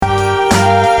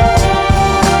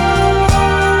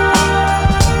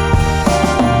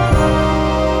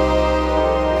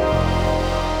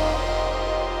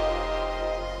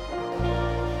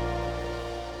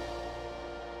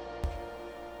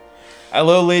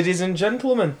Hello, ladies and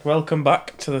gentlemen. Welcome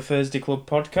back to the Thursday Club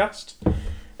podcast.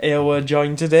 Here we're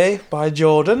joined today by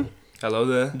Jordan. Hello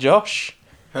there. Josh.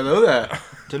 Hello there.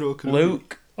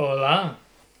 Luke. Hola.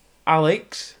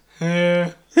 Alex.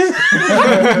 Yeah.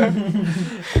 And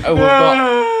we've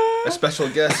got... A special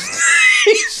guest.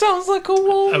 He sounds like a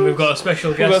wolf. And we've got a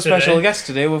special guest We've got a special today. guest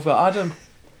today. We've got Adam.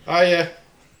 Hiya.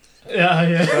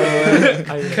 Yeah.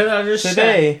 Can I just say,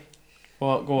 Today...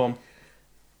 What? Go on.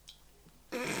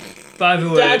 By the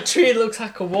way, that tree looks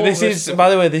like a wall. This is,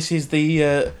 by the way, this is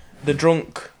the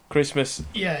drunk Christmas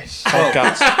yes.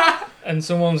 podcast. And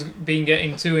someone's been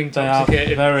getting too They are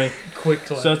intoxicated very...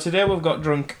 quickly. So today we've got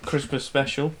Drunk Christmas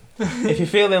Special. If you're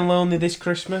feeling lonely this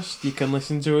Christmas, you can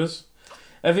listen to us.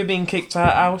 Have you been kicked out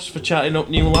of house for chatting up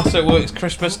new lass at work's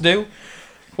Christmas do?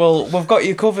 Well, we've got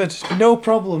you covered. No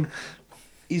problem.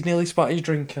 He's nearly spat his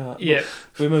drink out. yeah.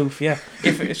 We move, yeah.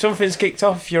 If something's kicked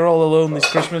off, you're all alone this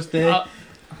Christmas day.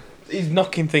 He's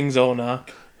knocking things on now.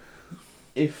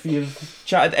 If you've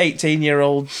chatted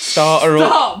 18-year-old starter up...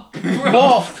 Stop, bro.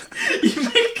 What? You're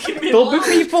making me There'll be laugh.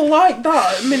 people like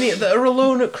that at a minute that are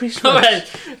alone at Christmas. Alright,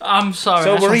 I'm sorry.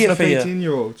 So I we're just- here for you.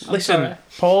 18-year-olds. Listen, sorry.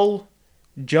 Paul,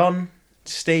 John,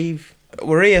 Steve,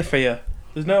 we're here for you.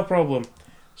 There's no problem.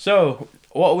 So,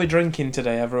 what are we drinking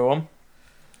today, everyone?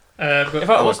 In fact,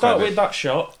 we'll start with that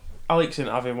shot. Alex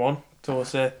isn't having one, so we'll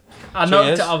say I knocked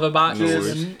cheers. it off a back. No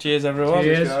worries. cheers, everyone.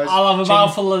 Cheers. Guys. I'll have a Ching.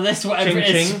 mouthful of this, whatever Ching,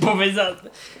 it is. ching. But is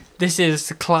that... This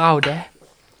is cloudy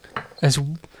as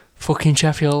fucking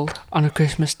Sheffield on a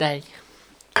Christmas day.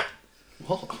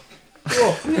 What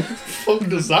the fuck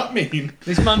does that mean?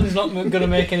 This man's not going to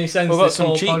make any sense We've got this some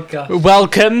whole cheap- podcast.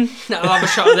 Welcome. I'll have a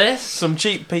shot of this. Some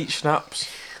cheap peach snaps.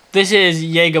 This is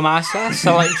Jägermeister,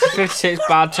 select 56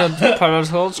 bad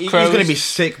protocols. He's going to be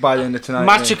sick by the end of tonight.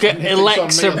 Magic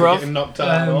Alexa, bro. Getting knocked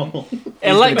out of all.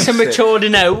 Alexa gonna be matured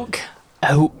in oak.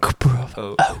 Oak, bro.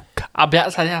 Oh. Oak. I'll be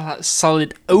outside here like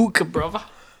solid oak, brother.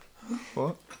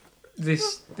 What?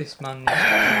 This man.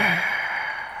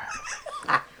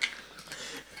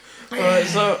 Alright,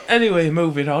 so anyway,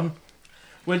 moving on.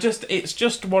 It's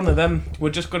just one of them. We're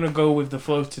just going to go with the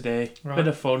flow today. Right. Bit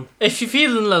of fun. If you're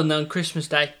feeling lonely on Christmas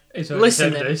Day, He's already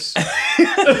Listen said then. this.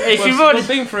 if you've We've already...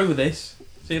 been through this,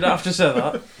 so you don't have to say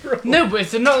that. No, but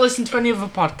if you're not listening to any other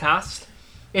podcast,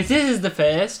 if this is the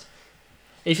first,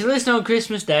 if you're listening on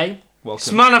Christmas Day,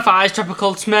 Welcome. Smirnoff Ice,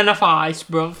 tropical Smirnoff Ice,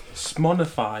 bruv.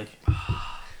 Smonify.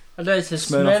 I know it's a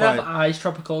Smirnoff Smirnoff Ice,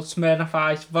 tropical Smirnoff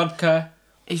Ice, vodka.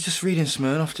 He's just reading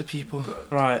Smirnoff to people.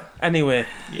 Right, anyway.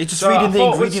 He's just So I reading the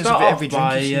thought we'd ingredients start of off every drink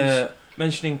by he sees.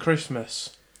 mentioning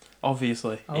Christmas.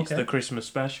 Obviously, it's Okay. the Christmas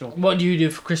special. What do you do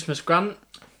for Christmas, Grant?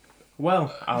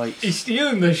 Well, Alex, He's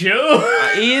stealing the show.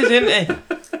 he is, isn't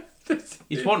he?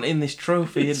 He's wanting this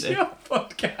trophy, It's isn't he? your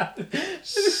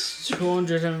podcast.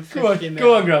 250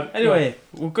 Go on, Grant. Anyway,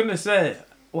 we're gonna say,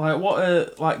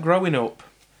 like growing up,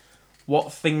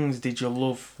 what things did you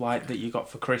love, like that you got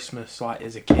for Christmas, like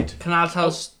as a kid? Can I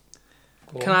tell?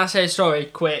 Can I say a story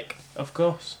quick? Of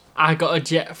course. I got a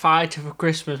jet fighter for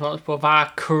Christmas once, but I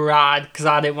cried because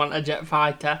I didn't want a jet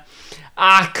fighter.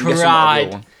 I I'm guessing that'll be a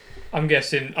cried. one.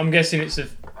 I'm guessing it's a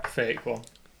fake one.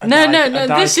 No, A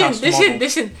this die-cast model.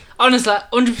 is honestly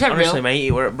 100% real. Honestly, mate,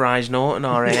 you were at Bryce Norton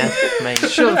or mate.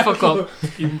 Shut the fuck up.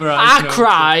 I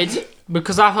cried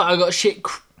because I thought I got shit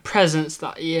presents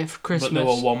that year for But there Christmas.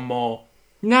 were one more.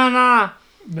 No.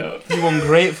 No. You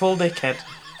ungrateful dickhead.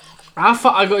 I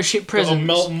thought I got shit Got a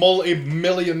presents.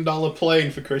 multi-million-dollar plane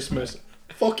for Christmas.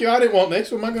 Fuck you, I didn't want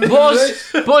this. What am I going to do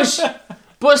with But, this?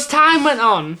 but as time went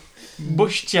on,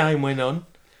 Bush chime went on.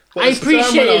 But I as the time went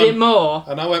appreciated it on, more.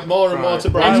 And I went more and more to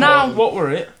Right. Brian. And now- Morton. What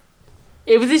were it?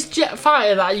 It was this jet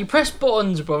fighter that you press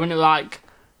buttons, bro, and it was like,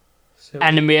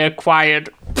 enemy acquired.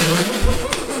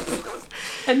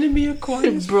 Enemy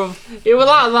acquired. Bro, it was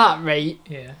like that, right?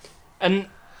 Yeah. And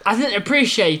I didn't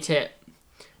appreciate it.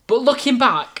 But looking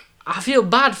back, I feel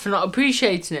bad for not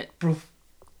appreciating it.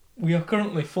 We are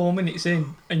currently 4 minutes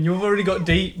in, and you've already got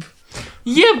deep.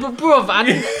 Yeah, but bruv,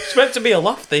 It's meant to be a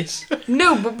laugh, this.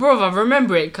 no, but bruv, I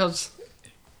remember it because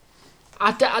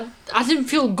I didn't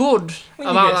feel good When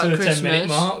about you that get to the 10-minute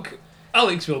Christmas. mark,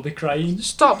 Alex will be crying.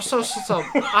 Stop.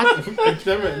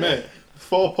 Mate,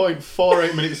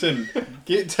 4.48 minutes in.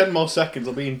 Get 10 more seconds,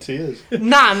 I'll be in tears.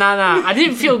 Nah. I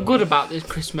didn't feel good about this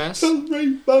Christmas.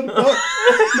 No, but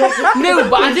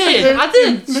I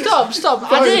did.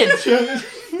 Stop. I did.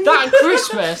 That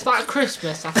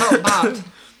Christmas, I felt bad.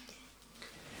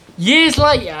 Years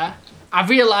later, I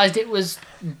realised it was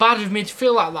bad of me to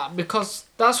feel like that because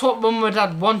that's what Mum and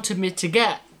Dad wanted me to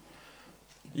get.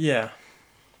 Yeah.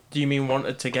 Do you mean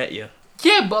wanted to get you?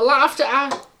 Yeah, but like after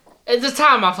At the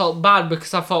time, I felt bad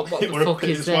because I thought, what It the were a fuck pic-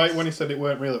 is it's why this? when he said it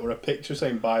weren't real, it were a picture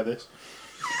saying buy this.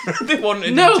 They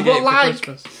wanted No, him to get but it for like-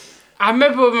 Christmas. I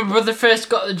remember when my brother first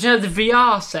got the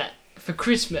VR set for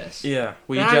Christmas. Yeah,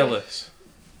 were you Right. jealous?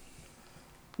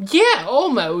 Yeah,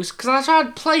 almost, because I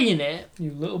tried playing it,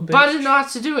 You little bitch. but I didn't know how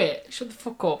to do it. Shut the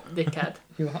fuck up, dickhead.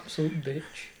 You absolute bitch.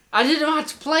 I didn't know how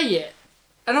to play it.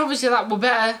 And obviously that were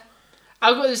better.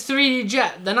 I got this 3D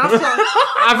jet, then I thought...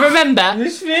 I remember...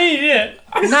 It's me, yeah.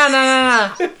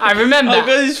 No. I remember... I've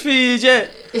got this for you,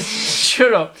 Jet.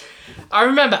 Shut up. I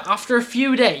remember after a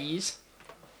few days,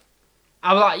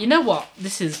 I was like, you know what?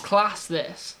 This is class,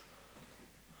 this.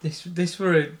 This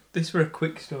were a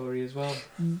quick story as well.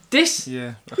 This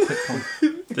Yeah, a quick one.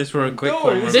 This were a quick Don't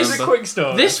one, worry, remember? this is a quick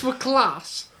story. this were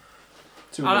class.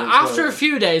 2 And minutes after a later.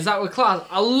 few days, that were class.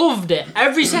 I loved it.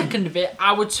 Every second of it,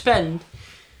 I would spend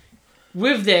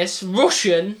with this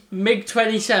Russian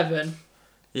MiG-27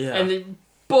 Yeah. and the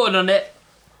button on it.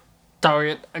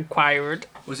 Target acquired.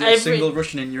 Was it Every- a single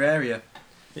Russian in your area?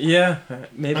 Yeah,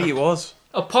 maybe it was.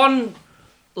 Upon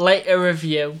later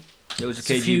review, It was a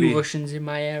there's a few KGB. Russians in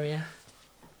my area.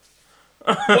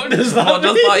 What does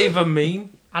that even mean?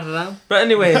 I don't know. But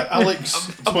anyway, Alex,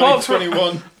 apart from-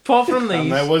 2021, apart from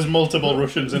and there these, was multiple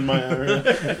Russians in my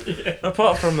area.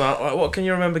 apart from that, like, what can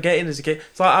you remember getting as a kid?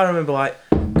 It's like I remember, like,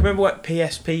 remember when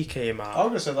PSP came out? I was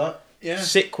gonna say that. Yeah.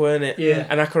 Sick, weren't it? Yeah.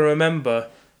 And I can remember,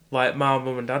 like, my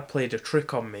mum and dad played a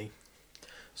trick on me.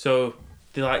 So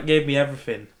they like gave me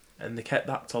everything, and they kept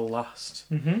that till last.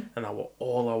 Mm-hmm. And that was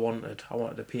all I wanted. I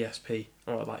wanted a PSP.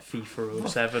 I wanted like FIFA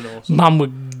 07 or something. Man were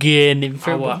gaining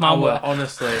for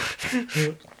Honestly,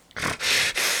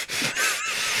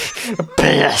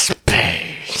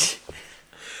 PSP.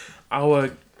 I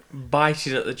were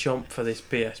biting at the chomp for this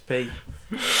PSP.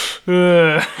 It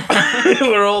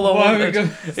were all I Why are we wanted.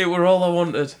 going- It were all I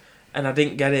wanted, and I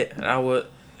didn't get it. And I were,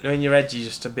 you know, in your head, you're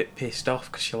just a bit pissed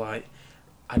off because you're like,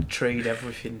 I'd trade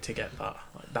everything to get that.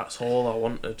 Like, that's all I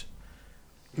wanted.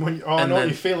 When you, I And know what then-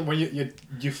 you're feeling when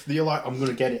you're like, I'm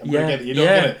gonna get it. I'm Yeah, gonna get it. You don't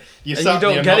yeah. get it. You And sat you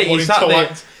don't there get not it. You wanting sat to, there.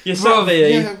 like, You're sat there.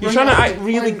 yeah, You're right, trying to act fine.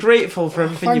 really grateful for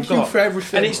everything Thank you've you got, for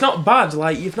everything. and it's not bad.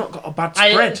 Like you've not got a bad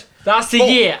spread. That's the But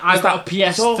year I there's got a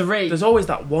PS3. There's always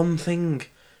that one thing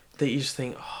that you just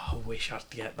think, oh, I wish I'd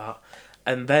get that.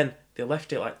 And then they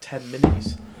left it like 10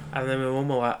 minutes. And then my mum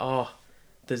were like, oh,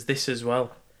 there's this as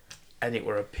well. And it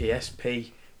were a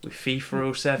PSP with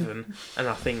FIFA 07 and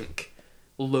I think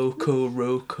Loco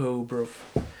Roco, bruv.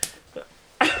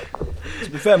 To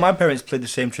be fair, my parents played the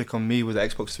same trick on me with the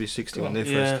Xbox 360 when they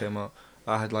first Yeah. came out.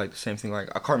 I had like the same thing. Like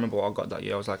I can't remember what I got that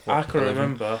year. I was like, what, I can 11?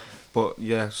 remember. But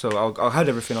yeah, so I had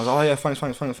everything. I was like, oh yeah,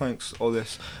 thanks, all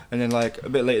this. And then like a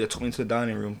bit later, they took me into the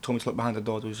dining room, told me to look behind the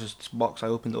door. There was just this box. I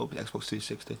opened it up, Xbox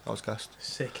 360. I was gassed.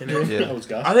 Sick, innit? Yeah. I was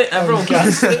gassed. I think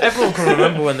everyone can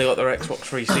remember when they got their Xbox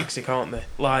 360, can't they? I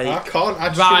Like, can't. I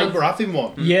just Right. remember having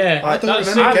one. Yeah, I don't that's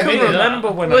remember I getting can it.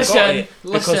 remember when I got Listen, it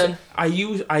because listen.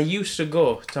 I used to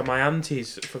go to my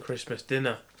auntie's for Christmas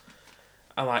dinner,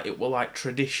 and like it was like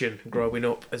tradition growing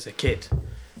up as a kid.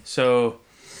 So,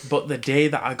 but the day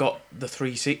that I got the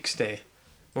 360,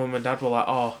 mum and dad were like,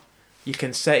 "Oh, you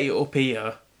can set it up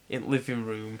here in the living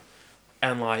room,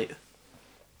 and like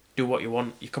do what you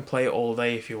want. You can play it all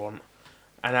day if you want."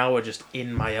 And I were just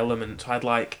in my element. So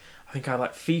I think I had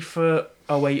like FIFA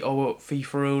 08 or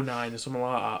FIFA 09 or something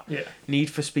like that. yeah. Need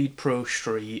for Speed Pro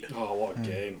Street. Oh, what a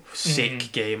game!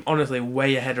 Sick game. Honestly,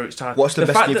 way ahead of its time. What's the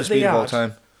best fact Need for that they Speed of all had-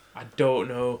 time? I don't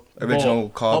know. Original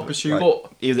Carbon. Pursuit. Like,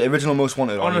 But either the original Most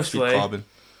Wanted or Need for Speed Honestly, Carbon.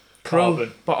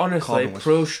 Carbon. But honestly, Carbon was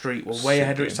Pro Street was way sick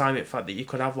ahead of its game. time. In fact, that you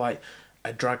could have like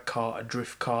a drag car, a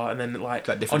drift car, and then like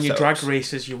Like different on your drag setups.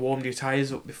 races, you warmed your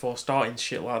tyres up before starting,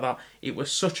 shit like that. It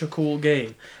was such a cool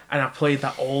game, and I played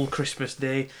that all Christmas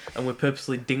Day. And we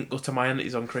purposely didn't go to my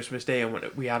auntie's on Christmas Day, and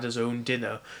we had his own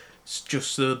dinner.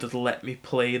 Just so they'd let me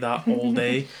play that all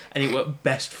day, and it was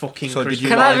best fucking So Christmas. did you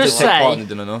Can I not just take say- part in the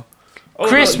dinner, no? Oh,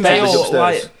 Christmas- No, they Take it all,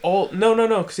 upstairs. like, all,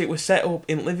 no, because it was set up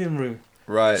in living room.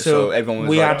 Right, So so everyone was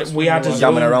we like, had a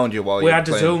jamming zone, around you while you we were had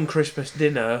a playing. zone Christmas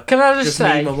dinner. Can I just Just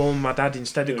say, me, my mum, and my dad.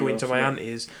 Instead of Yeah, going to my roughly.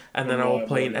 auntie's, and then I was Right,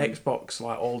 playing right. Xbox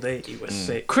like all day. It was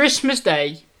sick. Christmas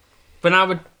Day, when I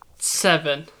was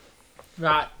 7,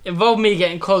 right, involved me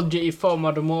getting Call of Duty 4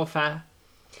 Modern Warfare.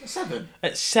 7.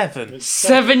 At 7,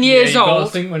 7 Yeah, years you gotta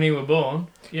old. think when you were born.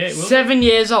 Yeah, it will. 7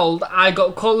 years old, I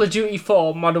got Call of Duty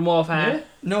 4 Modern Warfare.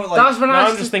 No, like That's when now I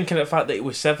I'm just thinking of the fact that it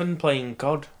was 7 playing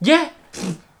COD. Yeah.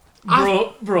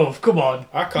 Bro, come on.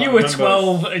 I can't You were remember.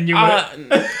 12 and you were.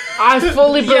 I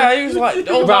fully believe. Yeah, he was like,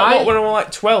 oh, Right. what, when I was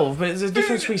like 12, but there's a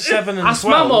difference between 7 and Ask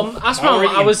my 12. mum. Ask my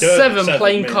mum. I was 7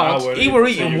 playing COD. He were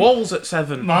eating walls at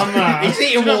 7. Mama. He's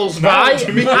eating walls now. Right,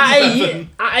 to me,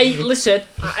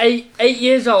 at 8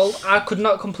 years old, I could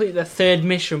not complete the 3rd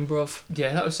mission, bruv.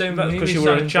 Yeah, that was same That's with me, 'cause you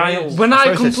San were a child. Andreas. When I First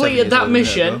it's 7 completed years that old, isn't it,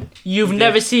 mission, you've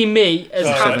never seen me as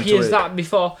Oh, happy 7 as to that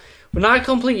before. When I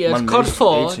completed Man, COD age-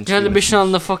 4, age and do you know the two mission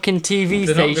on the fucking TV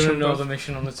They're not going to station? know bruv? the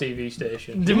mission on the TV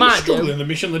station. They I'm might do. struggling the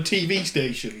mission on the TV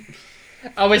station.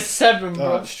 I was 7, Oh,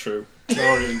 bro. that's true.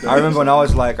 Sorry, I remember when I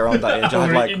was like around that age, I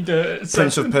had like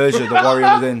Prince of Persia, The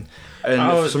Warrior Within, and I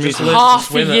for was some just reason learning Half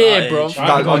to swim a at year, that bro. age.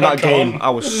 on that game, I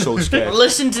was so scared.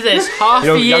 Listen to this. Half You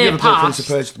know, a have you year ever played Prince of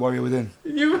passed. Persia, The Warrior Within?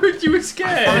 You were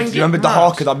scared. You remember the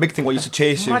Hawker, that big thing what used to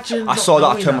chase you? Imagine I not saw that, I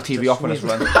knowing turned my that to TV off when I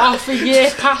swim. ran. Half a year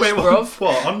passed, bro.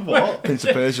 What? On what? Prince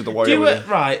of Persia, The Do Warrior it Within.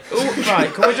 right. Oh,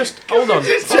 right. Can we just hold on?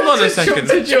 Hold on a second.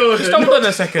 Just hold on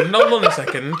a second. Hold on a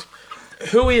second.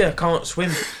 Who here can't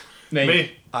swim?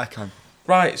 Me. I can.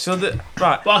 Right. So that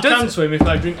right. But I does- can swim if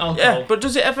I drink alcohol. Yeah, but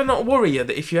does it ever not worry you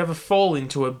that if you ever fall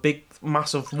into a big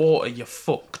mass of water, you're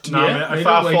fucked? Nah, Yeah, mate, if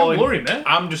don't I worry, fall don't in, worry, mate.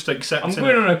 I'm just accepting I'm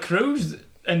going it. on a cruise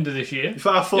end of this year. If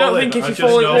I fall You don't in, think if I you just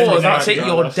fall in know water, for that's the it, night,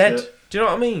 you're that's dead? it. Do you know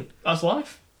what I mean? That's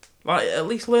life. Like, at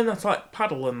least learn how to like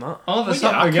paddle and that. I'll have a Well,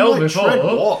 sat yeah, I with can girl like tread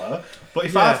before. water, but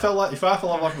if Yeah. I fell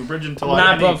off a bridge into Nah,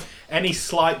 like bruv. any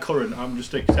slight current, I'm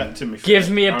just accepting me.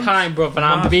 Give me a I'm pint, bro, and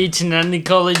I'm mad. beating any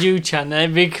Call of Duty channel.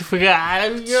 Big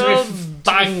you're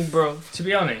bang, bro. To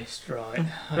be honest, right.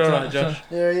 Right, Josh.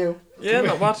 Yeah, you. Yeah,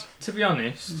 not bad. To be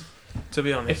honest, To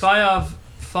be honest. if I have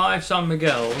 5 San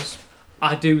Miguel's,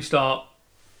 I do start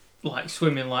like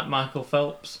swimming like Michael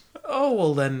Phelps. Oh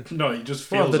well then. No, it just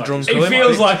Well, feels the like drunk it's- It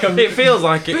feels like I'm. It feels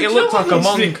like it. But It you looks know like a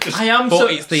what? monk. I am.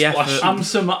 But it's the effort.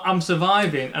 I'm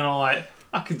surviving, and I'm like,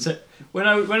 I could say when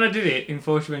I did it in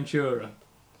Fuerteventura,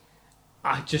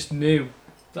 I just knew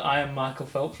that I am Michael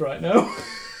Phelps right now,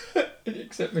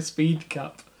 except my speed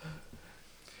cap.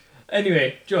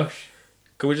 Anyway, Josh,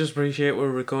 Can we just appreciate we're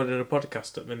recording a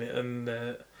podcast at the minute and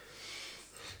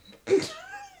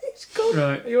it's gone.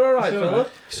 right? You're alright, It's fella?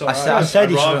 alright. It's I alright. said- I said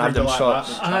he I'd shouldn't rather have them be like shots.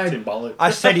 that than Captain Ballot.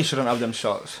 I said he shouldn't have them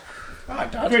shots.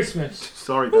 Christmas.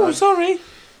 Sorry, Oh, Dad. sorry.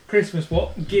 Christmas.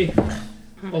 What gift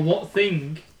or what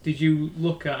thing did you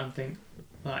look at and think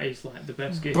that is like the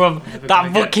best gift? Bro, I'm ever that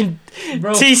gonna get? fucking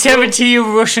Bro,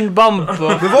 T-70 Russian bomb,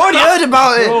 bro. We've already heard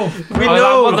about it. Bro, We I'm know.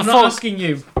 not What the fuck? asking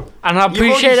you. And I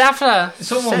appreciate that for that.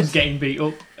 Someone's getting beat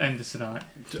up end of tonight.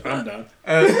 I'm down.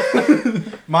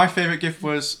 My favourite gift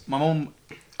was my mum.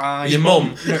 Your mum.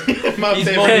 My His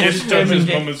favourite mum gift was is Josh's German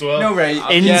mum as well. No, Ray.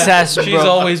 Incest, She's bro.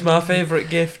 always my favourite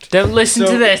gift. Don't listen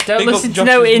So, to this. Don't big up listen to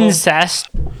no Josh's mum. incest.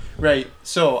 Right.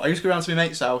 So I used to go round to my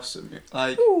mate's house,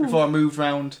 like before I moved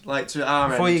round, like to our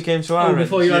Before end. you came to Oh, our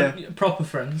before end. you had proper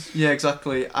friends. Yeah,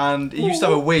 exactly. And he used to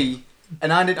have a Wii,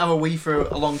 and I didn't have a Wii for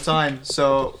a long time.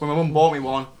 So when my mum bought me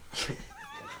one,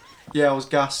 yeah, I was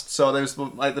gassed. So that was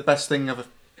like the best thing I've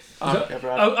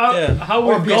ever had. Yeah. How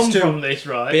Or we've gone PS2. from this,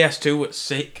 right, PS2 was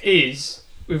sick. is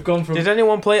we've gone from Did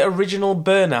anyone play original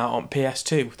Burnout on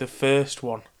PS2? The first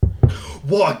one.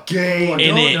 What a game!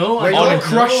 In it. Where you On like it.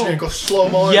 crashing and go slow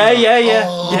mo. Yeah, yeah, yeah.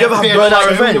 Oh, You never have yeah, Burnout like,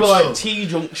 Revenge? they were like,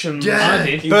 T-junctions. Yeah. I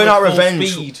did. You went Burnout full Revenge.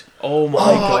 Speed. Oh my Oh,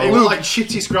 god. it was like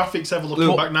shittiest graphics ever looking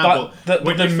But back now, but the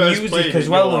when you first played music it, as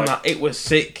well you were and like, that, it was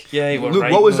sick. Yeah, it was Luke,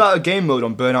 right what was good. that game mode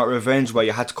on Burnout Revenge where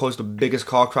you had to cause the biggest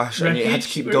car crash and you had to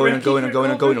Wreckage? keep going and going and going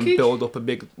and going and Wreckage? build up a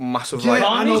big, massive Yeah, like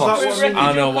I know cost. that one.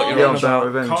 I know what Yeah, you're on on Burnout about.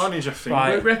 Revenge. Carnage, I think.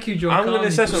 Right. Wreckage or I'm going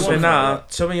to say Carnage? something now.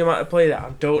 Some of you might have played it.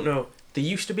 I don't know. There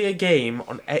used to be a game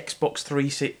on Xbox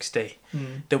 360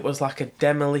 that was like a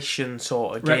demolition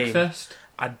sort of game. Wreckfest.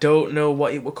 I don't know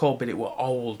what it was called, but it was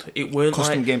old. It weren't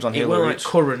Custom like games on it Halo weren't like Reach.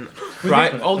 current.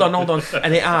 Right, hold on.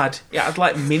 And it had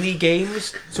like mini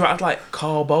games. So it had like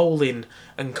car bowling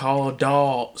and car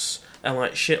darts and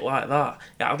like shit like that.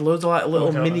 It had loads of like little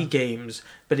Okay. mini games,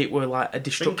 but it were like a I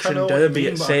destruction know what you derby mean,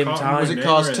 at the but I same can't time. Was remember it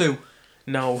Cars name 2?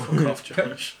 No, Fuck off,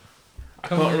 Josh. I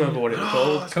can't remember what it was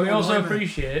called. Can we also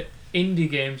appreciate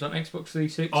indie games on Xbox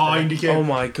 360? Oh, indie game. Oh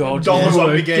my god! Dollar yeah.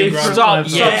 Zombie game. Different Stop,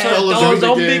 levels. yeah. Dollar Dollar Zombie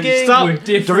Zombie game. game. Stop. With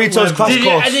different Doritos levels. Crash Did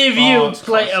Course. any of you Oh, it's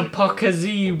play classic.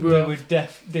 Apocalypse, Bro, bro? with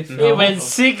different It went levels.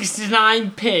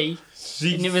 69p.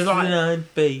 And it was like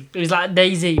 69B. it was like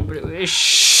DayZ, but it was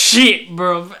shit,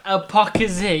 bro.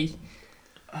 Apocalypse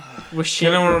was shit.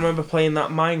 Can anyone remember playing that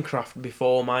Minecraft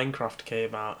before Minecraft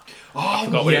came out? Oh,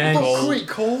 forgot what it was called. Fuck,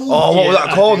 called. Oh, what was that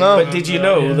called now? But did you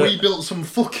know that? We built some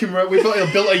fucking. We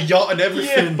built a yacht and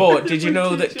everything. But did you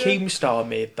know that Keemstar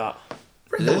made that?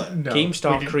 Really? No,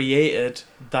 Keemstar we didn't. created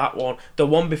that one. The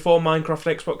one before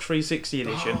Minecraft Xbox 360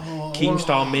 edition.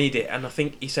 Keemstar made it, and I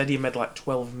think he said he made like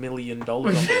 $12 million off it. or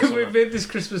We something. made this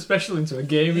Christmas special into a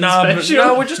gaming Nah, special.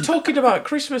 no, we're just talking about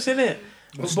Christmas, innit?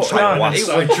 But try nah, one. it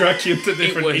I was, track you to it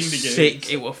different was indie games.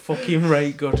 sick. It was fucking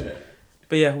right good.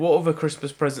 But yeah, what other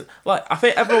Christmas present? Like, I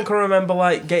think everyone can remember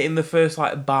like getting the first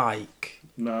like bike.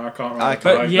 No, I can't I remember.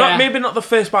 But Yeah. maybe not the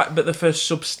first bike, but the first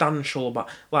substantial bike,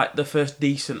 like the first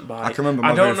decent bike. I can remember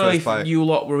my I don't very know first if bike. you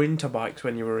lot were into bikes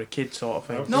when you were a kid, sort of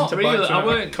thing. Not Into really, bikes, I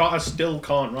weren't- I still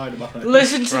can't ride a bike.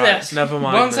 Listen to Right, this. never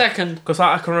mind One then. second. Because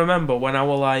I can remember when I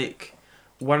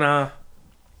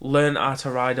learned how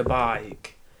to ride a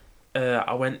bike,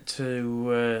 I went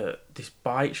to this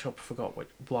bike shop. I forgot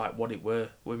what it were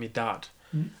with my dad,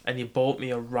 and he bought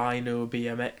me a Rhino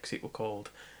BMX. It were called,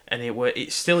 and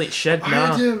it's still in shed I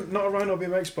now. had not a Rhino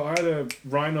BMX, but I had a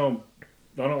Rhino.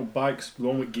 I don't know, bikes, the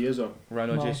one with gears on.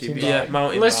 Rhino Mountain JCB. bike. Yeah,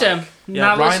 mountain Listen. bike. Yeah,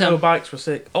 Now Rhino listen. bikes were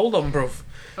sick. Hold on, bruv.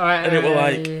 Alright, And it were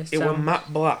like it were sound.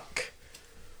 matte black.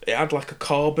 It had like a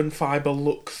carbon fibre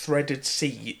look threaded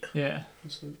seat. Yeah.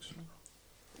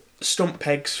 Stump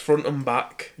pegs front and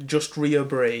back, just rear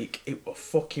brake. It was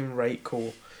fucking right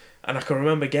cool, and I can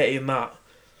remember getting that,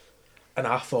 and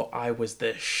I thought I was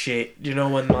the shit. You know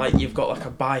when like you've got like a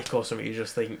bike or something, you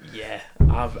just think, yeah,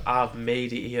 I've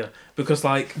made it here because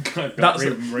like that's.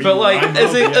 But like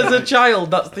as a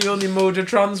child, that's the only mode of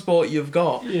transport you've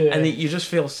got, Yeah. and you just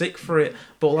feel sick for it.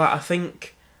 But like I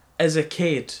think as a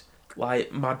kid,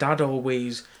 like my dad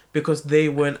always. Because they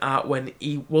weren't out when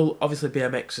obviously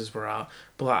BMXs were out,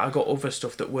 but like I got other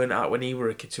stuff that weren't out when he were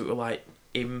a kid, so it were like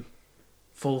him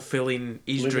fulfilling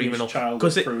his Living dream his and all.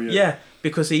 childhood through you. Yeah,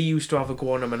 because he used to have a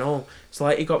go on him and all. So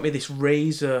like he got me this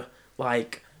Razor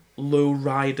like low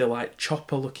rider like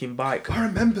chopper looking bike. I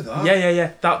remember that.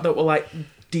 Yeah. That were like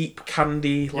deep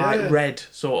candy like Yeah. red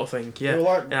sort of thing. Yeah, They were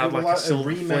like- and it had they were like a like a silver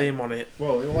remake. flame on it.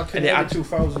 Well, it was like And an it early had-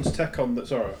 2000s tech on that.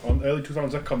 Sorry, on early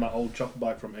 2000s tech on that old chopper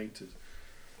bike from 80s.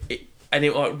 And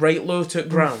it was like right low to the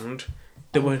ground.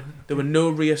 There were no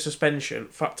rear suspension.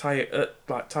 Fat tire,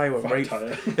 tire were Fat right.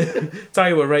 tyre.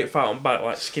 Tire were right fat on back,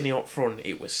 like skinny up front.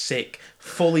 It was sick.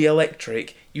 Fully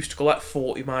electric. Used to go like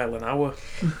 40 mile an hour.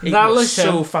 It Now was listen.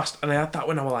 so fast, and I had that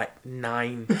when I was like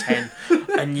 9, 10.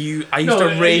 And I used No,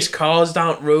 to are race cars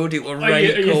down the road. It was Are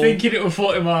right you cool. thinking it was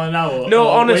 40 mile an hour? No,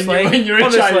 Or honestly, when you're a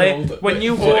honestly, child, when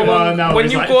you 40 go mile along- an hour when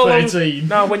is you like go along- 13.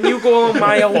 No, when you go along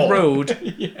my old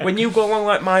road, when you go along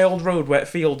like my old road where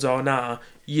fields are now,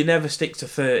 you never stick to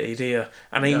 30, do you?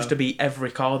 And I No. used to beat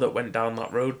every car that went down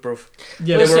that road, bruv.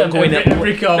 Yeah, Listen, they were going every-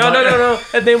 every car No, back no.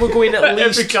 And they were going at Every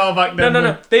least. car back No, then.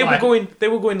 no. They were like- going. They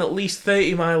were going at least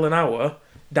 30 mile an hour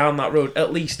down that road,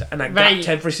 at least, and I Right. gapped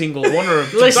every single one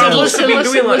of them. Listen, I must have been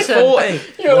listen, doing like listen. 40.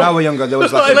 When I was younger, there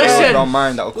was like a Listen. road around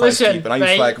mine that was quite Listen, steep, and I used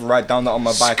to right. like ride down that on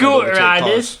my bike. and Scooter overtake riders.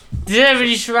 cars. Did everybody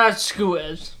used to ride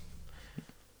scooters?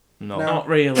 No. Not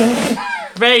really.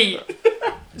 Right.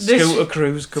 This, Scooter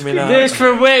crews coming out. this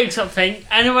for works, I think.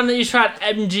 Anyone that used to ride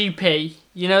MGP,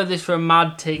 you know this for a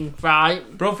mad thing, right?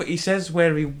 Bruv, he says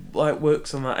where he like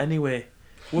works on that anyway.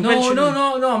 We're No, mentioning- I'm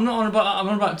not on about that. I'm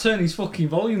on about turning his fucking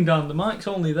volume down. The mic's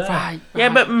only there. Right. Yeah,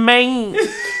 but mate.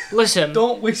 Listen,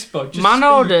 Don't whisper. Just man speak.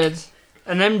 ordered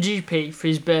an MGP for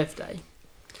his birthday.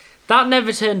 That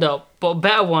never turned up, but a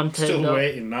better one turned Still up.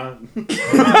 waiting now.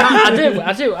 I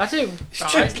do.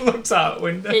 Just Right? looks out the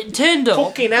window. It turned up.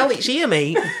 Fucking hell, it's here,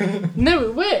 mate.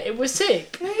 No, wait, it was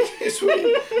sick. It's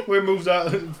when we moved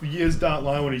out years down the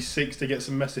line when he's 60, gets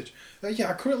a message.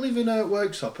 Yeah, I currently live in a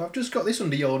workshop. I've just got this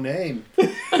under your name. No,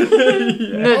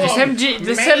 this mate,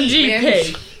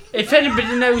 MGP. If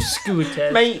anybody knows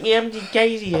scooters, Mate, the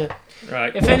MGK's here.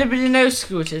 Right. if anybody knows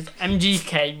scooters,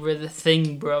 MGK were the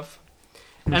thing, bruv.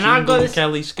 And I got this.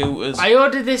 Kelly scooters. I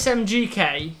ordered this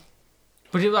MGK,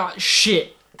 but it was like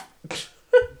shit.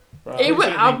 Right.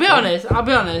 I'll be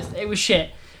honest, it was shit.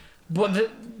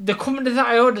 But the company that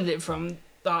I ordered it from,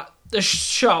 that the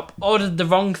shop ordered the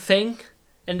wrong thing,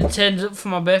 and it turned up for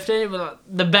my birthday. And it was like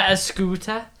the better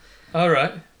scooter. All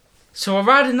right. So I'm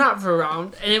riding that for a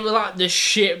round, and it was like the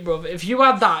shit, bruv. If you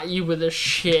had that, you were the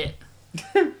shit.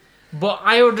 But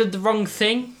I ordered the wrong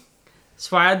thing,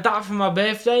 so I had that for my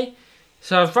birthday.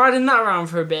 So I was riding that around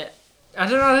for a bit. I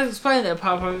don't know how to explain it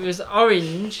apart from it was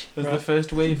orange. It was the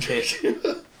first wave kit.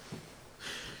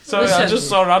 Sorry, I Listen. just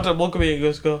saw Adam look at me and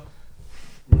just go.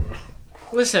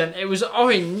 Listen, it was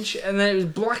orange and then it was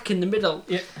black in the middle.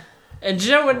 Yeah. And do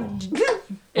you know when?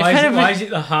 Why is it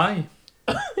the high?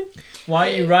 Why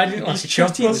are you riding it like He's a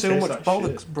chopper? chatting so Tastes much like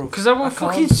bollocks, bro. Because I was I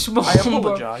can't- fucking small. I bro.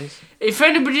 apologise. If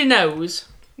anybody knows,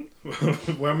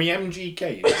 Where my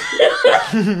MGK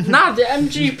is. nah, the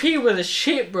MGP was a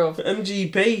shit, bro.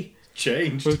 MGP.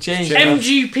 Changed. We've changed.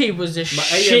 MGP was a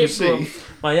shit, bro. AMC.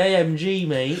 My AMG,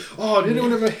 mate. Oh, did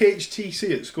anyone have a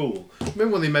HTC at school?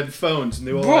 Remember when they made phones and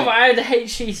they were Bro, like... I had a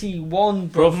HTC One,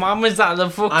 bro. Mine was that the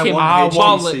fucking I want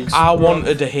bollocks. HTC. I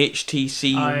wanted a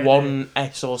HTC I-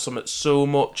 1S or something so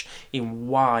much in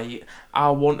white. I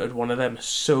wanted one of them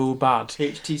so bad.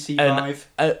 HTC And-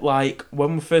 Vive. Like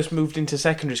when we first moved into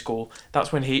secondary school,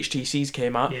 that's when HTCs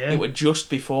came out. Yeah. It was just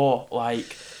before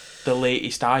like the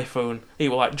latest iPhone. It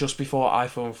was like just before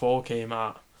iPhone 4 came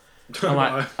out. I'm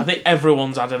like, I think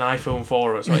everyone's had an iPhone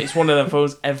 4 or something. It's one of them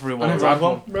phones everyone's had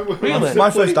one. Remember when Really? you used to My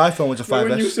play- first iPhone was a remember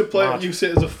when you 5S. used to play Mad. use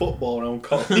it as a football around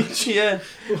college? Yeah,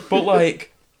 but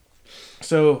like,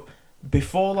 so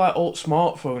before like all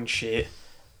smartphone shit,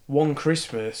 one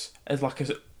Christmas as like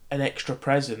an extra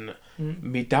present,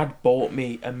 my dad bought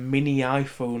me a mini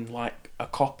iPhone, like a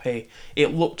copy.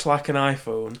 It looked like an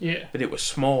iPhone, Yeah. but it was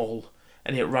small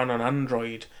and it ran on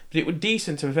Android. But it was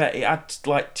decent to be fair. It had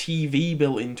like TV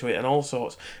built into it and all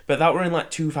sorts. But that were in like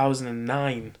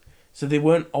 2009. So they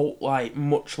weren't all like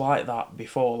much like that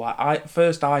before. Like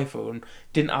first iPhone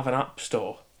didn't have an app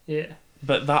store, Yeah.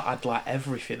 but that had like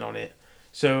everything on it.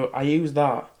 So I used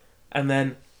that, and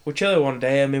then we're chilling one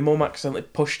day, and my mum accidentally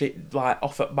pushed it like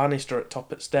off at banister at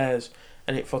top at stairs,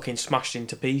 and it fucking smashed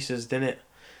into pieces, didn't it?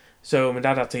 So my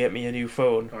dad had to get me a new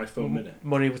phone. iPhone Mini.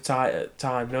 Money was tight at the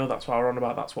time. No, that's what I was on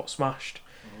about. That's what smashed.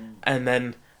 And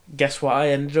then guess what I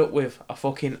ended up with? A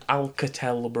fucking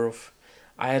Alcatel, bruv.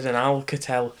 I had an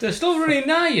Alcatel. They're still running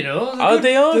now, you know. Oh,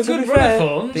 they are, They're to good be fair. runner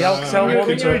phones. The Alcatel When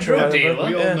ones you're are a drug forever. dealer.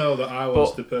 We all Yeah. know that I was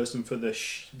But- the person for the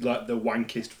like the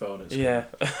wankest phone at school. Yeah.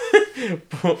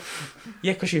 But,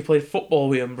 yeah, because you played football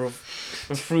with him, bruv,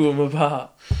 and threw him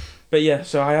apart. But yeah,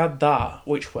 so I had that,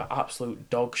 which were absolute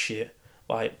dog shit.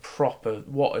 Like, proper,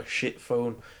 what a shit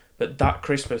phone. But that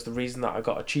Christmas, the reason that I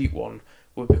got a cheap one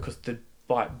was because they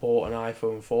like bought an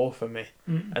iPhone 4 for me.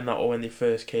 And that was when they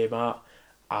first came out.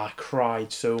 I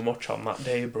cried so much on that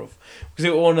day, bruv. Because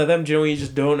it was one of them, do you know, you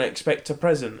just don't expect a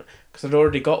present. Because I'd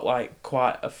already got, like,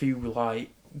 quite a few, like,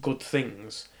 good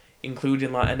things.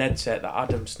 Including, like, an headset that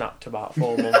Adam snapped about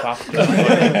 4 months after.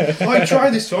 I try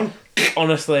this one.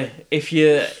 Honestly, if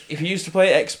you used to play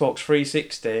Xbox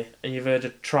 360 and you've heard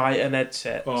of Triton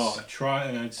headsets, Oh, try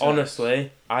and I'd say.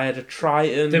 honestly, I had a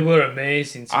Triton. They were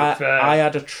amazing, to be fair. I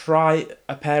had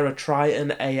a pair of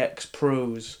Triton AX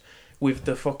Pros with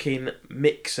the fucking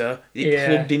mixer. It Yeah.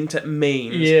 plugged into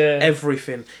mains. Yeah.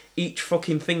 Everything. Each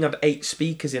fucking thing had 8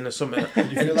 speakers in or something. feel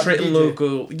And like a Triton DJ?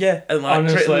 logo, yeah, and like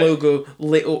Honestly. Triton logo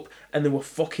lit up, and they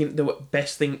were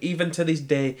best thing. Even to this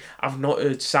day, I've not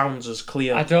heard sounds as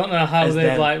clear. I don't know how As they've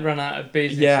them. like run out of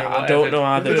business. Yeah, or I don't whatever. know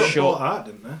how They they're got shut. bought out,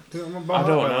 didn't they? Didn't they buy I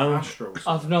don't out by, know. like, Astros?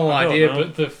 I've no I don't idea, know.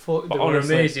 but they But were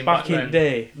honestly, amazing back back in then. the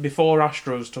day, before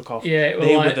Astros took off, Yeah, it was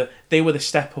they like, were the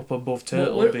step up above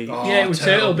Turtle Well, Beach. Oh, yeah, it was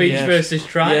Turtle Turtle Beach Beach. versus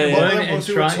Triton, Yeah, yeah. What weren't were it? the ones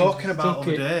And we were Triton talking about took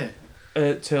the it. other day?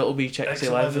 Turtle Beach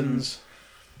X11s. X11s.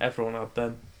 Everyone had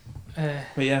them. Uh,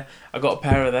 But yeah, I got a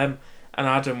pair of them, and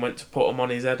Adam went to put them on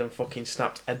his head and fucking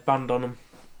snapped headband on them.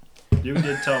 You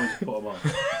did tell me to put them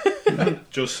on.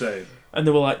 Just saying. And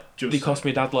they were like, Just they cost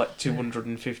me dad like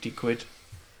 250 quid.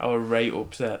 I was right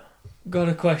upset. got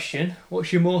a question.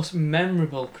 What's your most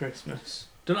memorable Christmas?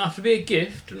 Don't have to be a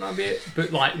gift, don't have to be,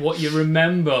 but like what you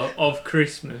remember of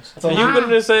Christmas. Are you going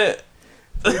to say it?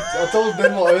 I told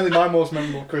them what early my most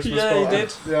memorable Christmas. Yeah, but you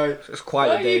did. Yeah, It's quite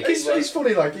a day. it's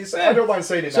funny. Like I don't mind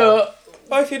saying it now. So,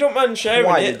 Well, if you don't mind sharing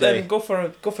Quite a it, then day. go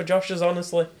for Josh's,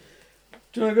 honestly.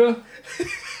 do you want to go?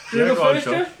 Do you Yeah, want to go go on, first,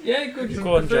 Josh. Josh? Yeah, good.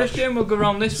 Go on, First, Josh. Jim, we'll go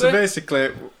round this So way. basically,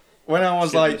 when I was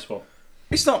Skip like, this one.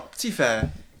 it's not. To be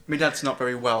fair, my dad's not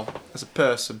very well as a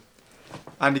person,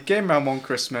 and he came round one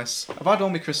Christmas. I've had all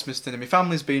my Christmas dinner. My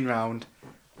family's been round,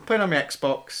 playing on my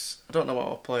Xbox. I don't know what I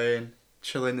was playing,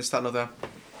 chilling, this, that, and other.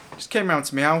 Just came round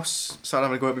to my house, started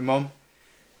having a go at my mum.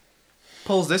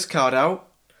 Pulls this card out,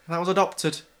 and I was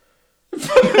adopted.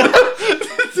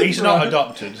 He's not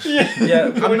adopted. Yeah,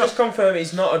 can we just confirm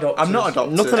he's not adopted? I'm not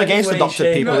adopted. Nothing against Anyway, adopted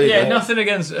Shane. people No, yeah, either. nothing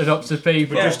against adopted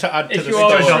people. But just to add to If the you are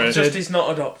story, adopted- Just he's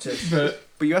not adopted. But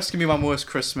But you're asking me my worst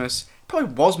Christmas.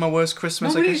 Probably was my worst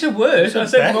Christmas. I nobody's guess. a word. I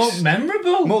It's said the most best.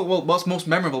 memorable. Well, what's most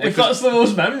memorable? If Because that's the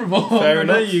most memorable, Fair then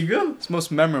there enough. you go. it's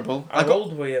most memorable. I How got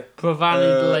old were you?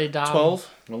 Provani lay down. 12.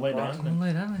 We'll lay down.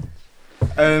 Lay down.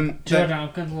 Then- Jordan,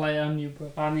 I'm gonna lay on you,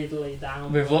 Provani lay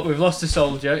down. We've lost a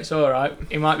soldier. It's all right.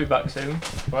 He might be back soon.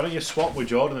 Why don't you swap with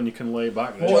Jordan and you can lay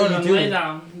back there? What are you Jordan, doing? lay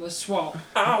down. Let's swap.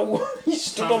 Ow! He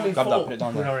stood on me Grab that, foot. put it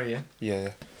down Where there. are you? Yeah.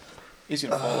 he's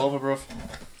gonna fall over, bruv.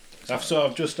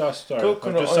 I've just asked. Sorry, I've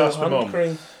Coconut just oil asked my hand mum.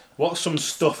 cream. What's some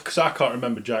stuff? Because I can't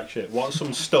remember jack shit. What's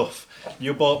some stuff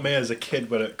you bought me as a kid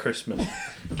when at Christmas?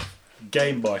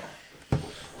 Game Boy.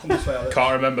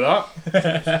 Can't remember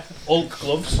that. Hulk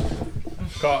gloves.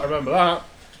 Can't remember that.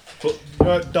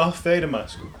 But Darth Vader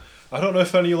mask. I don't know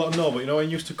if any of you lot know, but you know when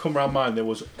you used to come around mine, there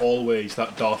was always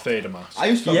that Darth Vader mask. I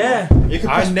used to. Yeah.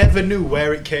 I never knew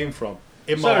where it came from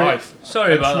in my life.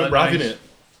 Sorry I about just that. remember having Nice. it.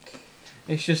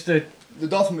 It's just a The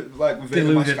Dolphin, like, with the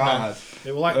Deluded mask I man. had.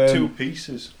 They were like 2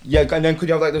 pieces. Yeah, and then could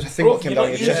you have, like, there's a thing Bro, that came you down know-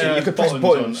 your you chest, know, you could press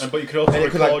buttons. but you could also and it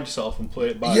record could, like- yourself and play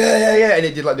it back. Yeah, and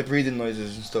it did, like, the breathing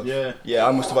noises and stuff. Yeah. Yeah,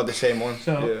 I must have had the same one.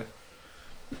 So-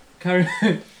 yeah. carry.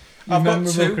 I've got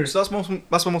memorable two, Chris- so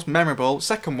that's my most memorable.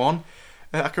 Second one,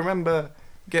 I can remember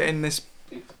getting this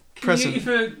present.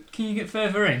 Can you get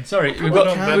further in? Sorry, we've Well,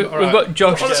 got no, we've alright. got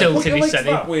Josh Put tilting his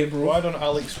setting. way, bro. Why don't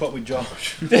Alex swap with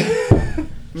Josh?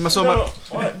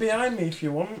 Like behind me if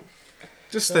you want.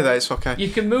 Just stay there, it's okay. You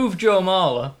can move Joe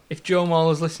Marler. If Joe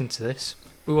Marler's listening to this,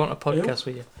 we want a podcast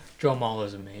with you. Joe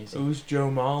Marler's amazing. Who's Joe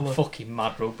Marler? Fucking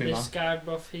mad rugby man. Miss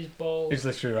Scarborough, his balls. He's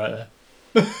literally right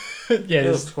there. yeah, He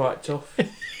there's looks quite tough.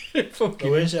 fucking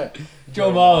Who is it?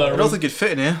 Joe Marler. I don't think you'd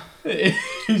fit in here.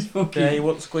 he's fucking. Yeah, he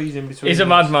won't squeeze in between. He's a us.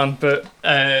 madman, but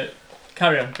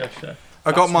carry on, Josh. There.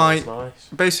 I got That my sounds nice.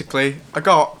 basically. I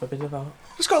got A bit of that.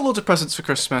 just got loads of presents for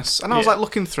Christmas, and I was Yeah. like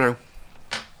looking through.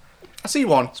 I see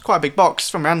one. It's quite a big box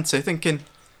from my auntie, thinking,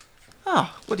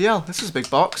 bloody hell, this is a big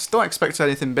box. Don't expect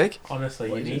anything big. Honestly,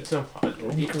 you need some.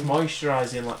 It's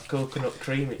moisturising like coconut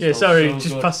cream. It Yeah, smells sorry, so just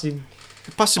good. passing.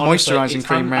 Pass some Honestly, moisturising it's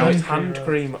cream hand, round. it's hand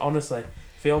cream, honestly.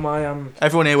 Feel my hand.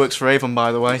 Everyone here works for Avon,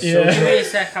 by the way. Yeah. Give me a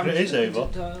sec, I'm It is just Ava.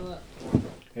 going to the toilet.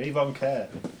 Avon Care.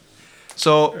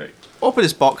 So Right. open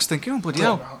this box, thinking, oh bloody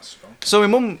hell. So my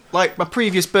mum, like my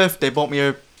previous birthday, bought me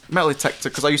a metal detector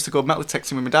because I used to go metal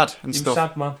detecting with my dad and You stuff.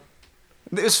 sad man.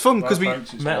 It was fun because we,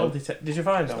 Metal detector. Did you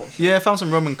find out? yeah, found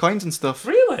some Roman coins and stuff.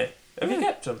 Really? Have you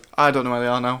kept them? I don't know where they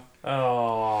are now,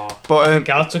 Oh. but I think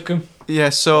I took him. yeah.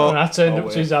 When So I turned Oh,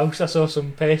 up to his house, I saw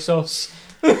some pesos.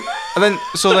 and then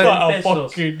Oh, Pesos.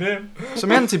 fucking him. so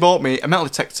my auntie bought me a metal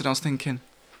detector, and I was thinking,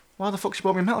 why the fuck she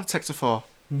bought me a metal detector for?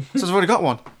 So I've already got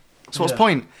one. So what's the Yeah.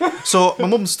 point? So my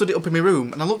mum stood it up in my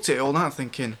room, and I looked at it all night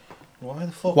thinking, Why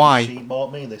the fuck Why? has she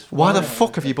bought me this? why the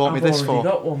fuck have you bought me I've this already for?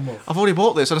 got one, Muff. I've already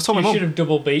bought this, and I told my You should mum. have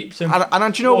double beeped him.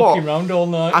 And do you know Walking what? round all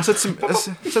night. I said to my mum, I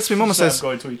Instead of says,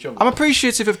 going to each other. I'm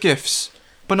appreciative of gifts,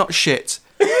 but not shit.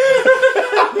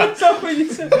 Is that what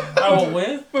you said? Oh,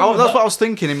 where? That's what I was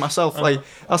thinking in myself. Like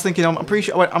I was thinking, I'm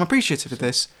appreciative of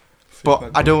this,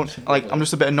 but I don't like. I'm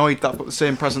just a bit annoyed that I've got the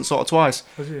same present sort of twice.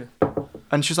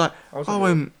 And she's like,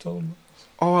 I'm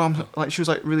like, she was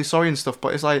like really sorry and stuff.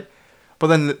 But it's like, but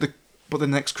then the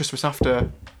next Christmas after,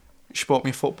 she bought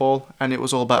me a football, and it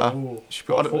was all better. Ooh. She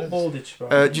What bought, football did you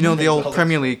buy? do you know the old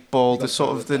Premier League ball, the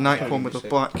sort of the night one with the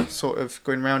black sort of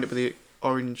going round it with the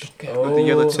orange, with the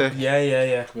yellow tick?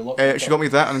 Yeah. She got me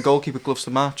that and goalkeeper gloves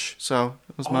to match. So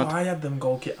it was Oh, mad. I had them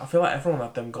goalkeeper. I feel like everyone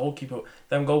had them goalkeeper.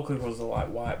 Them goalkeepers were like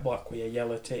white, black with a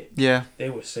yellow tip. Yeah. They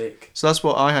were sick. So that's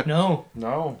what I had. No.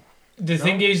 No. The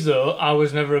thing is, though, I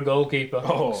was never a goalkeeper.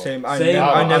 Oh. Same. Same,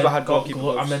 I never I had got goalkeeper I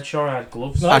gloves. made sure I had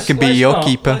gloves. I can be your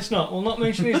keeper. Let's not. We'll not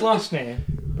mention his last name.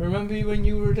 Remember when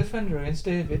you were a defender against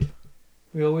David?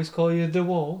 We always call you the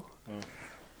Wall.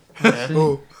 Yeah.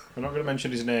 Oh. We're not going to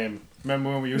mention his name.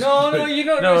 Remember when we used No, to no, you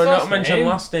don't No, know his not last mention name.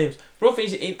 last names. Bro,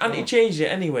 and he changed it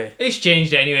anyway. It's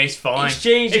changed anyway. It's fine. He's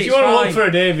changed If it. you want to it's look for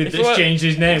a David If you that's want- changed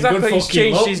his name, exactly, good he's fucking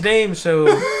changed luck. his name,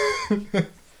 so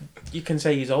you can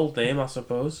say his old name, I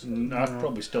suppose. I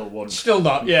probably still wouldn't. Still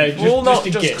not. Yeah, just, Well, not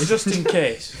in case. just in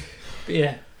case. But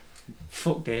yeah.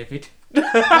 Fuck David. No,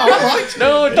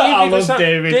 I David was love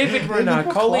David. David were in our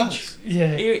college.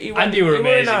 Yeah. He And you were in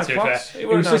amazing, our to be class. fair. He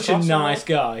He was in our such a class, nice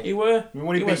guy. He were. I mean,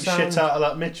 when he He beat was shit sound. out of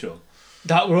that Mitchell,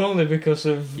 That were only because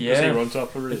of Yeah. because he runs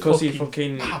off a roof. Because he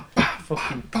fucking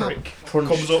fucking prick. punched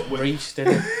Comes up with- Reece,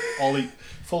 didn't he? Ollie,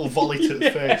 full volley to the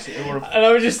face. It were a And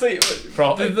I was just thinking,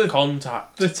 Proper the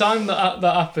contact. the time that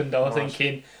happened, I was Nice.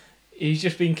 thinking, he's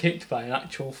just been kicked by an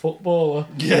actual footballer.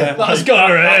 Yeah. That's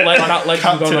gotta hurt. That leg's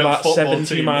Captain gone of about football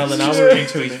 70 team. mile an hour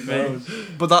into his face.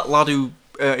 But that lad who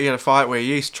he had a fight where he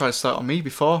used to try to start on me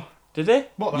before. Did he?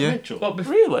 what? That Yeah. Mitchell. What,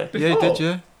 really? Yeah, he did.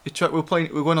 Yeah, he tried. We were playing.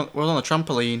 We were on a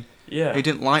trampoline. Yeah. He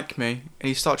didn't like me, and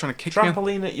he started trying to kick me.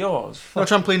 Trampoline at yours? No,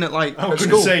 trampoline at like I was at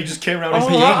going to school. say he just came around. Oh,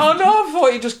 his I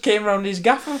thought he just came round his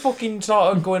gaff and fucking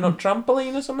started going up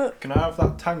trampoline or something. Can I have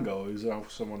that tango? Is there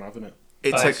someone having it?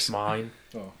 It That's takes. mine.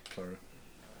 Oh, sorry.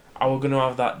 I was going to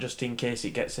have that just in case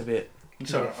it gets a bit...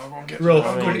 Sorry, I won't get Rough.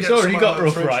 I'm gonna It's get already some got out of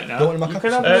rough the fridge. right now. Don't want my You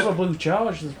can have another blue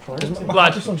charge. There's plenty.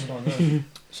 Lad.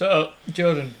 So,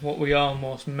 Jordan, what were your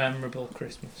most memorable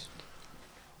Christmas?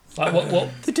 Like, what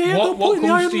The day I what got put in the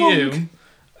comes iron to lung. you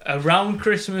around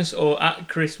Christmas or at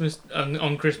Christmas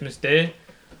on Christmas Day?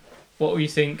 What do you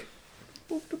think?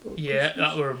 Yeah,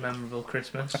 that were a memorable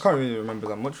Christmas. I can't really remember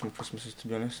that much from Christmases, to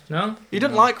be honest. No? You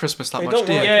didn't like Christmas that You much, don't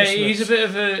do you? like- Yeah, Christmas. he's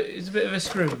a bit of a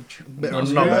Scrooge. Bit Not of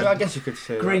a- Scrooge. yeah, I guess you could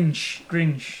say that.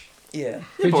 Grinch. Yeah.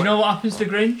 But do but- you know what happens to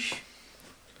Grinch?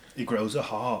 He grows a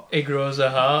heart. He grows a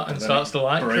heart and Then starts to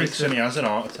like breaks Christmas. and he has an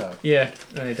heart attack. Yeah,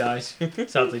 and he dies.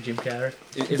 Sadly, Jim Carrey.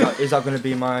 Is that going to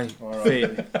be my Alright.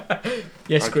 fate?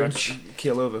 Yes, I'd Grinch.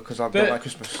 keel over because I But- don't like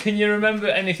Christmas. Can you remember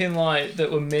anything like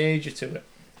that were major to it?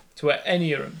 To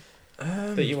any of them?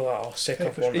 That you were like, oh, sick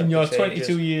of one. In your at this 22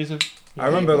 ages. years of... I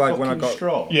remember like when I Fucking got.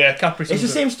 straw. Yeah, Capri It's the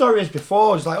Suns. same story as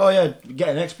before. It's like, oh yeah, get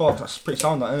an Xbox. That's pretty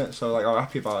sound, that isn't it? So like, I'm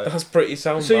happy about it. That's pretty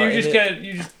sound. So bite, you just innit?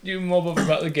 get... You're more bothered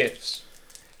about the gifts?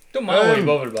 Don't matter what you're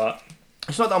bothered about.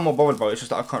 It's not that I'm more bothered about it. It's just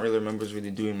that I can't really remember us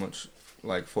really doing much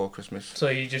like for Christmas. So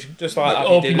you just... Just like that,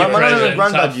 open you did your it. My nan and presents,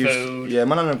 granddad have used, food. yeah,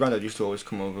 my nan and granddad used to always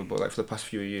come over, but like for the past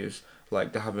few years,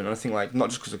 like they haven't. And I think like not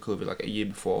just because of COVID, like a year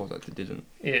before that they didn't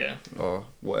Yeah. or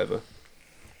whatever.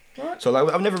 Right. So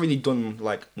like I've never really done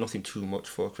like nothing too much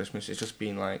for Christmas. It's just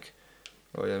been like,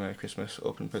 oh yeah, Merry Christmas,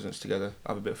 open presents together,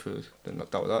 have a bit of food, then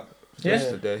that was that. For the Yeah.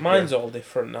 rest of the day. Mine's all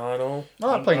different now, I know. I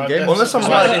like playing I games. definitely- Unless I'm I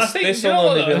like, like I think this you know will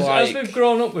what, only be as like- we've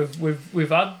grown up, we've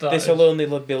had that. This'll only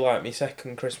be like my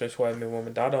second Christmas when my mum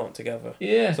and dad aren't together.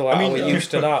 Yeah. So like, I mean, I was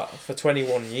used to that for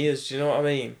 21 years. Do you know what I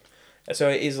mean? So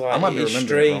it is I like might be it is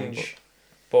remembering it wrong, strange,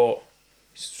 but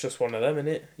it's just one of them,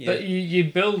 innit? But you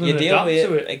build and you deal adapt with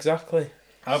to it it. exactly.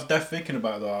 I've definitely thinking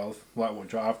about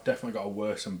that. I've definitely got a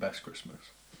worse and best Christmas.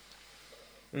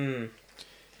 Mm.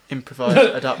 Improvise,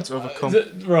 adapt, overcome.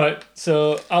 Right,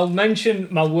 so I'll mention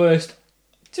my worst.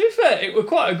 To be fair, it was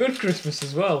quite a good Christmas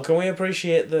as well. Can we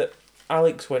appreciate that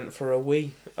Alex went for a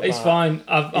wee? It's about- fine.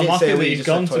 I'm didn't happy say that we, he's just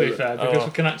gone, said to be toilet. fair, because Oh.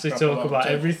 we can actually Crap talk about about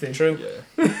the everything. True.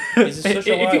 yeah. He's such If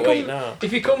a he lightweight come- now.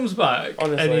 If he comes back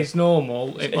Honestly. and he's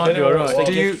normal, it I might don't be know what alright.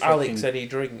 to Do you- give Alex any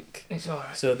drink It's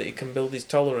alright. so that he can build his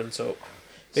tolerance up.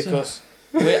 Because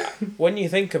when you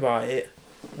think about it,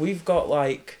 we've got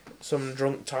like some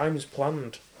drunk times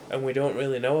planned and we don't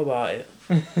really know about it.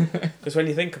 Because when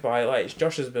you think about it, like it's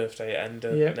Josh's birthday at end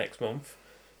of Yeah. next month.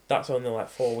 That's only like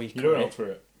 4 weeks You don't away. know for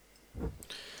it.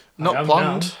 I Not am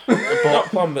planned. Not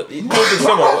planned, but there'll be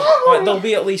something. Like there'll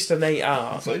be at least a night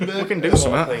out. We can do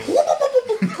sort of something.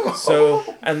 thing. So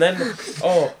and then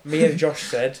me and Josh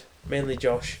said, mainly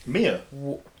Josh. Mia.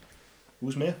 W-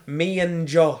 Who's Mia? me and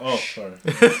Josh. Oh, sorry.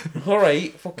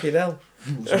 Alright, fucking hell.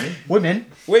 Who's me? Women,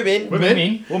 Women.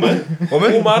 Women. Woman.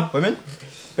 Woman. women.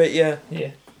 But yeah,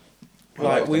 Yeah.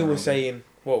 like we them were around. saying,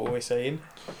 what were we saying?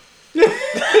 We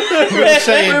were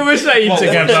saying What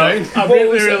together. were we saying? I What really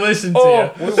was it? listened to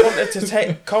Oh, you. we wanted to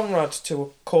take Conrad to a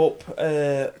Court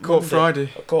Court Friday.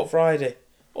 A Court Friday.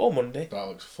 Or Monday. That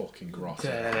looks fucking grotty.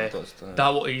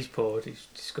 That what he's poured is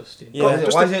disgusting. Yeah.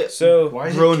 Why is it So Why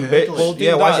is grown it bits? curdling? we'll do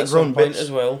Yeah, that why is it at some grown point bits?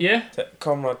 as well. Yeah? Take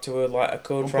Conrad to like a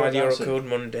Code We'll Friday put or a that Code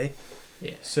Monday.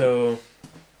 Yeah. So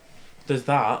there's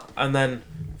that, and then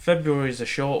February's a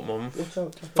short month.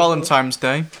 Valentine's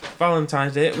Day.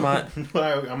 Valentine's Day might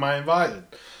Am I invited?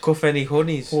 cuff any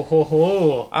honeys. Ho ho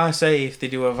ho. I say if they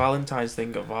do a Valentine's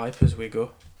thing at Vipers, we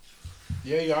go.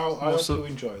 Yeah, I'll What's do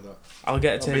enjoy that. I'll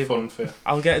get a That'll be table. fun for you.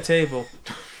 I'll get a table.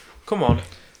 Come on.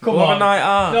 Come we'll have on. a night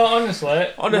out. No, honestly,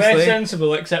 Honestly. we're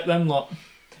sensible except them lot.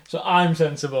 So I'm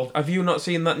sensible. Have you not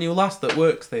seen that new lass that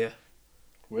works there?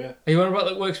 Where? Are you on about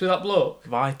that works with that bloke?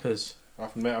 Vipers.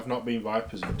 I've not been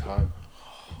Vipers in time.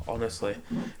 Honestly.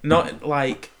 Not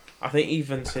like, I think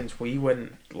even since we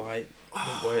went, like,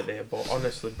 we weren't there, but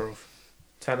honestly, bruv,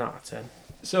 10 out of 10.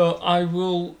 So I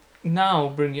will now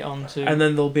bring it on to. And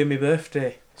then there'll be my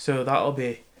birthday, so that'll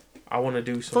be, I want to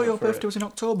do I thought something your for birthday was in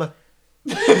October.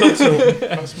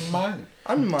 That's mine.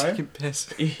 I'm mine. Taking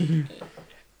piss.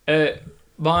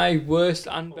 My worst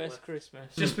and best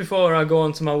Christmas. Just before I go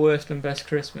on to my worst and best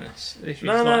Christmas, this is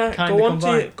No, like kinda go on to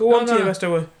combined. go No, on to no. your best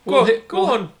hour. We'll Go, hit- go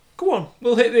we'll- on, go on.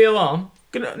 We'll hit the alarm.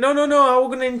 No, I was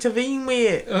gonna intervene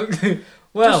with it. Okay.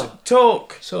 Well, Just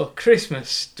talk. so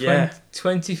Christmas Yeah.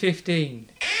 2015.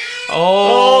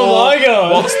 Oh, my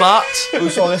god! What's that? Who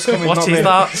saw this coming? What Not is me.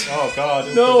 that? Oh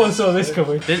God. No one saw this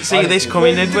coming. Didn't see this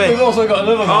coming, did We've we? also got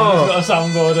another man Oh. who's got a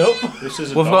soundboard up. This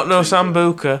is We've got no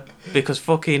Sambuca because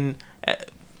fucking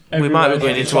we might be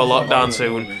going into a lockdown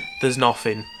soon. There's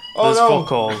nothing. Oh, There's no.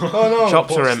 fuck all. Oh no.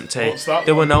 Shops are empty. what's that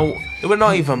There were one?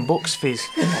 not even books fizz.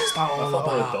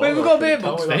 Wait, we've got beer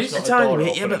books, Fizz? A tiny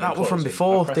bit, yeah, but that were from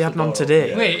before. They had none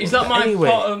today. Wait, is that my Anyway.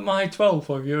 part of my 12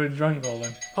 or you already drank all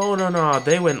then? Oh no,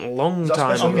 they went a long that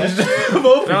time special ago. guest? I'm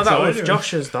hoping No, that so, was anyway.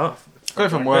 Josh's. That. Go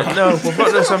from work. No, we've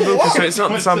got no Sambuca, so it's not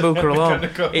the Sambuca alarm.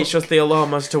 It's just the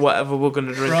alarm as to whatever we're going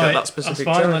to drink Right, at that that's specific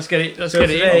fine. time. Let's get it. Let's So get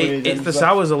it in. today, it's the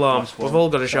sours alarm. We've all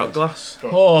got a shot glass.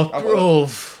 Oh,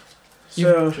 bruv.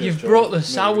 So You've brought the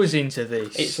sours into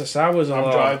this. it's a sours I'm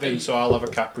alarm. driving, so I'll have a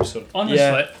Capri Sun. Honestly,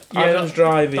 Yeah, Adam's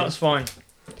driving. that's fine.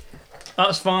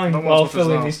 That's fine. Not While much with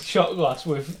filling this his shot glass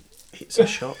with It's a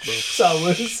shot, bro.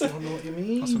 sours. I don't know what you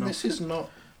mean. That's enough. This is not.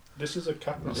 This is a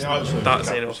Capri. That's Yeah, it's a That's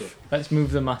Capri enough. Sun, Let's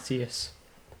move the Matthias.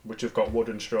 which have got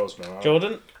wooden straws now.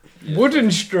 Jordan?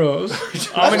 Wooden straws.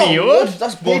 How That's many not yours? wood,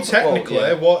 That's Well, both. technically,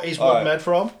 yeah. what is wood Alright. made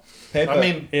from? Paper. I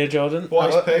mean, Here, Jordan. what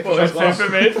is paper? What is glass? paper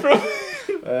made from?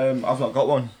 I've not got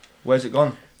one. Where's it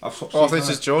gone? I've swapped Oh, seats this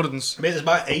on is Jordan's. Mate, there's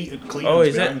about 8 of Cleveland's Oh,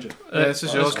 is it? behind you. Yeah, this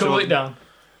is yours, Let's cool it Jordan. down. it.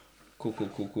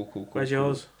 Cool. Where's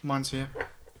yours? Mine's here.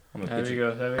 I'm a There we pigeon.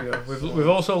 go. There we go. We've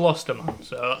also lost a man,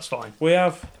 so that's fine. We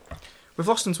have. We've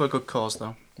lost him to a good cause,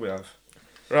 though. We have.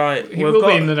 Right, He we've will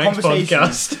be in the got next conversation.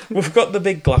 podcast. we've got the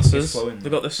big glasses. It's flowing.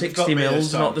 We've got the got 60 me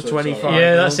mils, this not time, the so it's 25. alright.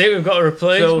 Yeah, that's it. We've got a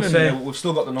replacement. So say- Yeah, we've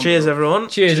still got the number. Cheers, though. everyone.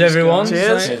 Cheers, Cheers, everyone. guys.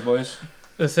 Cheers. Cheers, boys.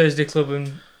 The Thursday Club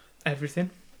and everything.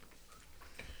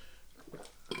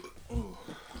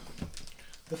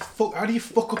 The fuck? How do you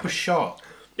fuck up a shot?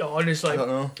 Oh, honestly, I don't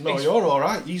know. No, you're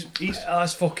alright. He's.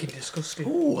 that's fucking disgusting.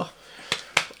 Ooh.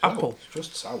 Apple. It's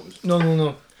just sours.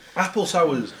 No. Apple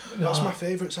sours. That's No. my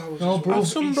favourite sours. No, bro. Have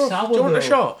some, It's bro. sour, Do you want a though.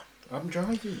 shot? I'm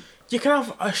driving. You can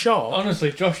have a shot.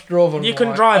 Honestly, Josh drove on. You can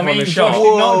one. drive I mean, on a Josh shot.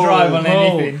 did not Whoa. drive on Whoa.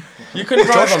 anything. You can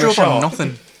drive Josh on a drove shot. on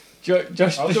nothing.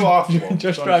 Josh, I'll do half one.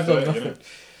 Josh It's drives on 30, nothing. innit?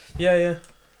 Yeah.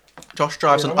 Josh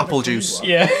drives Yeah, on I want apple a clean juice. one.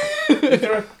 Yeah, Is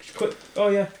there a quick... Oh,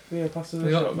 yeah. Yeah, pass us a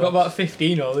we shot. got about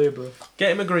 15 all there, bro.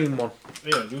 Get him a green one.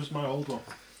 Yeah, use my old one.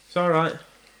 It's alright.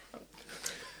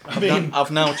 I mean,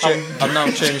 I've now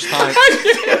changed height.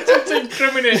 To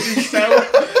incriminate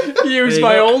himself. Use you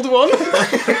my go. old one.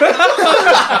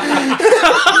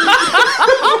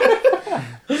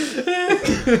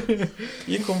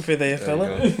 You comfy there,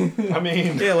 fella. I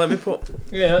mean, Here, let me put...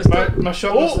 Yeah, that's my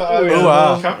shot was that. yeah. Ooh,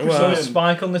 ah. Capri Ooh, ah. Sun. a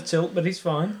spike on the tilt, but he's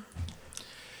fine.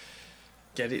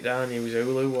 Get it down, you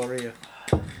Zulu warrior.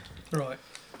 Right.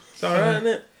 It's alright, isn't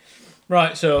it?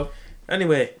 Right, so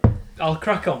Anyway, I'll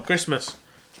crack on. Christmas.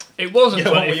 It wasn't Yeah,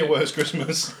 what were 20, your worst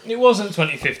Christmas? It wasn't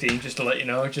 2015, just to let you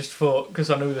know. Just for because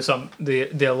I knew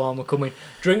the alarm were coming.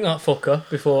 Drink that fucker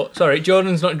before. Sorry,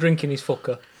 Jordan's not drinking his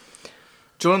fucker.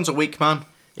 Jordan's a weak man.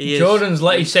 He is. Jordan's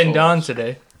let his send down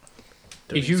today.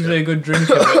 He's usually a good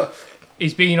drinker. But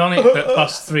he's been on it for the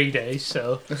past 3 days,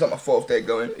 so It's like my fourth day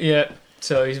going. yeah.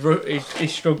 So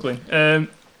he's struggling.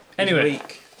 Anyway,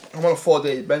 Weak. I'm on a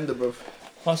 4-day bender, bruv.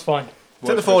 that's fine.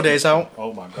 Take the 4 days out.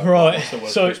 Oh my god. Right, That's the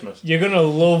worst so Christmas. you're gonna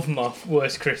love my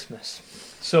worst Christmas.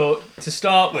 So to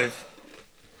start with,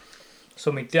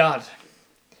 so my dad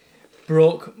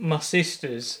broke my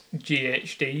sister's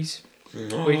GHDs,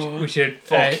 which are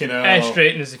Fucking air hell.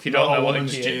 straighteners. If you don't Not know what a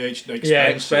one's GH, GH expensive. Yeah,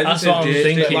 Expensive, That's what I'm GHD,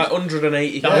 thinking. Like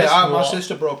 180 That Yeah, is my what-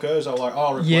 sister broke hers. I was like,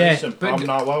 oh, replace Yeah, them. but- I'm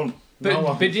not alone.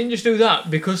 but didn't just do that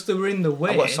because they were in the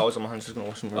way. I've got sours on my hands, just gonna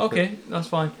wash them real quick. Okay, that's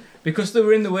fine. Because they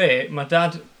were in the way, my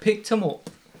dad picked them up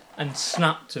and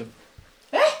snapped them,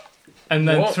 and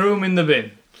then What? threw them in the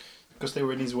bin. Because they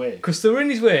were in his way. Because they were in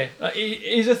his way. Like, it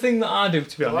is a thing that I do,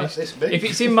 to be They're like honest. this big. If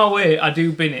it's in my way, I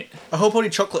do bin it. I hope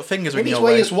only chocolate fingers are In in his your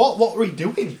way way. is what? What were we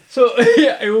doing? So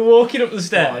yeah, we were walking up the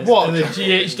stairs, What? and the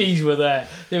GHDs were there.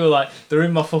 They were like, they're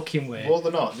in my fucking way. Well,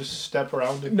 they're not. Just step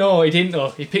around it. No, he didn't though.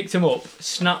 He picked him up,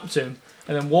 snapped him,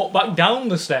 and then walked back down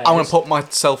the stairs. I'm going to put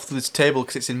myself to this table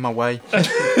because it's in my way. and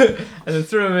then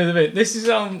threw him in the bin. This is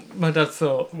how my dad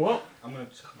thought. What? I'm gonna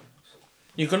check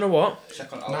You're gonna what?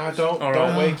 on Nah, don't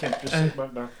Alright. wake him. Just sit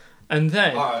back down. And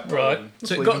then, Alright, right, let's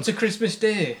so it leave got him. to Christmas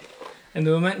Day, and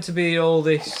there were meant to be all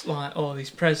this, like, all these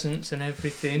presents and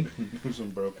everything. Some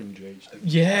broken GH.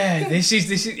 Yeah, this is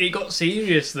it got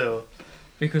serious though,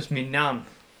 because me nan.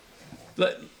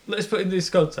 Let's put in this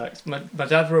context. My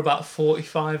dad were about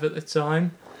 45 at the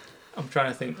time. I'm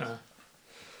trying to think now.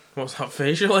 What's that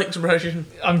facial expression?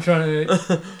 I'm trying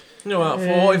to. No, about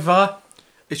 45.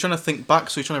 He's trying to think back,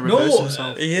 so he's trying to reverse No,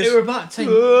 himself. He they is. were about 10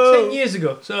 Whoa. years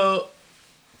ago. So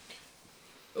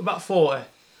about 40.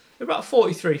 They're about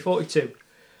 43, 42.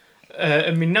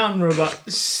 And my nan were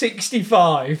about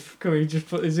 65. Can we just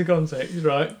put this in context,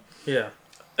 right? Yeah.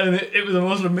 And it was the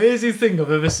most amazing thing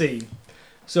I've ever seen.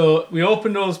 So we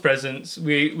opened all those presents.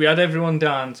 We had everyone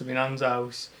down to my nan's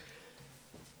house.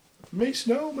 Me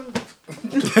snowman.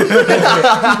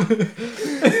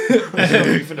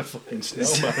 Even a fucking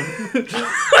snowman.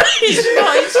 He's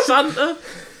not it's Santa.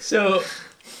 So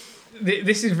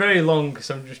this is very long because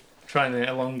I'm just trying to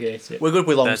elongate it. We're good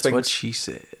with long things. she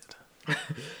said.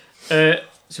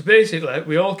 So basically,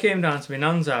 we all came down to my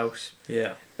nan's house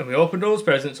Yeah. and we opened all those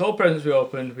presents. All presents we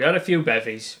opened. We had a few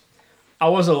bevies. I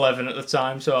was 11 at the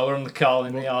time, so I was on the car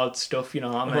in the yard stuff. You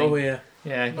know what I mean? Oh yeah.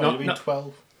 Yeah. No, not, you mean not,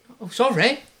 12. oh,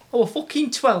 sorry. I was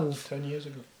fucking 12. 10 years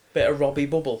ago. Bit of Robbie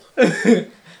Bubble.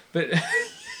 But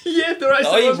yeah, the rest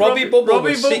Oh, of Robbie Bubble Robbie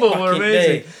was sick Bubble back were in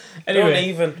amazing. day. Anyway, Don't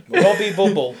even Robbie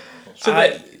Bubble.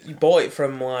 So You bought it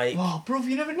from like. oh, bro,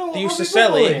 you never know what They used to Robbie sell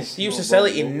Bubble it. is. They used to sell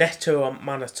it in Netto at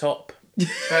Manor Top. You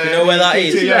You know where that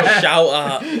is? Yeah. Shout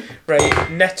out.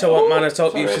 Right, Netto at Manor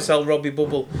Top used to sell Robbie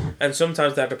Bubble, and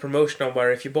sometimes they had a promotion on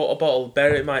where if you bought a bottle,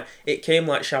 bear in mind, it came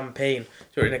like champagne,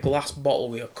 so in a glass bottle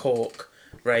with a cork,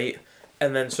 right?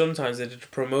 And then sometimes they did a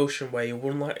promotion where you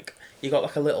won like you got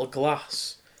like a little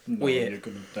glass. No, Weird. you're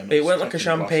gonna then It weren't like a taking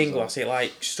champagne glasses glass. It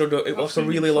like stood up. It I've was a seen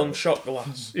really it long before. shot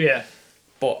glass. Yeah.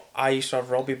 But I used to have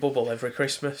Robbie Bubble every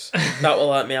Christmas. That was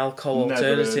like my alcohol Never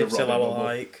heard of alternative till I Robbie was Bubble.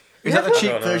 like. Is that the I cheap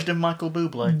don't know. version of Michael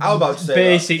Bublé? I was about to say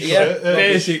Basically. Yeah.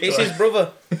 Basically. It's his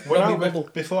brother. When Robbie I, Bubble.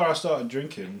 before I started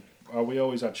drinking, we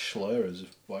always had Schlur as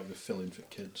like the filling for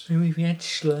kids. We had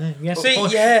Schlur. We had See,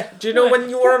 Posh. yeah. Do you know when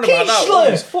you were on Fucking about that? Schlur.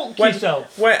 once? Fuck When-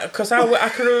 yourself. Because I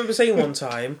can remember saying one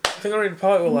time, I think I was in a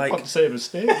party with like, Not the same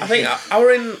mistake. I think I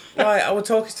were in, like, I was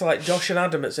talking to like Josh and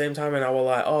Adam at the same time, and I was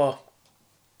like, oh,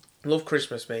 love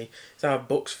Christmas, me. So I have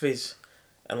Bucks Fizz,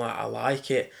 and like, I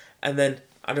like it. And then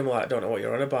Adam was like, I don't know what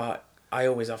you're on about. I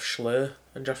always have Schlur.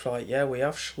 And Josh was like, yeah, we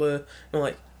have Schlur. And I'm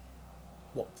like,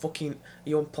 what fucking, are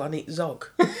you on Planet Zog?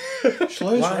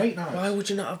 Schlur's Why, right now. why would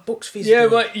you not have Bucks Fizz? Yeah, then?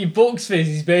 but your Bucks Fizz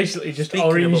is basically just Speaking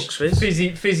of orange, Bucks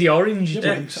Fizz. fizzy orange. Yeah,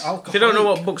 Yeah. but it's alcoholic. If you don't know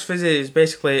what Bucks Fizz is,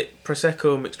 basically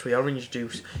Prosecco mixed with orange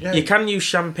juice. Yeah. You can use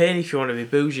champagne if you want to be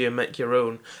bougie and make your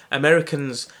own.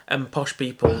 Americans and posh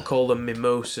people call them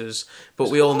mimosas, but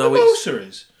we all know it's... Mimosa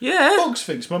is. Yeah. Bugs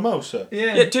thinks mimosa.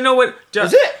 Yeah, do you know what...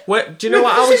 Is it? Do you know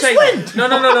what I was saying? No.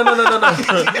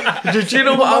 Do you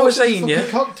know what I was saying, Mimosa's a yeah?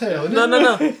 fucking cocktail, isn't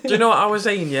No. it? Do you know what I was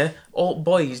saying, yeah? All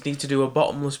boys need to do a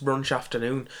bottomless brunch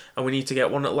afternoon, and we need to get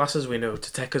one at lasses we know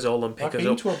to take us all and pick I've us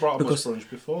been up. to a bottomless because- brunch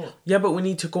before. Yeah, but we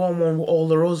need to go on one with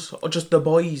all of us, or just the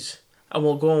boys. And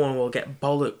we'll go on and we'll get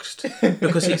bollocksed.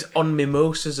 Because it's on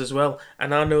mimosas as well.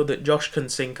 And I know that Josh can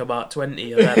sink about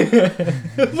 20 of them.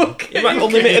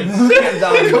 Unlimited,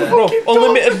 bro,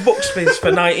 unlimited Bucks Fizz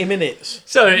for 90 minutes.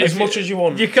 Sorry, As much as you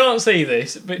want. You can't see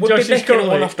this, but We'll be Josh is decking one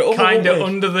currently after other, kind of won't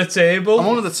we? under the table. I'm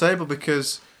under the table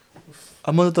because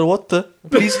I'm under the water.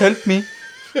 Please help me.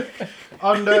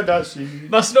 Under that sea.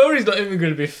 My story's not even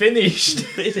going to be finished.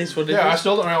 It is what it Yeah, I is.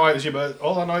 still don't know why it's your birth.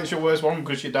 All I know it's your worst one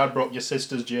because your dad broke your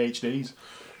sister's GHDs.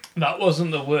 That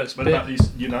wasn't the worst But bit.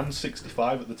 your nan's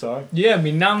 65 at the time. Yeah, my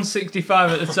nan's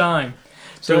 65 at the time.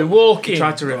 So they walk He in.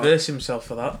 tried to reverse himself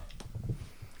for that.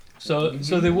 So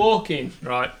they walk in,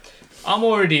 right? I'm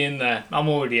already in there. I'm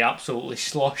already absolutely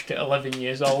sloshed at 11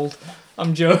 years old.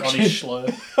 I'm joking. On his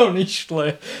Schlur. On his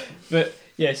Schlur. But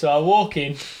yeah, so I walk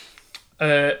in.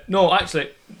 No, actually,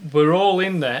 we're all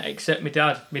in there except my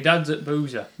dad. My dad's at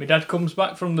Boozer. My dad comes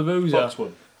back from the Boozer.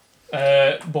 Boxwood.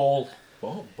 Ball.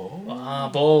 Ball.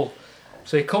 Ball.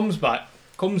 So he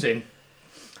comes in,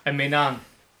 and my nan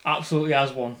absolutely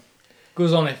has one.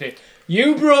 Goes on if it.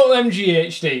 You brought them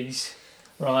GHDs,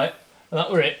 right? And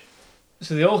that were it.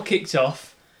 So they all kicked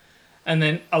off, and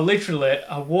then I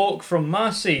walked from my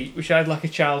seat, which I had like a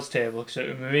child's table, because it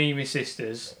was me and my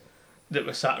sisters that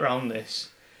were sat around this.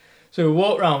 So we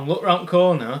walked round, looked round the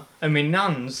corner, and my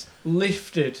nan's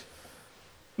lifted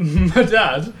my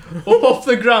dad up off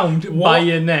the ground by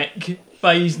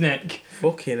his neck.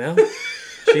 Fucking hell.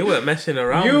 She weren't messing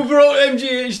around. You brought them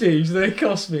GHDs, they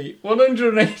cost me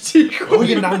 180 quid. Oh,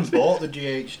 your nan bought the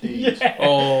GHDs. Yeah.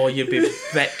 Oh, you'd be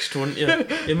vexed, wouldn't you?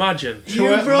 Imagine. She You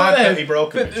weren't brought mad that them, he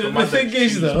broke them. but She was the mad that thing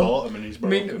is, she's though, bought them and he's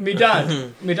broke them.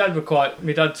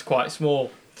 my dad's quite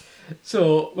small.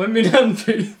 So when my nan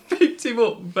picked him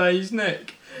up by his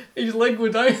neck, his legs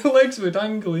were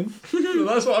dangling. So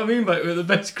that's what I mean by it was the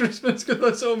best Christmas, because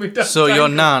I saw my dad. So your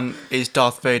dangle. nan is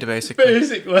Darth Vader, basically.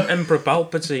 Basically, Emperor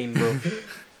Palpatine, bro.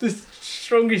 the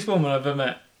strongest woman I've ever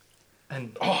met.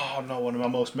 And Oh no, one of my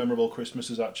most memorable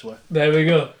Christmases actually. there we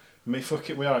go. Me fuck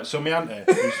it, we are. So my auntie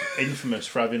was infamous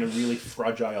for having a really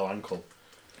fragile ankle.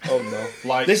 Oh no.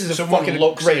 Like This is a someone fucking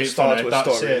looks great at it start funny, to a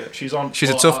that's story. it. She's on. She's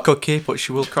a but tough cookie, but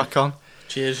she will crack on.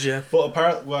 Cheers, yeah. But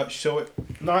apparently, well, so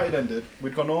night had ended.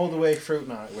 We'd gone all the way through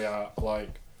night. We are like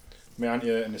my auntie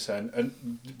hurting this end,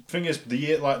 and the thing is, the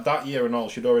year like that year and all,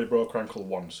 she'd already broke her ankle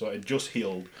once, so it just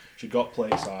healed. She got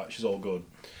plates out. She's all good.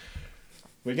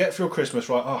 We get through Christmas,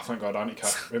 right? Oh, thank God, Auntie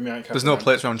Kath. There's no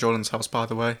plates around Jordan's house, by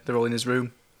the way. They're all in his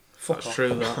room. That's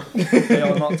true, that. They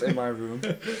are not in my room.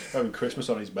 Having Christmas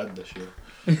on his bed this year.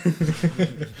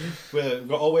 We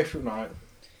got all the way through night.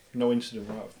 No incident.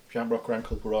 Right? She hadn't broke her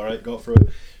ankle. We're all right. Got through it.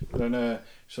 And then,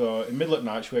 so in middle of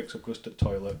the night, she wakes up, goes to the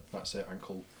toilet. That's it.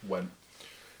 Ankle went.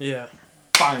 Yeah.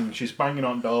 Bang! She's banging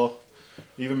on the door.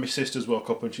 Even my sister's woke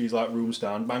up and she's like rooms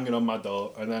down, banging on my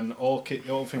door, and then all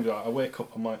things like I wake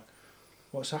up, I'm like,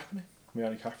 what's happening? My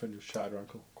Auntie Catherine just shattered her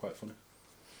ankle. Quite funny.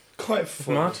 Quite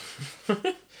Mad.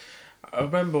 I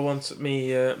remember once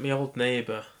me old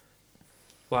neighbour,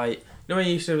 like, you know when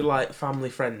you used to have, like, family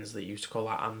friends that you used to call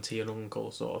like auntie and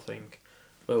uncle sort of thing.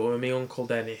 But with my uncle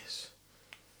Dennis,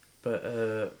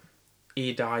 but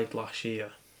he died last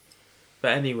year.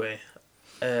 But anyway,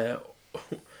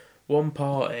 one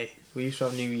party, we used to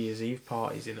have New Year's Eve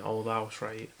parties in the old house,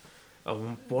 right?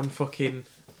 And one fucking,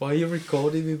 why are you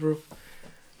recording me, bro?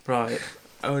 Right,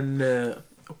 and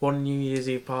one New Year's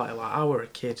Eve party, like, I were a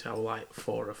kid, I was like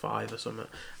 4 or 5 or something.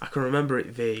 I can remember it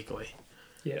vaguely.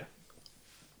 Yeah.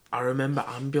 I remember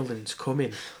ambulance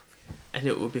coming, and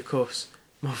it was because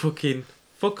my fucking,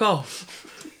 fuck off.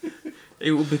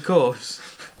 It was because,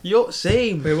 you're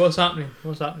same. Wait, what's happening?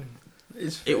 What's happening?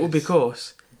 It was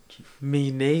because me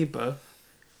neighbour,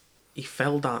 he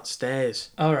fell downstairs.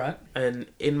 Alright. And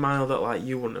in my other, like,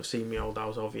 you wouldn't have seen my old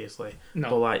house, obviously. No.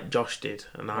 But, like, Josh did,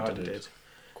 and I Adam did. did.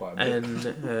 Quite a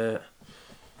bit. And,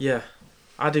 yeah.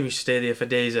 Adam used to stay there for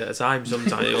days at a time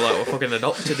sometimes. It was like, we fucking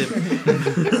adopted him.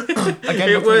 Again,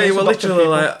 It were adopted literally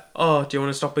people. like, oh, do you want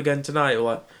to stop again tonight? We're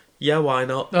like, yeah, why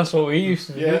not? That's what we used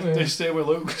to do. Yeah, didn't we? they stay with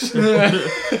Luke. That's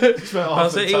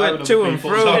it, he went to and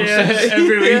fro. Yeah,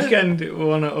 every Yeah. weekend it was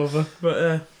one or other.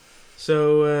 But,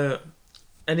 so,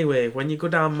 anyway, when you go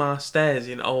down my stairs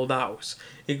in old house,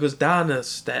 it goes down a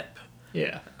step,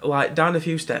 Yeah. like, down a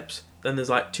few steps, then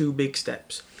there's, like, 2 big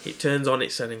steps. It turns on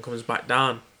its head and comes back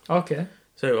down. Okay.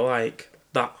 So, like,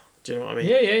 that. Do you know what I mean?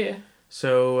 Yeah.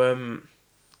 So,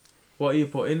 what are you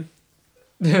putting?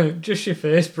 Just your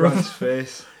face, bro. Brad's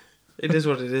face. It is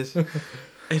what it is.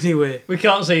 Anyway. We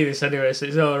can't see this anyway, so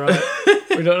it's alright.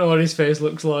 We don't know what his face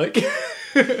looks like.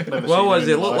 Well, what does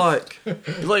it look like? You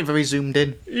look very zoomed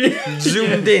in.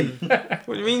 Zoomed in.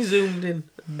 What do you mean zoomed in?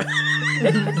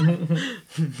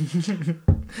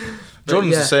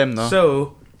 Jordan's the same though.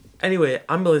 So, anyway,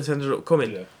 ambulance ended up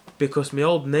coming Yeah. because my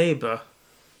old neighbour.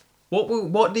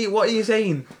 What are you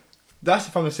saying? That's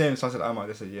from the same sounds that I might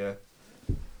have said, yeah.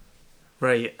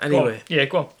 Right. Go on. Anyway, Yeah,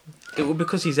 go on. it was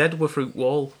because his head were fruit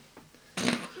wall.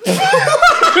 Wait,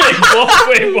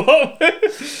 what?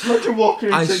 Imagine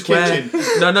walking I into the swear. kitchen.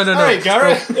 No. Hey,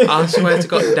 Gareth. I swear to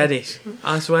God, Dennis.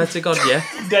 I swear to God, yeah.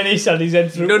 Dennis had his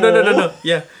head through No.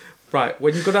 Yeah. Right,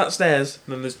 when you go downstairs,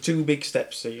 then there's 2 big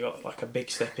steps. So you got like a big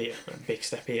step here, and a big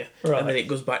step here, Right. and then it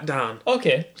goes back down.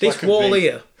 Okay. This like a wall V.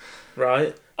 here,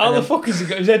 right? How and the then fuck has he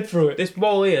got his head through it? This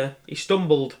wall here, he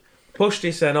stumbled, pushed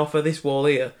his head off of this wall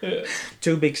here. Yeah.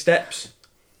 2 big steps.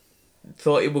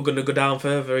 Thought he were gonna go down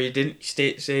further. He didn't. He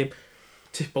stayed the same.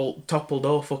 Toppled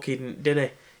off, fucking, didn't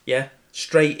he? Yeah.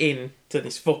 Straight in to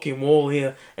this fucking wall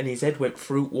here, and his head went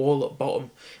fruit wall at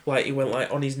bottom. Like he went like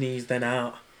on his knees, then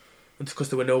out. And because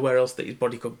there were nowhere else that his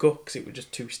body could go, because it was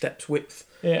just 2 steps width.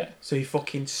 Yeah. So he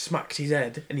fucking smacked his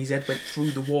head, and his head went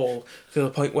through the wall to the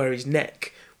point where his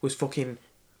neck was fucking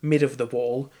mid of the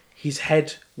wall. His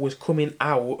head was coming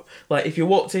out. Like, if you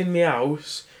walked in my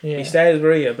house, Yeah. my stairs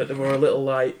were here, but there were a little,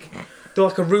 like... They were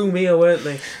like a room here, weren't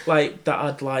they? Like, that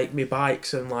had, like, me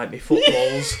bikes and, like, me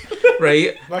footballs,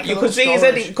 right? Like a You little could see his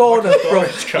head in the corner, like a bro.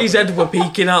 storage cabinet. His head were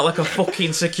peeking out like a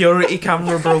fucking security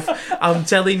camera, bro. I'm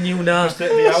telling you now. The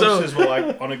So- houses were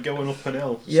like on a going up an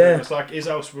hill. So Yeah. it's like his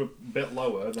house were a bit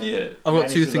lower. Than Yeah. I've got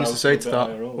 2 Dennis's things to house say were a to bit that.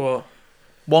 higher up. What?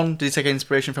 One, did he take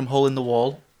inspiration from Hole in the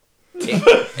Wall?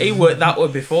 He worked that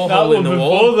one before That hole was in the before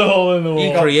wall. the hole in the He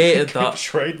wall. created that.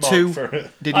 Trademark 2, for it.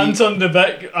 did he? Anton de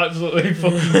Beek absolutely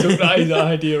fucking took that his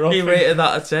idea off. He him. rated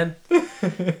that a 10.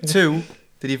 2,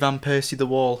 did he Van Persie the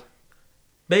wall?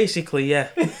 Basically, yeah.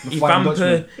 He Flying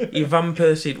Van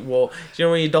Persied wall. Do you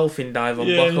know when you dolphin dive on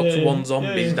Yeah, Black Ops yeah, 1 yeah.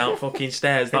 zombies Yeah. down fucking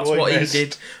stairs? That's What what he he missed.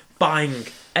 did. Bang!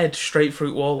 Head straight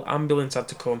through wall. Ambulance had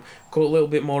to come. Cut a little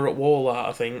bit more at wall out,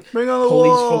 I think. Bring on the Pull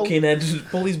wall! his fucking head,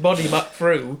 pull his body back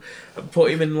through, and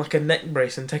put him in like a neck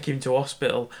brace and take him to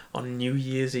hospital on New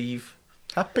Year's Eve.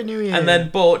 Happy New Year! And then,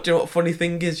 but, do you know what the funny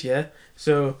thing is, yeah?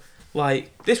 So,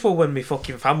 like, this was when my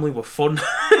fucking family were fun.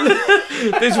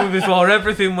 This was before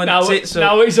everything went Now, tits up.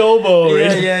 now it's all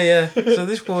boring. Yeah. So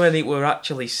this was when it were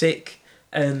actually sick,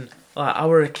 and like I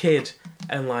were a kid,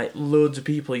 and like loads of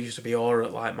people used to be over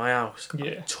at like my house.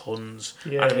 Yeah. Tons.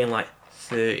 Yeah. I mean like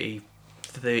 30,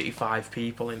 35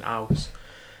 people in house.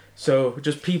 So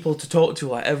just people to talk to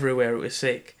like everywhere. It was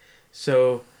sick.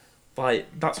 So like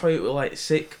that's why it was like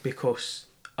sick, because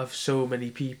of so many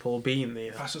people being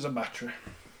there. Class as a battery.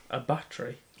 A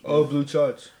battery. Oh, blue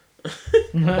charge. A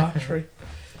battery.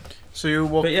 So you're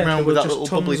But walking yeah, there around were with that just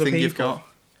little bubbly tons of thing you've people. got.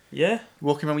 Yeah.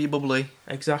 Walking around with your bubbly.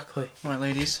 Exactly. Right,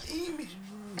 ladies.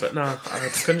 But no, I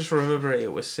can just remember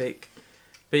it was sick.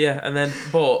 But yeah, and then,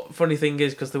 but funny thing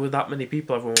is, because there were that many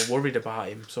people, everyone were worried about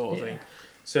him, sort of thing.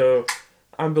 So,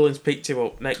 ambulance picked him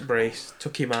up, neck brace,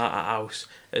 took him out of house.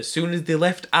 As soon as they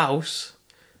left house,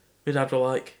 my dad were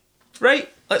like, right,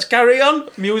 let's carry on.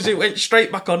 Music went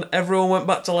straight back on. Everyone went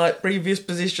back to like previous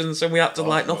positions, and we had to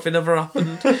nothing ever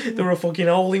happened. There were a fucking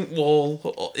hole in wall,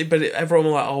 but everyone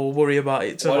was like, "Oh, we'll worry about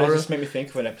it Why tomorrow." does this make me think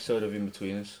of an episode of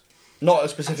In-Betweeners? Not a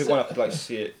specific one. I could like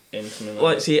see it in something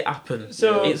like that. See it happen.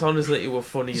 So- It's honestly, it was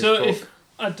funny as So fuck. if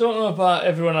I don't know about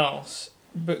everyone else,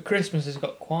 but Christmas has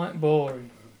got quite boring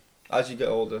As you get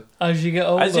older, as you get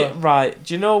older. Is it right?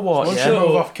 Do you know what? Once Yeah? you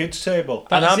move off kids' table.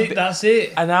 And That's I'm it. That's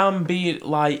it. And I'm being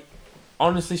like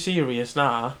honestly serious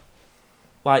now.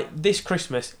 Like this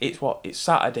Christmas, it's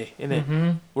Saturday, isn't it?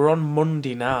 Mm-hmm. We're on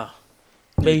Monday now.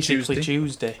 Basically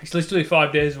Tuesday. It's literally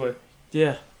 5 days away.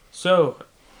 Yeah. So,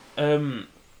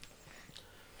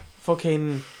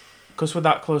 fucking, because we're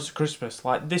that close to Christmas,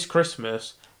 like this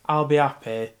Christmas, I'll be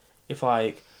happy if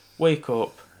like wake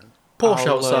up. Porsche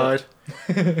I'll, outside.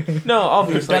 No,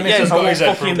 obviously, Dennis yes, has I got won't his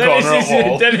head fucking. through a corner of a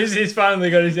wall. Dennis has finally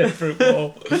got his head through a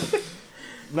wall.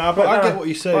 Nah, but I no, get what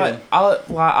you're saying.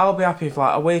 I'll be happy if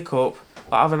like I wake up,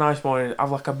 like have a nice morning,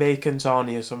 have like a bacon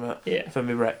sarnie or something Yeah. for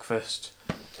my breakfast.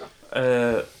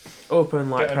 Open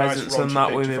like Get a nice presents and raunchy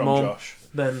that with picture my from mum. Josh.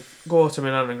 Then go to my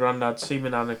nan and granddad, see my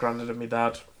nan and granddad and my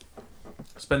dad.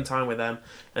 Spend time with them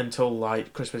until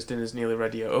like Christmas dinner's nearly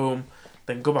ready at home.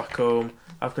 Then go back home,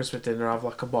 have Christmas dinner, have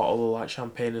like a bottle of like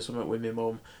champagne or something with my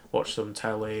mum, watch some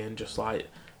telly and just have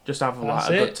That's like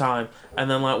a it. good time. And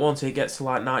then like once it gets to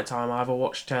like night time, I either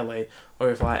watch telly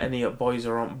or if like any boys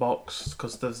are on box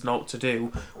because there's naught to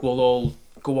do, we'll all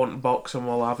go on box and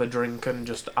we'll have a drink and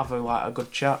just have a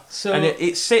good chat. So And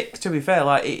it's sick, to be fair,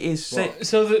 like it is sick.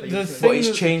 So the But thing it's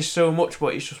that- changed so much,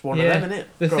 but it's just one Yeah. of them, innit?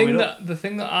 the Growing thing up.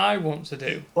 that I want to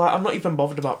do. Like I'm not even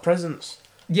bothered about presents.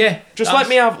 Yeah. Just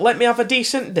that's- let me have a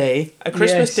decent day, a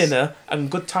Christmas Yes. dinner, and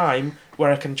good time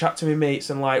where I can chat to my mates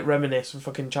and like reminisce and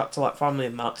fucking chat to like family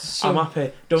and that. So- I'm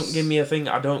happy. Don't give me a thing.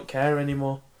 I don't care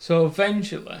anymore. So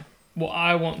eventually, what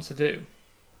I want to do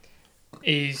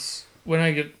is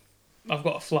I've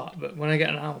got a flat, but when I get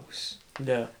an house,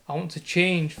 Yeah. I want to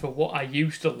change for what I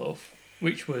used to love,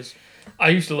 which was I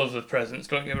used to love the presents.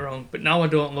 Don't get me wrong, but now I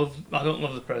don't love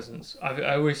the presents.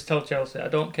 I always tell Chelsea I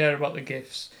don't care about the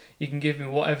gifts. You can give me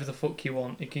whatever the fuck you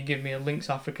want. You can give me a Lynx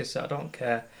Africa set. I don't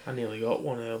care. I nearly got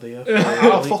one earlier.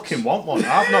 I fucking want one.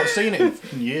 I've not seen it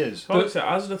in years. But it's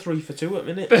a 3 for 2 at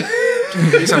minute.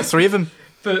 He's had 3 of them.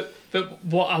 But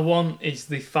what I want is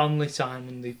the family time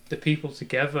and the people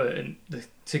together and the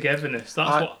togetherness.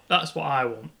 That's what I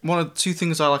want. One of the 2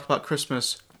 things I like about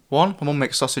Christmas. 1, my mum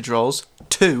makes sausage rolls.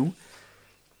 2,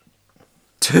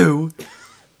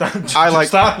 I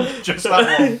like. Just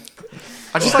that one.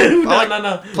 I just like. I like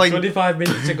No. playing- 25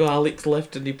 minutes ago, Alex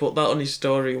left and he put that on his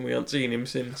story and we haven't seen him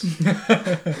since.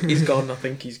 He's gone. I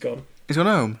think he's gone. He's gone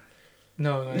home.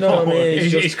 No, No, I mean,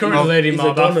 he's currently laid in he's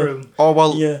my a goner. bathroom. Oh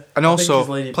well, Yeah. and I think also he's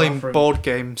laid in playing bathroom. board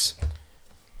games.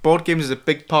 Board games is a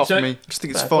big part So- for me. I just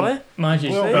think it's Fair fun. play.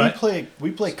 Magic. Well, Right.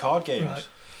 we play card games. Right.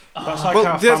 That's like Well,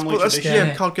 our yes, family but that's tradition.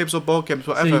 Yeah. card games or board games,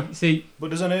 whatever. See,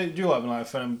 But doesn't it do you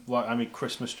like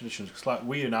Christmas traditions? Because like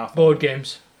we in our board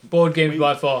games. Board games We-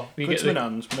 by far. You go get to my the,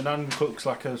 nan's. My nan cooks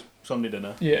like a Sunday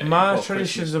dinner. yeah. My Well,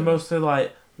 traditions Christmas are dinner. mostly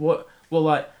like what. Well,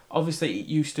 like obviously it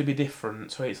used to be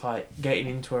different, so it's like getting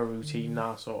into a routine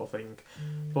now, sort of thing.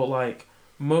 But like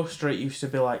most of it used to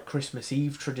be like Christmas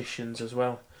Eve traditions as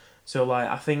well. So like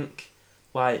I think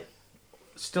like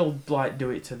still like do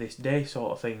it to this day,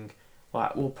 sort of thing.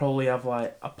 Like we'll probably have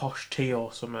like a posh tea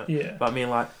or something. Yeah. But I mean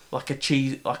like a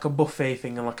cheese, like a buffet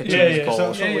thing and like a Yeah, cheese yeah, course. so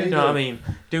that's what we You know what I mean?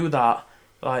 Do that,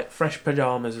 like fresh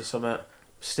pajamas or something.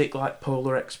 Stick like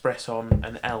Polar Express on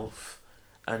and Elf,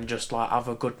 and just like have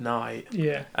a good night,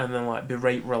 Yeah. and then like be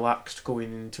right relaxed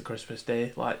going into Christmas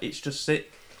Day. Like it's just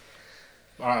sick.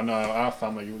 I know our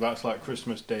family. That's like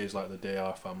Christmas Day is like the day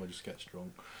our family just gets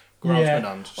drunk. Go around Yeah. to my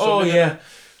nan's. Oh Sunday yeah. dinner-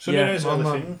 Sunday Yeah. dinner's My mum.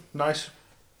 everything. Nice.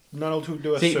 Nan will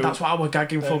do a See, soup. that's why I was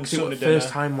gagging for then because it was Sunday the first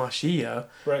dinner. time last year.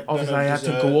 Break Obviously, dinner, I had to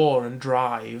dessert. go over and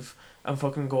drive and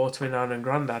fucking go to my nan and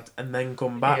granddad and then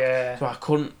come back. Yeah. So I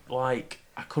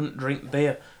couldn't drink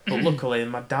beer. But luckily,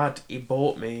 my dad he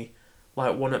bought me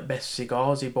like one at Best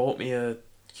Cigars. He bought me a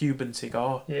Cuban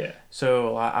cigar. Yeah.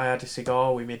 So like I had a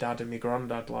cigar with my dad and my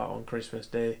granddad like on Christmas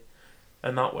Day,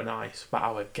 and that were nice. But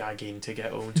I was gagging to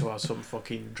get home to have some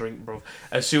fucking drink, bro.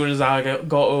 As soon as I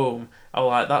got home, I was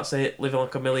like, "That's it, living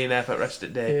like a millionaire for the rest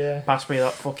of the day." Yeah. Pass me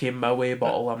that fucking Moe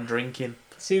bottle I'm drinking.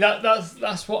 See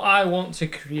that's what I want to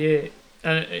create,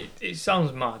 and it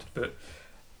sounds mad, but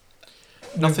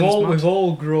Nothing's mad. we've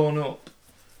all grown up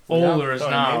older as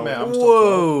Don't now. mean, mate, I'm still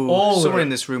 12. Whoa! Older. Someone in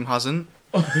this room hasn't.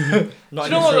 Not Do in you know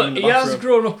this what? room, in the He has bathroom.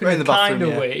 grown up in Right a in the kind bathroom,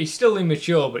 of yeah. way. He's still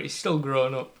immature, but he's still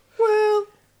grown up. Well,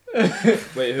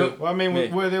 Wait, who? Well, I mean, Me.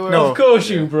 were they were. No. Of course,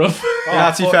 you, bruv.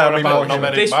 Yeah, to be fair, I'm about more not sure.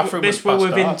 many bathrooms This were past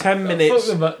within that. 10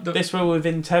 minutes. Fuck the- This were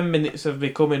within 10 minutes of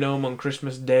me coming home on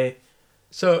Christmas Day.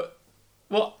 So,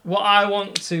 what I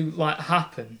want to like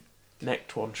happen?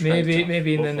 Next one. straight Maybe in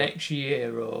Go the for it. next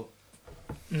year or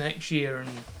next year and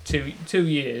 2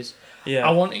 years. Yeah.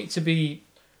 I want it to be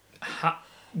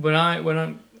when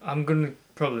I'm gonna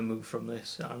probably move from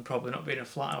this. I'm probably not being a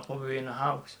flat. I'll probably be in a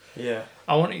house. Yeah.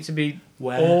 I want it to be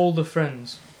Where? all the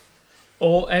friends,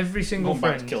 every single Going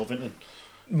back to friend. Kilvinton.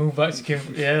 Move back to Kim.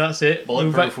 Yeah, that's it. Move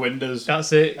Bulletproof back. windows.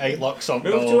 That's it. 8 locks on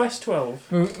Move to door.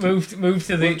 S12. Move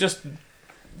to the. We've just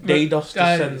DDoS to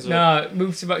Senzo. No,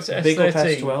 move to back to Big up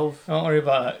S13. S12. Don't worry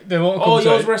about that. They won't come Oh, to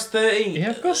yours it. were S13. Yeah,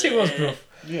 of course it was, bro.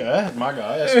 Yeah, my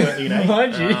guy. S13A.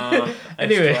 Mind you. S12.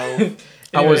 Anyway.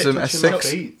 I Anyway, was Touching my S6.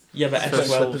 feet. Yeah, but First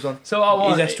slippers S12. on. So I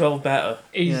want. Is S12 better?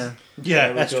 He's, Yeah. Yeah,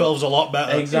 There we S12's a lot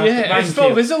better. Exactly. Yeah, Thank S12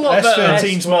 you. is a lot better.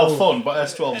 S13's more S12. fun, but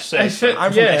S12's safe. S13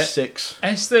 I'm from Yeah. S6.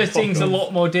 S13's a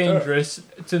lot more dangerous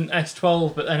than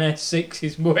S12, but then S6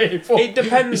 is way fuck. It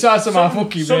depends. Besides my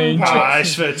fucking range. Ah,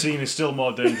 S13 is still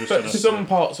more dangerous than But S12. some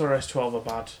parts of S12 are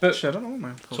bad. Actually, I don't know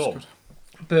man. So,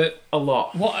 But A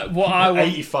lot. what I want,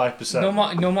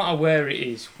 85%. no matter where it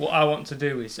is, what I want to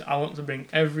do is I want to bring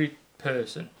every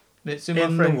person that's in my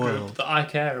In the friend world. group that I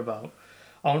care about.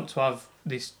 I want to have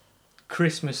this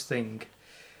Christmas thing,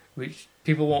 which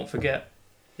people won't forget.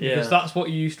 Yeah. Because that's what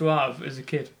you used to have as a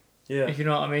kid. Yeah. If you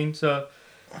know what I mean. So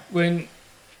when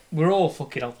we're all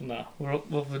fucking old now, we're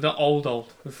not old.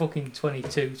 We're fucking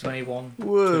 22, 21,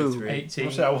 Whoa.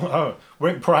 18. We're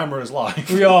in primary as life.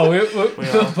 We are. We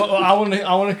are. But I want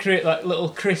to create that little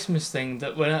Christmas thing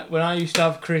that when I used to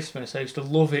have Christmas, I used to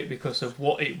love it because of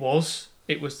what it was.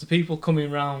 It was the people coming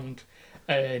round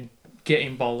and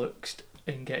getting bollocksed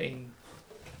and getting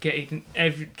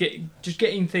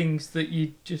things that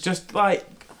you Just like,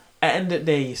 at the end of the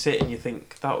day, you sit and you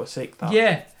think, that was sick, that.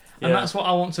 yeah. And Yeah. that's what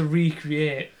I want to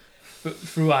recreate, but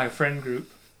through our friend group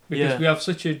because Yeah. we have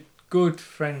such a good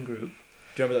friend group.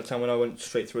 Do you remember that time when I went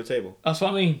straight through a table? That's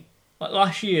what I mean. Like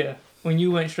last year when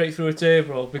you went straight through a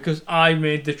table because I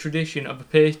made the tradition of a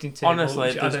pasting table. Honestly,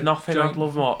 which had there's a nothing joint- I'd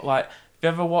love more. Like, have you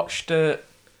ever watched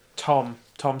Tom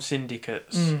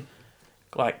Syndicate's Mm.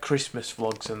 like Christmas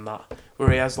vlogs and that,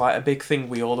 where he has like a big thing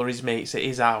with all of his mates at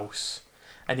his house,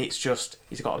 and it's just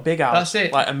he's got a big house, That's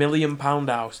it. like £1 million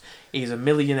house. He's a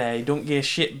millionaire. He don't give a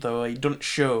shit though. He don't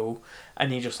show,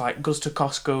 and he just like goes to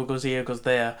Costco, goes here, goes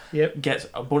there, Yep. gets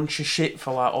a bunch of shit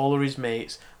for like all of his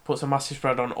mates. Puts a massive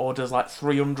spread on, orders like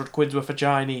 300 quid worth of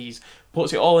Chinese,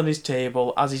 puts it all on his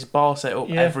table, has his bar set up,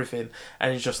 Yeah. everything,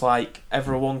 and he's just like,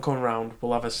 everyone come round,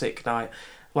 we'll have a sick night.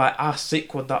 Like, how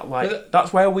sick would that, like, But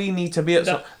that's where we need to be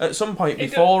at some point. It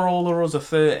Before all of us are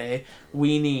 30,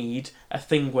 we need a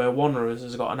thing where one of us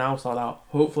has got an house like that.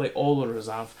 Hopefully all of us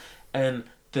have. And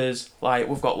there's, like,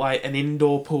 we've got, like, an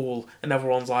indoor pool, and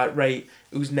everyone's like, right,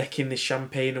 who's necking this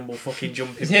champagne and we'll fucking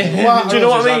jump in. Yeah. Do you know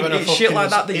what I mean? Having a It's shit fucking like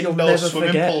that that you'll indoor never swimming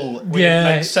forget. pool within Yeah. the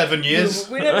next 7 years.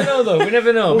 We never know though. We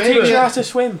never know. We'll teach you how But, to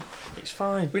swim. It's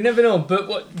fine. we never know. But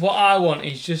what I want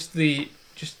is just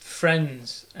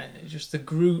friends and just the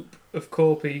group of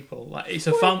core people. Like it's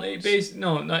a family. It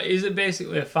is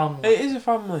basically a family. It is a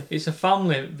family. It's a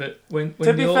family, but when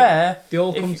To be they all, fair, they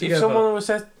all come if together. someone was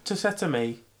to say to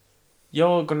me,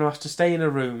 you're going to have to stay in a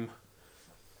room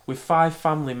with 5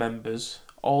 family members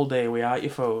all day without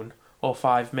your phone, or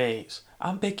 5 mates,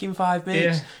 I'm picking 5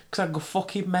 mates, Yeah. because I'd go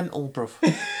fucking mental, bruv.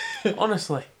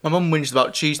 Honestly. My mum whinged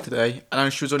about cheese today,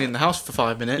 and she was only in the house for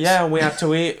 5 minutes. Yeah, and we had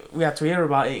to hear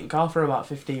about eating car for about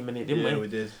 15 minutes, didn't Yeah, we? we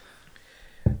did.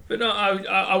 But no,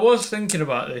 I was thinking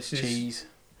about this. Cheese.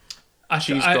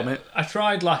 Cheese grommet. I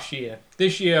tried last year.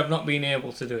 This year I've not been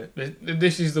able to do it.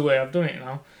 This is the way I've done it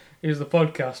now. Here's the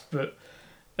podcast. But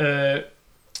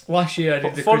last year I did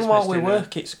But the fun Christmas while we dinner.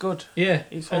 work, it's good. Yeah,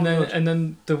 It's all and then good. and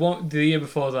then the year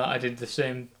before that I did the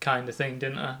same kind of thing,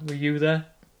 didn't I? Were you there?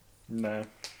 No.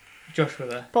 Josh were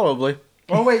there. Probably.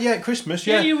 Oh, wait, yeah, Christmas,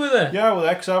 yeah. you were there. Yeah, well,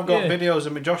 because I've got Yeah. videos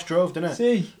of me. Josh drove, didn't it?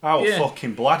 See, I was yeah.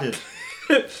 fucking bladdered.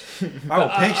 I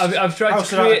was pissed. I've tried I to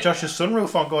was out of create. Josh's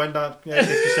sunroof on going down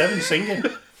 57 singing.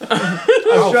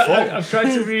 I've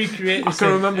tried to recreate I this can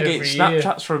thing remember getting every year.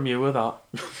 Snapchats from you with that.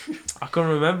 I can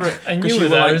remember it. And 'Cause you were were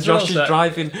there like, as well, Josh is so-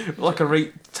 driving like a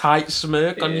right tight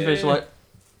smirk on your face, Yeah. like,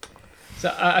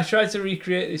 So I tried to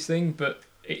recreate this thing, but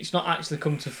it's not actually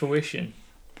come to fruition.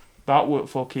 that worked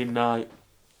fucking night.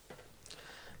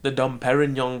 The Dom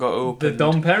Perignon got The opened.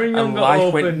 Dom Perignon and got life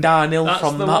opened. went downhill That's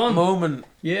from the that one. moment.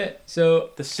 Yeah, so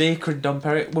The sacred Dom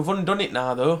Perignon. We've undone it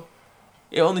now, though.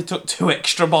 It only took 2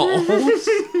 extra bottles,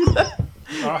 I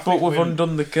but think we've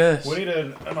undone the curse. We need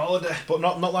an holiday, but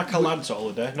not like a lad's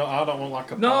holiday. No, I don't want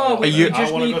like a No, party but holiday. you I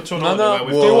just want to need- go to an No, holiday no. where Do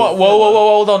we've you got- want? Whoa,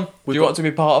 hold on. Do We've you got- want to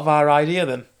be part of our idea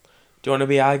then? Do you want to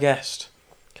be our guest?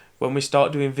 When we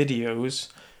start doing videos,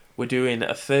 we're doing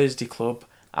a Thursday club,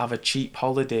 have a cheap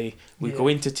holiday. We Yeah. go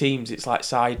into teams, it's like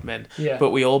Sidemen, yeah.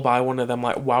 but we all buy one of them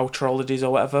like voucher holidays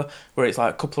or whatever, where it's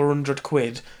like a couple of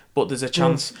 £100, but there's a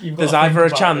chance, You've got there's to think either a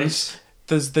about chance,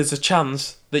 there's a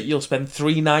chance that you'll spend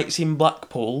 3 nights in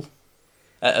Blackpool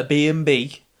at a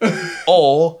B&B,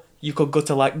 or you could go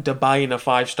to like Dubai in a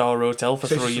 5-star hotel for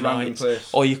So it's 3 just a random nights, place.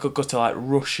 or you could go to like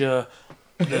Russia.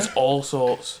 There's all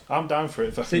sorts. I'm down for it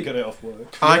if I See- can get it off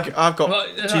work. I've got Well,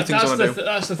 two things I want to do.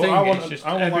 That's the But thing. I it's want just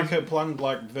like every- a planned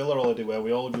like villa holiday where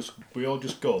we all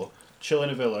just go chill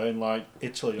in a villa in like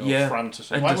Italy or Yeah. France or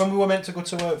something. And Like just- when we were meant to go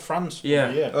to France.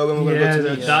 Yeah. Yeah. Oh, when we're yeah,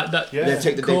 going to Nice. that Yeah. They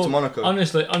take the date to Monaco.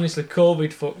 honestly,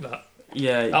 COVID fucked that.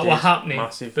 Yeah, it That did was happening,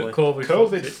 massively. but COVID. COVID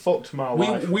fucked it. fucked my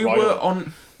life.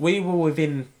 we were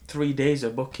within 3 days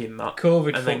of booking that,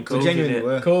 COVID and then fucked We COVID it. genuinely it.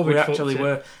 were. COVID We fucked actually it.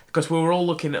 were, because we were all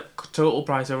looking at total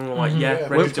price. Everyone was like, Mhm. yeah, Yeah,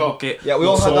 ready we've to got- book it. Yeah, we We'll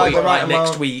all had sort like it the right next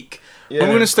amount. week. Yeah. We're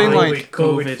going to stay in Fine. like.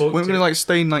 COVID COVID. fucked We're going it. to like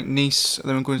stay in like Nice, and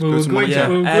then we're going to We go were to going Monaco. to- Yeah,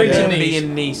 we were going to Airbnb Nice,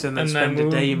 in Nice and then and spend then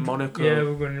a day in we'll- Monaco. Yeah,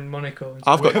 we're going to Monaco. And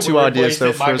I've got two ideas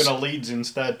though for us. Going to Leeds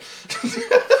instead.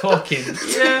 fucking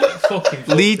fucking. fucked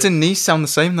Leeds it. and Nice sound the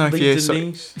same though Leeds and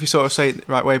Nice. if you sort of say it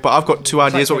the right way. But I've got 2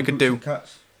 ideas what we could do.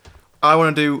 I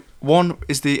want to do one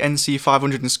is the NC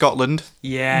 500 in Scotland,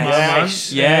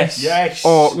 Yes. Yes. Yes. Yes.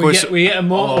 or We get a Oh,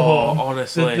 motorhome.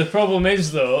 honestly. The problem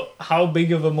is though, how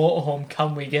big of a motorhome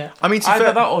can we get? I mean, to be Either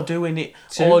fair, that or doing it,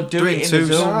 Two- or do do it it in in twos.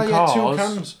 the zone Ah, yeah, cars. 2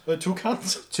 cans. 2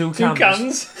 cans. Two Two cans.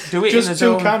 cans. Do it Just in a 2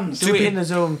 zone. cans. Do Two it pe- in the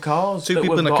zone cars two that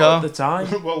people we've in a got car. at the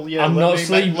time. Well, yeah. I'm let not me,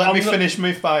 sleep- let I'm me not- finish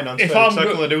my finance If first. I'm So I go-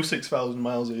 can only do 6,000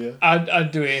 miles a year. I'd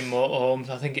do it in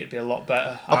motorhomes. I think it'd be a lot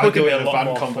better. I'll I'd do it a in a lot van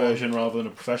more fun. conversion rather than a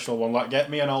professional one. Like,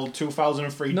 get me an old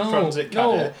 2003 No, Transit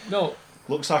no, Caddy. no.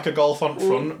 Looks like a Golf on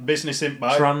front, business in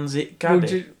back. Transit We'll,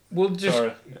 caddy. we'll just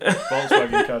Sorry,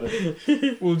 Volkswagen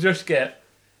Caddy. we'll just get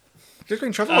just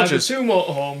going travel either lodges. 2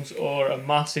 motorhomes or a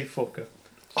massive fucker.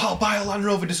 Oh, buy a Land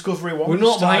Rover Discovery one. We're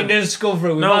not this time. behind a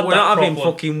Discovery. We've No, had we're that not having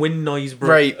problem. fucking wind noise, bro.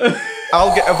 Right,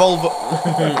 I'll get a Volvo.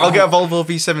 I'll get a Volvo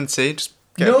V70. Just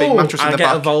get a big No, mattress in I the get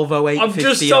back. a Volvo 850. I've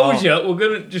just told you we're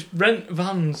gonna just rent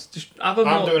vans. Just have a I'm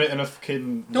motor. doing it in a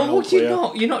fucking. No, Renault you're Clio.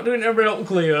 not. You're not doing it in a Renault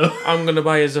Clio. I'm gonna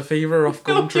buy a Zafira off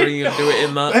No, Gumtree you're and do it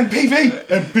in that.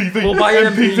 MPV. We'll buy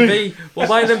an MPV. We'll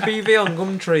buy an MPV on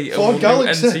Gumtree and Ford we'll do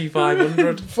Galaxy.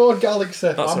 NC500. Ford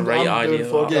Galaxy. That's a great I'm doing idea,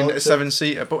 Ford that. Getting a Galaxy.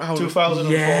 7-seater, but how?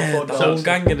 2004 Yeah, Ford the Galaxy. whole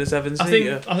gang in a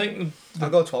 7-seater. I think I'll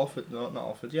go to Alfred. No, not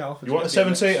Alfred. Yeah, Alfred. You want a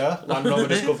 7-seater? Land Rover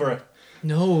Discovery.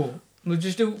 no. We'll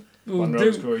just do. We'll Land Rover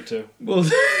do. Discovery 2. We'll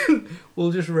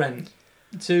we'll just rent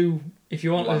 2. If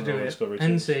you want Land us to do Rover it, Discovery too.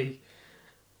 NC.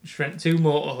 Just rent 2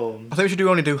 motorhomes. I think we should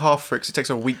only do half for it 'cause it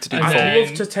takes a week to do. And I'd full. then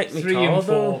love to take my 3 car, and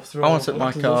 4. though. through I want to all take my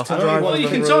of them. car. To drive Well, on you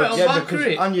the can road. tow it on Yeah, back, because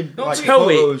Rick. and you Don't like you- Tow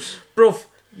it. photos. Bruv,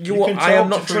 you, can I am tow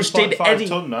not up to trusting 3.5 any.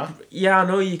 ton now. Yeah, I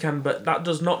know you can, but that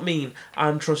does not mean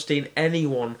I'm trusting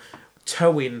anyone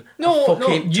towing No, a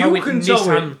fucking no, you towing can tow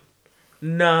Nissan.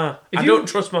 Nah, If I you- don't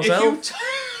trust myself. If you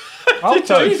I'll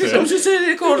tow Do you think I'm it. just sitting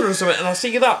in the corner or something and I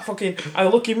see that fucking... I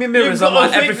look in my mirrors You've and got I'm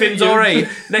like, to think everything's that you- alright.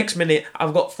 Next minute,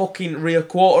 I've got fucking rear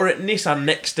quarter at Nissan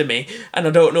next to me and I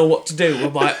don't know what to do.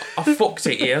 I'm like, I fucked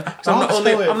it here. 'Cause I'm I'll not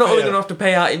only, tow it I'm not for only you. going to have to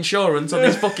pay out insurance on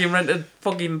this fucking rented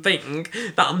fucking thing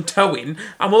that I'm towing,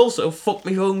 I'm also fucked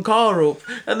my own car up.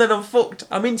 And then I'm fucked.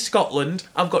 I'm in Scotland.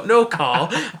 I've got no car.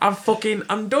 I'm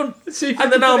done. See if you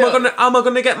And then can how put am it I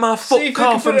gonna get my See if fuck you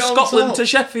car can put from it on Scotland top. to See if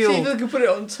Sheffield? they can put it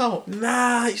on top.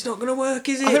 Nah, it's not gonna work,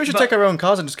 is it? I think we should But- take our own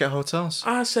cars and just get hotels.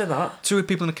 I said that. 2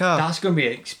 people in a car. That's going to be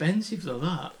expensive though,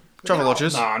 that. Travel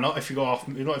lodges. Nah, not if you go off.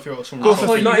 Not if you got some. Go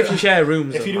for Not if you share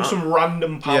rooms. If you and do that. some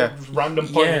random random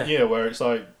point Yeah. in year where it's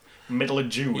like middle of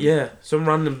June. Yeah, some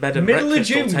random bed and Middle of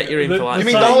breakfast will June, take you in the- for like... You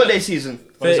mean Time- the holiday season?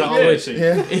 What is that Yeah. holiday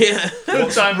season? Yeah. Yeah.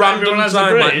 What time Random everyone has a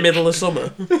time, like break? middle of summer.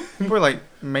 Probably like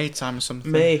May time or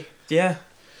something. May, yeah.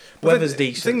 But Weather's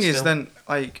the decent thing is, still. then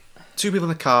like 2 people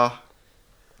in a car.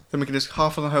 Then we can just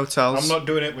half on the hotels. I'm not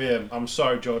doing it with him. I'm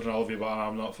sorry, Jordan, all of you, but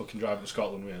I'm not fucking driving to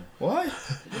Scotland with him. Why?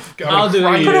 I'll do it.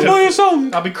 crying Can I to- buy a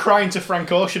song? I'll be crying to Frank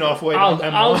Ocean halfway I'll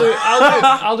down do M1. it.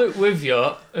 I'll do it with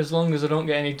you as long as I don't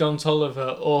get any Don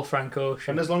Toliver or Frank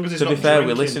Ocean. And as long as it's To not be fair, we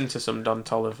drinking. listen to some Don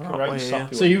Toliver, aren't Right, we?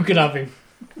 sappy Yeah. So you can have him.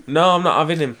 No, I'm not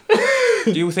having him.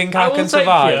 Do you think I will can take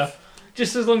survive?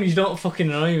 Just as long as you don't fucking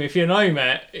annoy me. If you annoy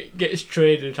me, it gets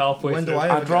traded halfway When do through. I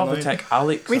ever I'd get rather annoyed? take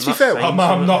Alex. I mean, to and be fair, that's saying I'm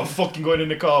something. not fucking going in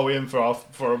the car with him for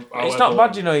It's not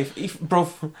bad, you know. If bro,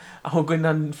 I were going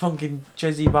down fucking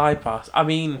Chesney bypass. I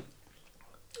mean,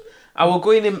 I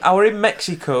were in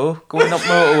Mexico, going up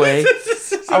motorway.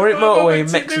 I were in motorway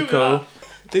in Mexico.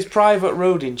 This private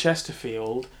road in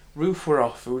Chesterfield. Roof were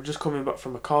off. We were just coming back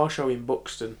from a car show in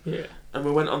Buxton, Yeah. and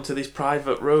we went onto this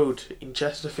private road in That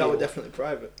Chesterfield. was definitely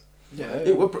private. Yeah.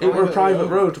 It were a private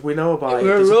road. We know about it.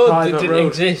 We're a There's road that private didn't road.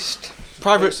 exist.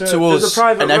 Private It's to a- there's us a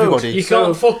private and road. everybody. You So-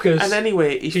 can't fuck us. And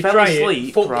anyway, he You fell try it,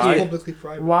 asleep, fuck you. right? Publicly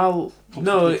private. While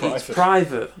no, Publicly it's private.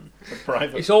 private.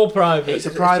 Private. It's all private. It's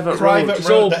a private private road. It's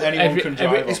road all that anyone can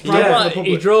drive it's on. private. Yeah. Like,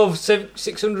 he drove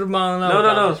 600 mile an hour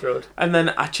No, down this road. And then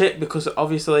I checked because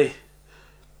obviously,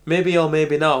 maybe or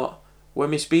maybe not,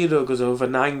 when my speedo goes over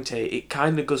 90, it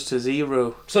kind of goes to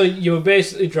 0. So you were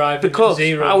basically driving Because at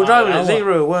 0 I was mile driving an at hour.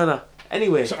 0, weren't I?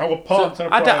 Anyway, So I was parked on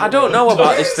a I private don't road. know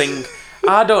about this thing.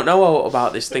 I don't know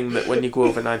about this thing that when you go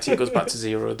over 90 it goes back to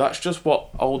 0. That's just what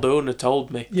old owner told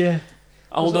me. Yeah.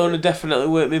 Old owner definitely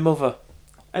weren't my mother.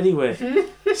 Anyway,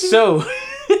 so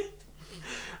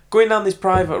going down this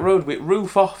private road with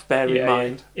roof off, bear in Yeah,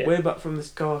 mind, yeah. way back from this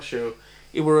car show,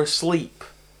 he were asleep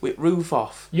with roof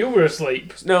off. You were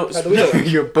asleep. No, By the way,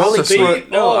 You're both Alex asleep.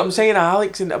 were, no, I'm saying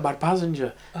Alex isn't a bad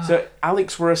passenger. Ah. So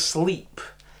Alex were asleep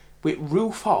with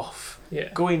roof off, Yeah.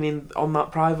 going in on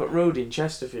that private road in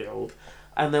Chesterfield.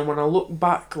 And then when I look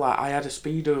back, like I had a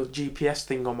speedo GPS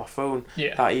thing on my phone Yeah.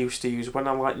 that I used to use when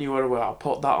I like knew where I were. I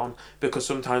put that on because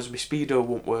sometimes my speedo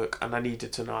won't work and I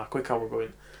needed to know how quick I was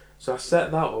going. So I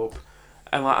set that up,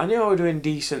 and like I knew I was doing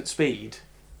decent speed.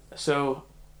 So,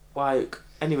 like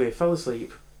anyway, fell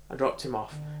asleep. I dropped him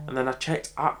off, and then I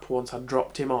checked app once I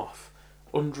dropped him off.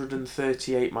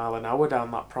 138 mile an hour down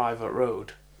that private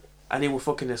road, and he was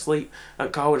fucking asleep.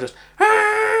 And car was just.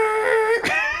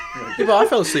 Yeah, but I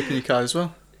fell asleep in your car as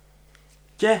well.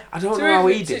 Yeah, I don't To know be- how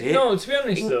he did it. No, to be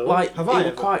honest though. Like Have it I was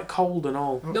ever? quite cold and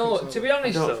all. No, think so. to be I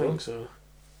honest don't though, think so.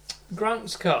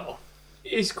 Grant's car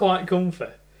is quite comfy.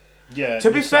 Yeah.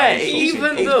 To be it's fair, like-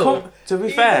 even it's though- to be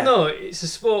Even fair, though it's a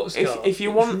sports If- car, if you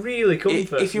it's want- really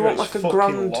comfy. if you want It's like a fucking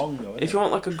grand, long, though, isn't if you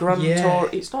want like a grand Yeah. tour,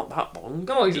 it's not that long.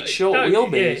 No, it's short no,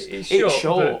 wheelbase. yeah, it's it's short.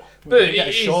 short, But but you get a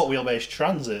it is- short wheelbase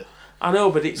transit. I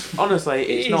know, but it's honestly,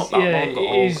 it's It not is, that yeah, long at it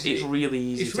all. is- It's really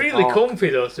easy It's to really park. comfy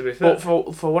though, to be fair. But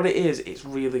for what it is, it's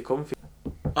really comfy.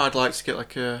 I'd like to get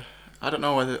like a. I don't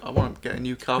know whether I want to get a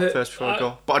new car But first before I I-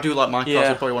 go. But I do like my cars.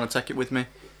 Yeah. I probably want to take it with me.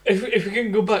 If we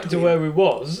can go back to where we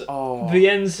was, Oh, the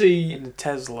NC in the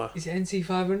Tesla, is it NC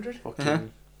 500? fucking Uh-huh.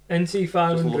 NC just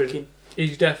 500 looking.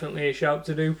 is definitely a shout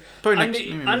to do, Probably and next. it,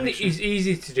 maybe and next it year. is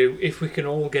easy to do if we can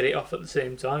all get it off at the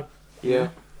same time. Yeah.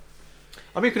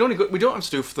 I mean, we could only go, we don't have to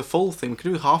do for the full thing. We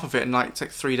could do half of it in like take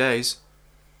 3 days.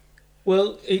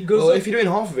 Well, it goes. Well, if you're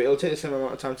doing half of it, it'll take the same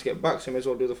amount of time to get back, so you may as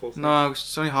well do the full thing. No,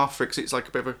 it's only half for it 'cause it's like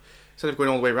a bit of a. Instead of going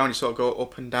all the way around, you sort of go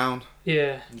up and down.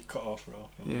 yeah. You cut off row.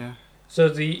 Yeah. So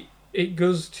it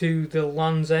goes to the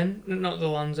Land's End, not the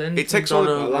Land's End. It takes all.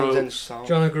 Donna- Land's End South.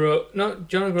 John O'Groats. No,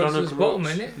 John O'Groats is John bottom,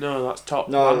 O'Groats. isn't it? No, that's top.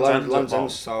 No, Land's Land's End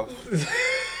End South.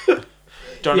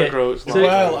 John Yeah. O'Groats. So-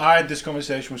 Well, I had this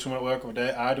conversation with someone at work the other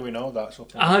day. How do we know that? So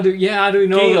I do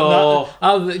know Gio. that.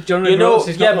 How that John You know, O'Groats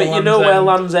is yeah, not but the you know Land's where End.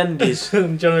 Land's End is.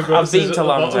 John O'Groats I've been is to at the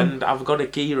Land's bottom. End. I've got a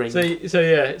key ring. So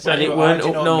yeah, so And it How weren't do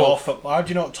you up know north. How do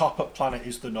you know Top Up Planet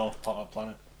is the north part of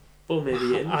planet? Well, maybe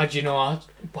it is. how do you know?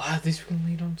 Wow, this will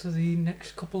lead on to the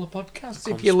next couple of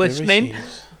podcasts if you're listening.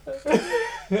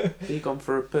 Have you gone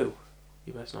for a poo?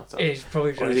 You best not. He's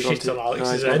probably Or trying has to he shit gone on to- Alex's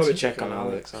no, he's head. gone to Probably check on check on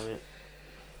Alex, hasn't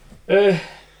it?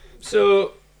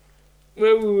 So,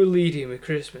 where we were leading with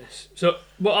Christmas. So,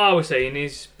 what I was saying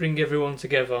is bring everyone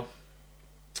together.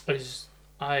 Is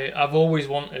I've always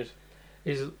wanted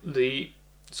is the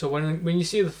so when you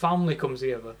see the family come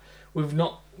together,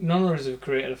 none of us have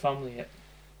created a family yet.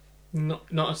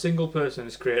 Not a single person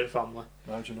has created a family.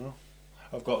 How do you know?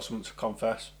 I've got something to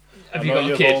confess. Have I you know got a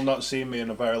you've kid? all not seen me in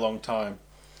a very long time.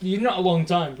 You're not a long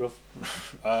time, bro.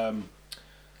 I've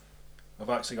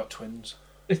actually got twins.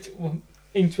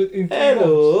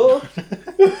 Hello.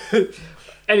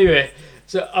 Anyway,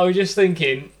 so I was just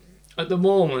thinking, at the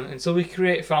moment, until we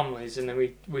create families and then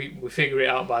we figure it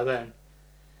out by then,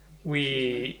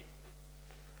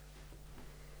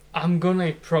 I'm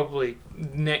gonna probably,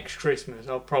 next Christmas,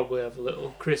 I'll probably have a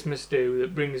little Christmas do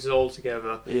that brings us all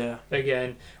together Yeah.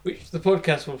 again, which the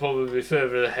podcast will probably be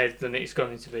further ahead than it's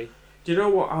going to be. Do you know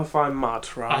what I find mad,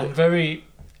 right?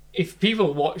 If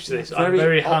people watch this, I'm Very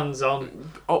very op-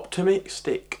 hands-on.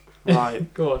 Optimistic.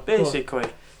 Right. Go on. Basically,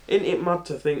 isn't it mad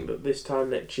to think that this time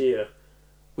next year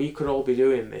we could all be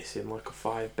doing this in like a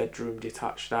 5-bedroom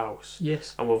detached house,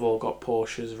 Yes. and we've all got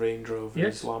Porsches, Range Rovers,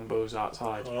 Yes. Lambos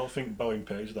outside. I don't think Boeing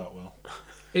pays that well.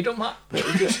 It don't matter.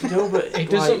 No, but It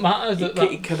doesn't matter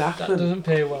it could that happen. doesn't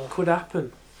pay well. Could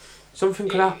happen. Something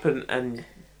could happen, and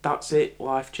that's it.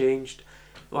 Life changed.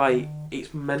 Like,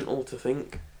 it's mental to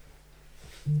think.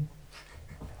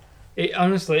 It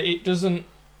honestly, it doesn't.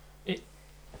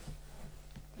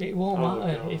 It won't Oh,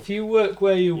 matter. God. If you work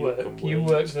where you You work, can you wait.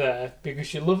 work there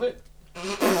because you love it.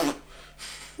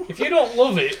 If you don't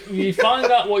love it, you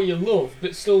find out what you love,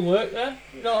 but still work there.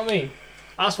 You know what I mean?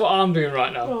 That's what I'm doing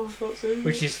right now, Oh, that's it.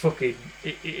 which is fucking.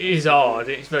 It is hard.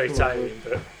 It's very tiring,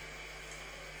 but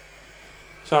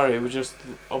Sorry, we're just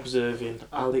observing.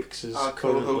 Alex is our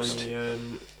co-host.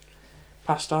 currently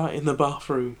passed out in the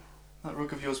bathroom. That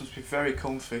rug of yours must be very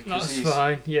comfy. 'cause that's he's-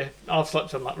 fine. Yeah, I've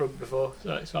slept on that rug before,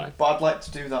 so it's fine. But I'd like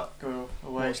to do that. Go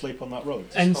away. Won't sleep on that road.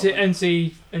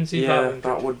 NC Yeah, 500.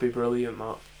 that would be brilliant.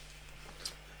 That.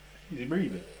 Is he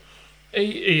breathing?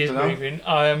 He is Dunno. breathing.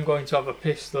 I am going to have a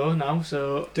piss though now,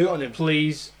 so Do it on him.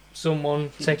 please,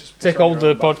 someone You take just take put hold of the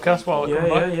your own back. podcast while I Yeah, come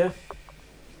back. yeah.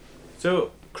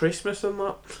 So Christmas and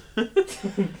that.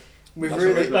 We've That's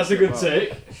really, a That's a good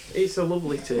take. It's a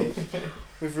lovely take.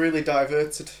 we've really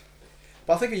diverted.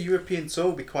 But I think a European tour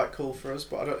would be quite cool for us.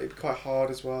 But I don't. It'd be quite hard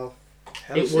as well.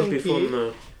 It would be Helsinki. fun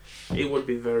though. It would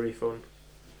be very fun.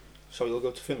 So you'll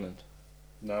go to Finland.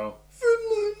 No.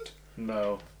 Finland.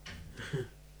 No.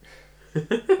 I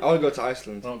want to go to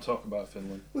Iceland. Don't talk about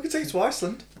Finland. We could take you to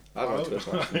Iceland. I'd like to go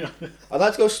to Oh. Iceland. I'd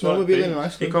like to go snowmobiling in You're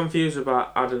Iceland. confused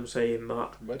about Adam saying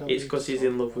that. Where don't It's we because he's talk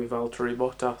in love about- with Valtteri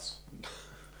Bottas.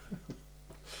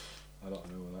 I don't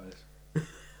know who that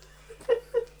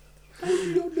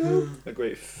is. A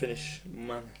great Finnish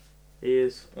man. He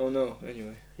is. Oh no,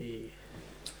 anyway. He.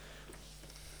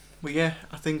 Well, yeah,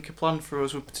 I think a plan for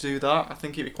us would be to do that. I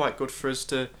think it'd be quite good for us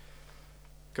to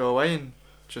go away and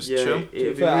just Yeah, chill. To be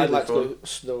it'd be fair, really I'd like fun. to go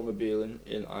snowmobiling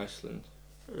in Iceland.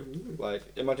 Like,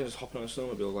 imagine just hopping on a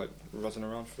snowmobile, like, razzing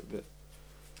around for a bit.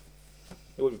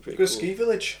 It would be pretty Go cool. to ski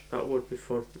village. That would be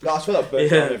fun. That's where that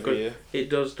burns Yeah, down every good. year. It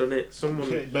does, doesn't it?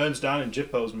 Someone It burns down and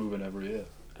Jippo's moving every year.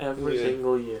 every Yeah.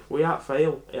 single year. We can't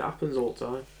fail. It happens all the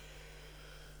time.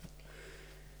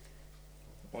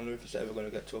 I wonder if it's ever going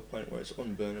to get to a point where it's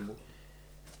unburnable.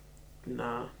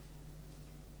 Nah.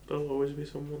 There'll always be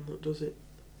someone that does it.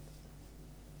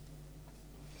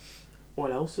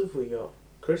 What else have we got?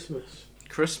 Christmas.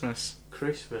 Christmas.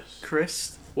 Christmas.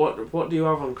 Chris. What do you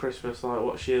have on Christmas? Like,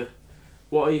 what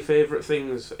are your favourite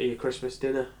things at your Christmas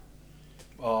dinner?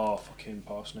 Oh, fucking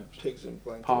parsnips. Pigs and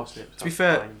blankets. Parsnips. To be that's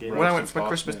fair, banging. when I Roasted went for my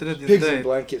Christmas dinner parsnips. the Pigs other and day,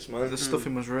 blankets, man. the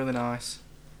stuffing was really nice.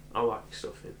 I like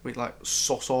stuffing. With like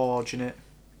sausage in it.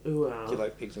 Ooh, Do you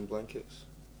like pigs and blankets?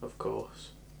 of course.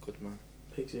 Good man.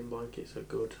 Pigs in blankets are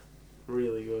good.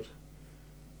 Really good.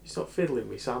 You stop fiddling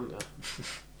with Santa.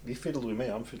 You fiddled with me,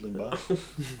 I'm fiddling back.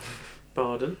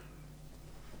 Pardon?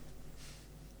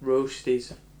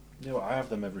 Roasties. Yeah, well, I have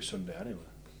them every Sunday anyway.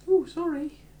 Oh,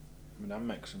 sorry. I mean, I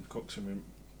make some, cook some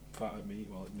fatted meat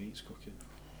while the meat's cooking.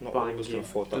 Not all of us Banging. can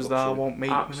afford that Because that luxury. won't meet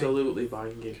me. Absolutely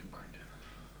banging.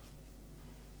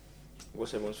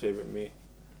 What's everyone's favourite meat?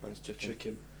 Mine's chicken.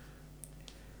 Chicken.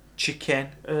 Chicken.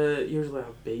 Usually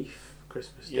have beef.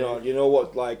 Christmas Day. You know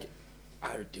what, like,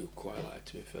 I do quite like,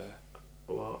 to be fair.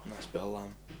 What? Nice bit of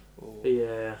lamb. Oh.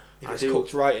 Yeah. If I it's do.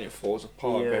 cooked right and it falls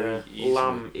apart very easily.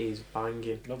 Lamb is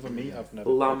banging. Another meat I've never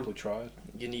Lamb. properly tried.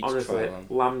 You need to Honestly, try lamb.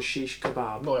 lamb shish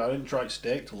kebab. No, I didn't try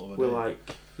steak till the We're other day.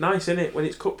 like nice, innit? When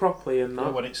it's cooked properly and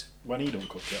No, that. when he don't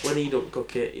cook it. When he don't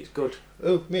cook it, it's good.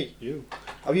 Oh, me. You.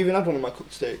 Have you even had one of my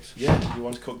cooked steaks? Yeah, you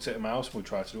once cooked it at my house and we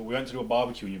tried to do it. We went to do a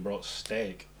barbecue and you brought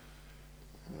steak.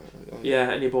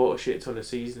 Yeah, and he bought a shit ton of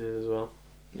seasoning as well.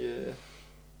 Yeah.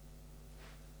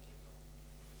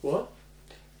 What?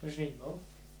 I just need more.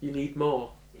 You need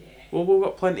more? Yeah. Well, we've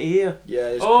got plenty here. Yeah,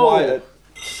 there's Oh! quite a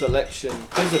selection.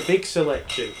 There's a big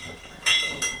selection.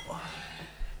 I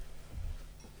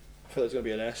feel there's going to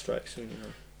be an airstrike soon, you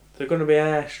know. There's going to be an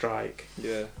airstrike.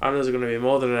 Yeah. And there's going to be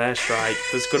more than an airstrike.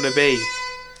 There's going to be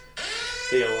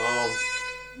the alarm.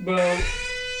 Well,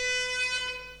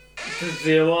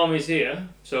 the alarm is here,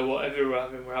 so whatever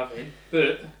we're having.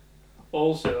 But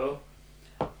also,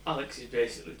 Alex is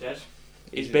basically dead.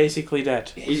 He's basically dead.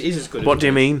 He's as good What as do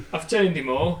you mean? I've turned him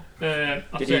all. Did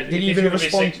he even gonna be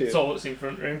respond sick, to you? toilets in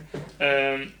front of him.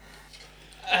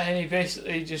 And he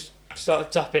basically just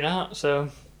started tapping out. So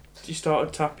You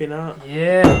started tapping out.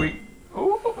 yeah, we.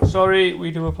 Oh, sorry,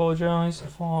 we do apologise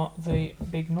for the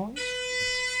big noise.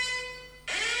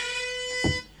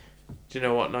 Do you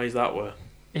know what noise that were?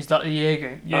 Is that the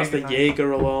Jaeger? That's the night?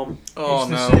 Jaeger alarm. Oh it's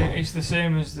the no. Same, it's the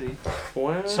same as the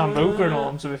Wow. Sambuca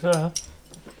alarm, to be fair.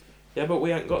 Yeah, but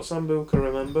we ain't got Sambuca,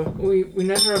 remember? We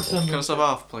never have Can I Sambuca. just have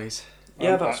half, please?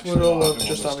 Yeah, I'm that's actually what all driving of one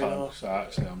just this having time, off. So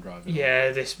actually, I'm driving.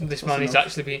 Yeah, this man is enough?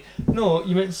 actually being. No,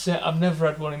 you meant to say I've never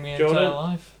had one in my Jordan? entire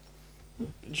life.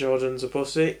 Jordan's a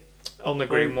pussy. On the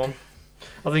green one.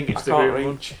 I think it's I the can't green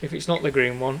one. reach. If it's not the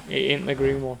green one, it ain't the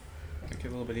green one. Make it a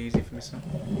little bit easy for myself.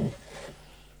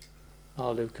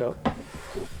 I'll do coke.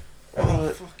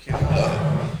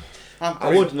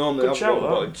 I would normally Good have shout,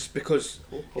 one, that. but just because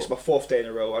it's my 4th day in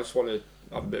a row, I just want to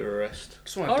have a bit of a rest.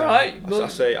 Alright, I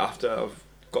say after I've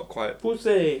got quite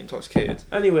Pussy. intoxicated.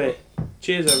 Anyway,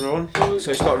 cheers everyone.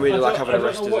 So it's not really like having a I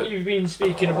rest, don't is know what it? you've been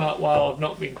speaking about while I've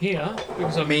not been here,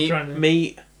 because I've been Meat. trying to...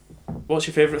 Meat. What's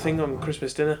your favourite thing on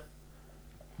Christmas dinner?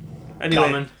 Anyway,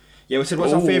 Gammon. Yeah, we said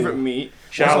what's our Ooh. favourite meat?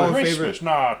 Shout What's out. our Christmas? favourite?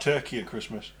 Nah, turkey at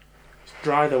Christmas. it's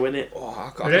dry though, innit?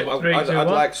 Oh, I'd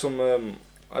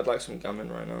I'd like some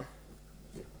gammon right now.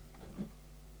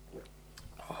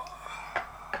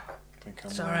 I think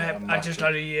I'm, Sorry, I'm I just knackered.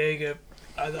 had a Jaeger.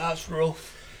 That's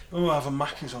rough. Oh, I have a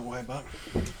Mackey's on the way back.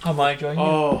 Am I joining you?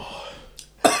 Oh,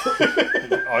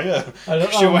 Oh yeah. I don't know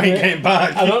She how I'm ain't gonna- getting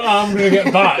back. I don't know how I'm going to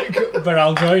get back, but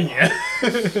I'll join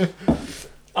you.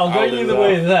 I'll I'll join do you the that.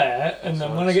 way there, and then That's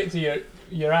when I nice. get to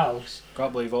your house,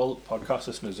 Can't believe all podcast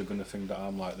listeners are going to think that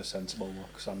I'm like the sensible one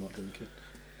because I'm not drinking.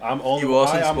 I'm only. You are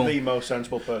I am sensible. the most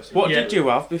sensible person. what Yeah. did you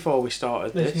have before we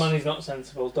started this this? man is not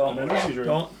sensible. Energy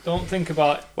drink. Don't think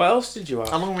about What else did you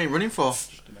How have? long are we running for?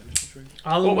 Just an energy drink.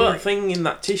 how What long. was that thing in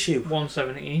that tissue?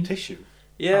 117. Tissue. How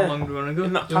Yeah, long do you want to go?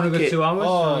 In that do you want to go packet. 2 hours?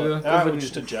 Oh, Do you want yeah, Covered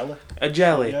just a jelly. a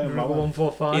jelly. Yeah, to go my one.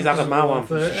 145? He's had a Mawam.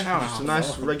 130? It's a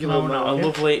nice regular No, no, amount. A Yeah.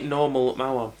 lovely normal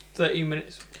Mawam. 13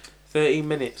 minutes. 13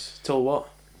 minutes till what?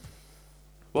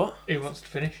 What? Who wants to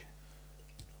finish?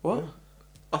 What?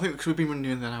 I think because we've been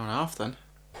running an hour and a half then.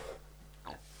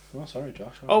 Oh, sorry,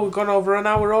 Josh. Oh, we've gone over an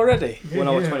hour already. 1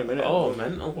 hour 20 minutes. Oh,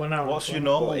 mental. 1 hour. What's your and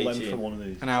normal What, length 18? for one of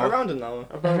these? An hour. Around an hour.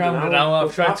 Around an hour. I've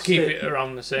We've tried to passed keep it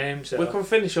around the same. So We can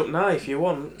finish up now if you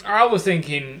want. I was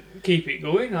thinking, keep it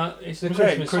going. It's the Okay,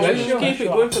 Christmas Christmas Let's special. just keep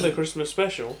it going for the Christmas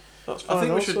special. That's fine. I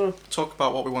think we also. should talk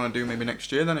about what we want to do maybe next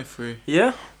year then if we...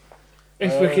 Yeah.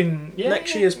 If we can, yeah.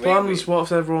 Next year's plans.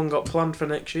 What's everyone got planned for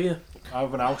next year? I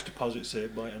have an house deposit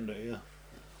saved by end of the year.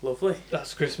 Lovely.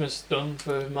 That's Christmas done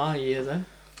for my year then.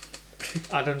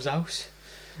 Adam's house.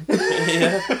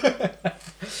 Yeah.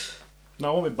 No,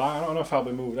 I won't be buying. I don't know if I'll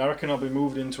be moved. I reckon I'll be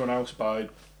moved into an house by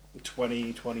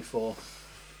 2024.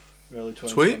 Early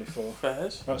 2024.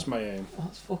 Fairs. That's my aim.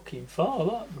 That's fucking far,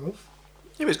 that, bruv.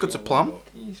 Yeah, but it's good to plan.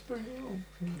 He's pretty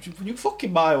You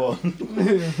fucking buy one.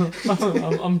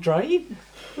 I'm trying.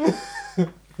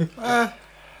 I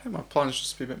think my plan is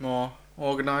just to be a bit more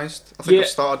organised. I think Yeah. I've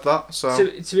started that, so...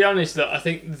 To be honest, I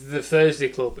think the Thursday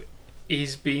club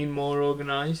is being more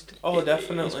organised. Oh,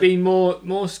 definitely. It's been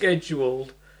more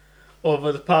scheduled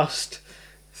over the past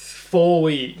 4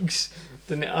 weeks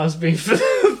than it has been for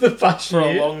the past For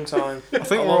a year. long time. I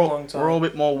think a we're long time. all a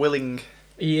bit more willing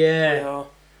Yeah.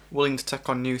 to take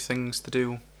on new things to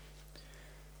do.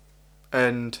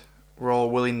 And we're all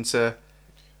willing to...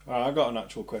 Alright, I got an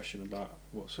actual question about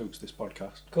what suits this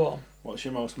podcast. Go on. What's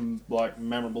your most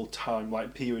memorable time,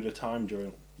 period of time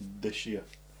during this year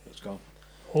that's gone?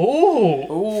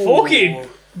 Oh, Ooh. fucking!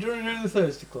 Do you want to join the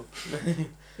Thursday club?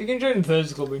 You can join the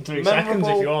Thursday club in 3 seconds if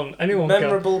Memorable- you want. Anyone can.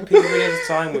 Memorable period of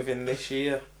time within this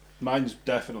year. Mine's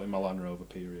definitely my Land Rover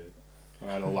period.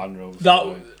 I had a Land Rover. for That-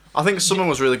 like- I think summer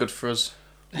was really good for us.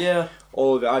 Yeah.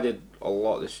 All of it. I did a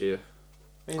lot this year.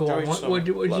 Go on. Enjoyed What summer. did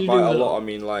you Like, do? by a with lot, it? I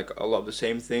mean like a lot of the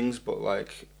same things, but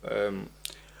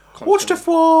Watched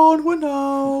F1, we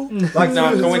know. Like No,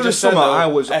 can we through the just say summer, though, I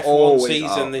was F1 always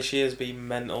season out. this year's been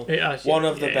mental. It has, One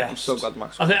of the yeah. I'm best. so glad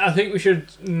Max. I think we should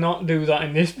not do that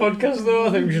in this podcast though.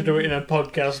 I think we should do it in a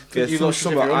podcast. Yeah, You through lot should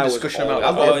summer, have your own I was discussion all about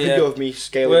out. that. I've got Oh, a yeah. video of me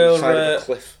scaling Well, the side of a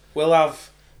cliff. We'll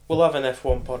have an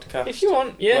F1 podcast If you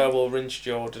want, yeah. where we'll rinse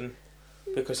Jordan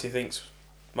because he thinks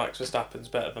Max Verstappen's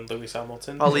better than Lewis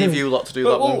Hamilton. I'll leave you lot to do But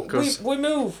that one, we'll, because... we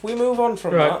move on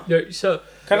from Right. that. Yeah, so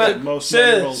Can The I, most Sir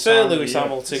memorable time of the Lewis year.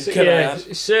 Hamilton? Can I yeah,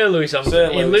 add? Sir Lewis Hamilton. Sir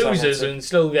He Lewis loses Hamilton. and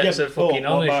still gets a but fucking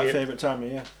what about honours. favourite time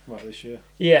of year? Like this year.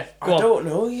 Yeah, go I on. don't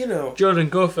know. You know. Jordan,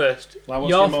 go first. Like what's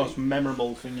Your your most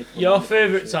memorable thing you've Your done this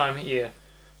favourite year? time of year?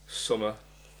 Summer,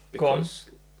 Go on. because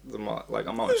the amount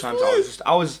of times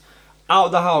I was out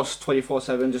of the house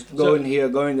 24/7, just going here,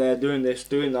 going there, doing this,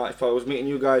 doing that. If I was meeting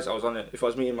you guys, I was on it. If I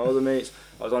was meeting my other mates,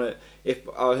 I was on it. If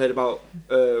I heard about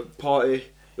party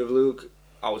with Luke,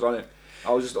 I was on it.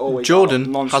 I was just always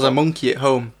Jordan out, has a non-stop. monkey at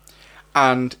home,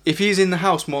 and if he's in the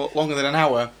house longer than an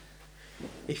hour,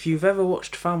 If you've ever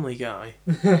watched Family Guy,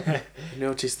 you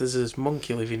notice there's this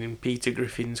monkey living in Peter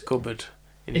Griffin's cupboard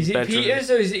in Is his it bedroom.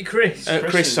 Peter's or is it Chris?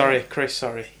 Chris,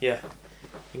 sorry, yeah.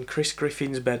 In Chris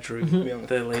Griffin's bedroom,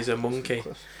 there lays a monkey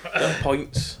that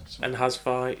points and has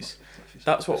fights.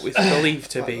 That's what we believe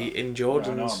to be in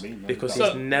Jordan's, because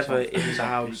he's never in the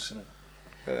house.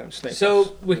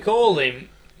 So we call him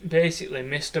basically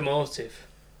Mr. Motive.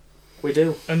 We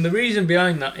do. And the reason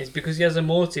behind that is because he has a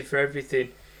motive for everything.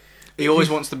 He always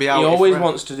wants to be out. He always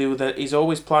wants to do that. He's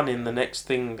always planning the next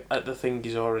thing at the thing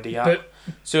he's already at. But-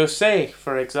 So say,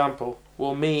 for example,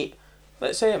 we'll meet,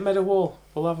 let's say at Meadowhall,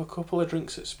 we'll have a couple of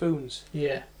drinks at Spoons.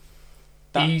 Yeah.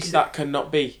 That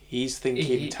cannot be. He's thinking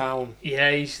He- town.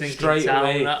 Yeah, he's thinking Straight town.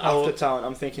 away, After town,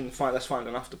 I'm thinking, fine, let's find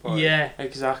an after party. Yeah.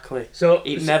 Exactly. So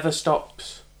It never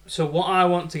stops. So what I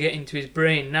want to get into his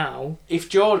brain now. If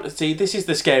Jordan, see, this is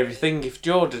the scary thing. If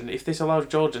this allows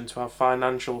Jordan to have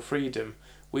financial freedom,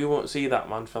 we won't see that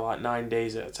man for like 9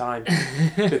 days at a time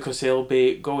because he'll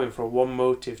be going from one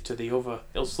motive to the other.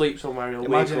 He'll sleep somewhere. He'll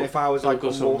Imagine wake up, if I was he'll like go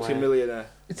a somewhere. multi-millionaire.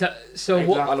 So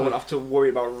what? I don't have to worry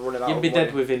about running out You'd of be money.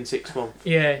 dead within 6 months.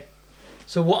 Yeah.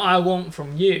 So what I want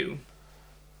from you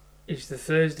is the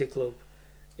Thursday Club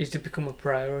is to become a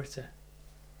priority.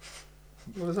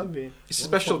 What does that mean? It's a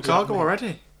special cargo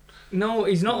already. No,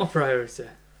 he's not a priority.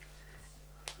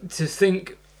 To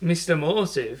think Mr.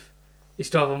 Motive is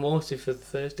to have a motive for the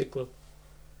Thursday Club.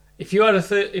 If you had a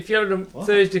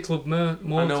Thursday Club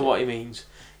motive, I know what he means.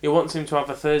 He wants him to have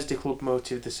a Thursday Club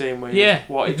motive the same way. Yeah,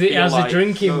 What if it he has like. a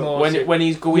drinking motive. When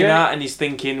he's going Yeah. out and he's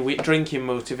thinking with drinking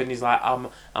motive and he's like, I'm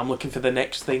looking for the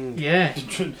next thing. Yeah.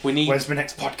 We need. Where's my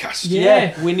next podcast?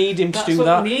 Yeah. We need him That's to do what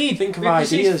that. we need. Think of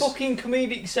because ideas. His fucking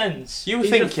comedic sense. You He's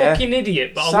think, a yeah. fucking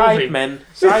idiot, but I love him.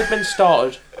 Sidemen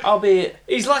started. Albeit,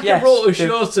 He's like yes, a wrote a they-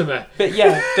 show to me. but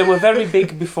yeah, they were very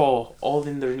big before, all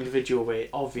in their individual way,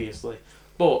 obviously.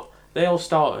 But they all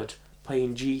started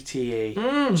playing GTA.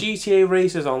 GTA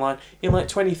races online in like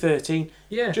 2013.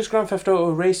 Yeah. Just Grand Theft Auto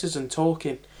races and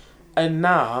talking. And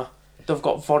now they've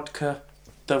got vodka,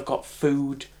 they've got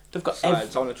food, they've got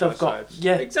Sides, I wanna try they've got sides.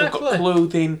 yeah, Exactly. they've got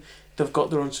clothing, they've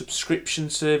got their own subscription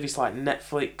service like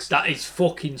Netflix, That is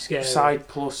fucking scary. Side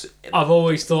Plus, I've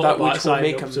always thought that about which will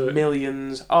signing make up to them it.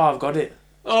 millions. Oh, I've got it.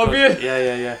 Oh, have Good. you?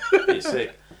 Yeah. It's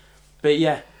sick. But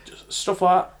yeah, just stuff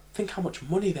like that. Think how much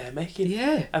money they're making.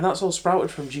 Yeah. And that's all sprouted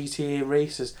from GTA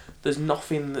races. There's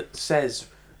nothing that says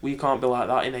we can't be like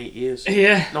that in 8 years.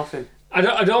 Yeah. Nothing. I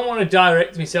don't want to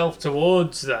direct myself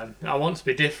towards them. I want to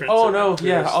be different. Oh to no, them,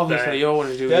 yeah, because obviously you all want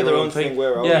to do They're your their own own thing. thing,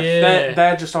 we're ours. Yeah, Yeah.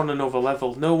 They're just on another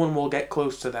level. No one will get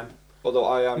close to them. Although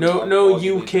I am. No I'm UK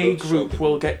arguably group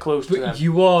will get close to But them.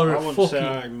 you are I a wouldn't say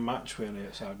fucking. I match with any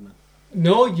Sidemen.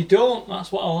 No, you don't.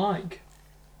 That's what I like.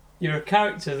 You're a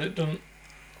character that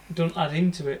don't add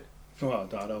into it. Well, I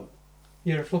don't know.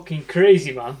 You're a fucking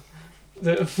crazy man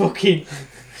that fucking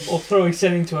will throw his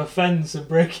son into a fence and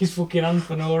break his fucking hand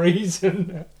for no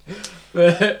reason.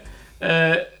 But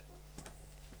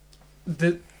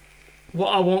what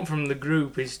I want from the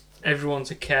group is everyone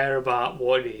to care about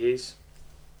what it is,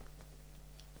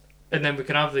 and then we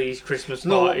can have these Christmas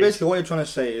No, parties. basically what you're trying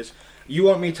to say is you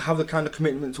want me to have the kind of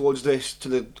commitment towards this to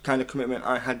the kind of commitment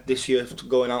I had this year to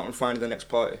going out and finding the next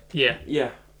party. Yeah,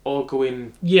 Yeah, or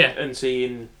going yeah. and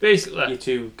seeing Basically, your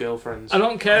two girlfriends. I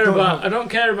don't care I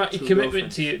don't about your two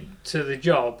commitment to the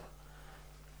job.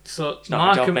 So It's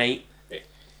not a job, com- mate.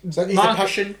 Is it My-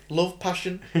 passion? Love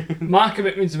passion? My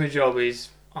commitment to my job is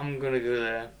I'm gonna go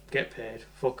there, get paid,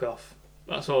 fuck off.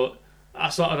 That's all.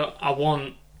 I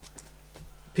want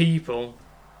people.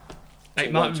 It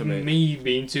To might want to be make. me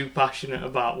being too passionate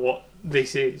about what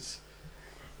this is.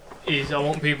 I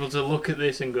want people to look at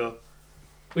this and go,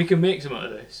 we can make something of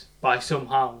this by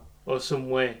somehow or some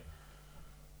way.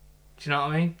 Do you know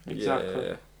what I mean? Exactly.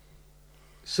 Yeah.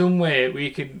 Some way we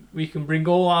can bring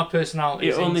all our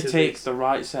personalities. It only into takes this. the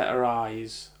right set of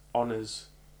eyes on us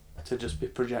to just be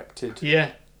projected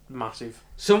Yeah. massive.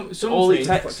 Something. All it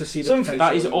takes. To see the Something-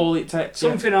 That is potential. all it takes.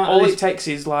 Something yeah. out of All this- it takes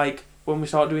is like when we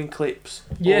start doing clips,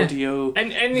 Yeah. audio,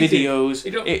 and anything. videos.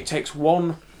 You don't- It takes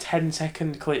one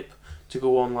 10-second clip to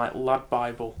go on like Lad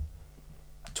Bible.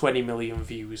 20 million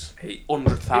views, It- it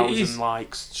 100,000 is.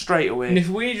 likes straight And away. if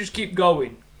we just keep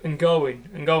going and going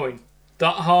and going,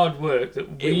 that hard work that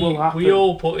It will happen. we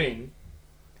all put in,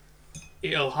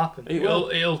 it'll happen. It will.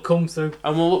 It'll come through.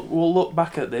 And we'll look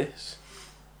back at this,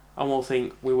 and we'll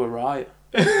think we were right.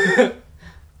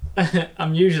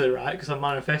 I'm usually right because I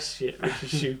manifest shit, which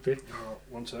is stupid. Oh,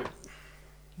 1 sec.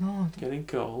 No, Getting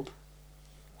cold.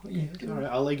 what are you doing?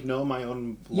 Alright, I'll ignore my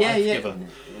own Yeah, life yeah. giver.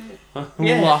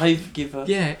 Yeah. Life giver.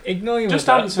 Yeah, ignore you. Just with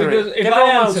that, answer because it. if Get I on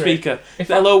answer it, loudspeaker. if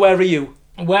Hello, where are you?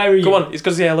 Where are you? Come on, it's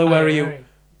because the hello. Where are you?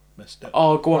 Missed it.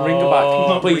 Oh, go on, ring her Oh.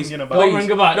 back, please. Ringing her back. Don't ring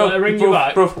her back. No, Let her ring you bruv,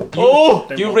 back. bruv, Oh!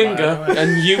 They you won't ring back her anyway.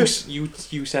 and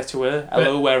you said to her,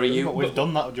 hello, where are you? But we've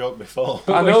done that joke before. I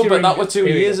But know, we but should that ring- was 2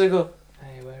 here we years go. ago.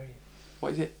 Hey, where are you?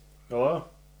 What is it? Hello?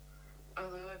 Hello,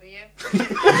 over here.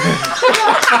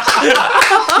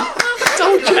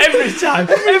 Every time.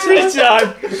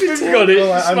 We've got it.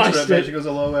 Well, I answer Smashed it, then it. she goes,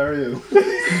 hello, where are you?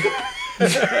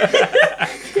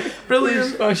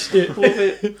 Brilliant. Smashed it. Love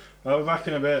it. I'll be back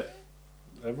in a bit.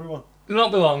 Everyone.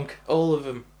 Not be long. All of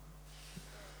them.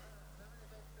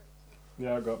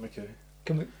 Yeah, I got my key.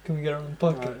 Can we get her on the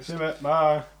Right, podcast? see you, mate.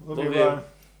 Bye. Love you, Love bye.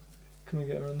 Can we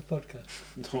get her on the podcast?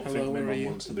 Don't Hello, think my where are mum you?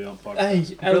 wants to be on podcast.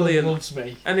 Hey, Ellen Brilliant. loves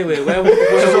me. Anyway, where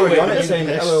She's were already on it we? saying,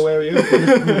 Yes. hello, where are you?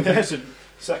 There's a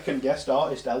second guest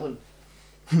artist, Ellen.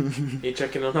 You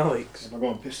checking on Alex? Am I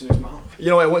going piss in his mouth? You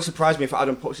know what, it wouldn't surprise me if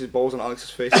Adam puts his balls on Alex's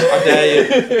face. I dare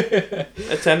you.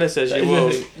 A tenor says you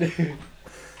won't.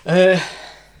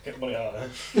 Get money out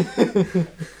of there.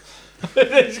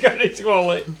 It's got its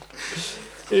wallet.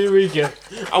 Here we go.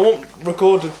 I want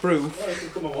recorded proof. Well, you can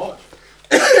come and watch.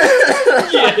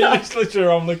 Yeah, it's literally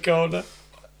around the corner.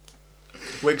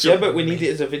 Wigs Yeah, up. but we need it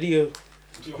as a video.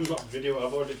 I've got video.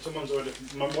 Someone's already.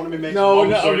 One of my mates' No, mom's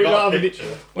no, already we got don't a have it.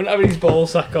 picture. We're not having his ball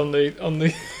sack on the.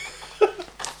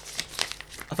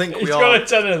 I think He's we got are. a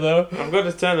tenner though. I've got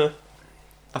a tenor.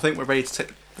 I think we're ready to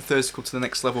take the Thirsticle to the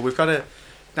next level. We've got a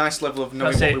nice level of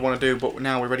knowing That's what it. we want to do, but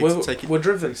now we're ready We're, to take it we're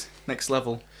driven. next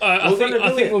level. I We're think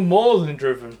gonna do it. we're more than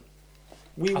driven.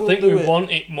 We I will think do we it.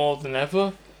 want it more than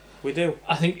ever. We do.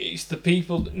 I think it's the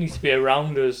people that need to be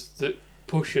around us that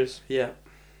push us. Yeah.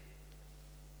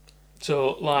 That's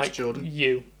So, like Jordan.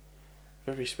 you,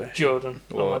 Very special. Jordan,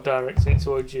 I'm What? directing it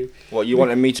towards you. What, you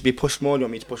wanted me to be pushed more, or do you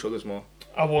want me to push others more?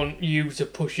 I want you to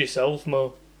push yourself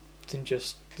more than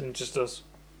just us.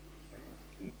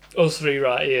 Us three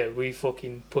right here, we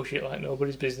fucking push it like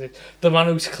nobody's business. The man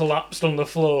who's collapsed on the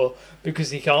floor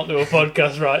because he can't do a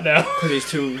podcast right now Because he's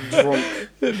too drunk.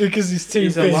 because he's too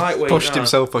He's a busy. lightweight Pushed now.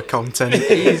 himself for content.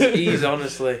 He's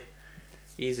honestly,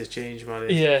 he's a change man.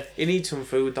 Yeah, He needs some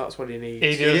food. That's what he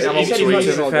needs. he does. I'm He up to can it. eat- To be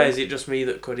He's fair, is it just me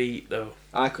that could eat though?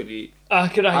 I could eat. I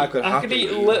could happily eat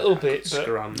a eat little bit, but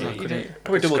Scram I me. could eat.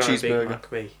 Probably double Scram Big cheeseburger.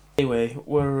 Mac me. Anyway,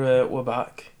 we're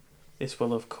back. This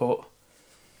will have cut.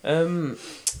 How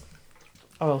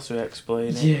else do I explain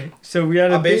it? yeah. So we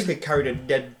had I a big. basically carried a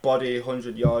dead body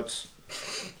 100 yards.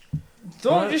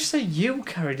 Don't Right. just say you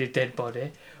carried a dead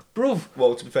body, bruv.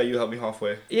 Well, to be fair, you helped me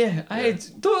halfway. Yeah, I had.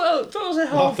 Don't say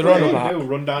half. They're on What about- do you do?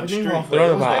 Run down the We're doing street. halfway. They're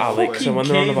on It was about like Alex, fucking and when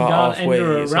they're on came about down halfway,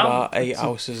 into a it's ramp about 8 to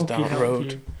houses fucking down the help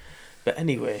road. you. But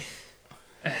anyway,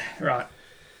 Right.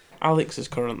 Alex is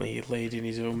currently laid in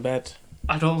his own bed.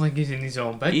 I don't think he's in his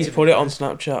own bed. He's to be put it fair. on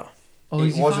Snapchat. Oh,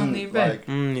 is It he wasn't finally in bed?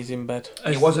 like. He's in bed.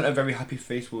 It wasn't a very happy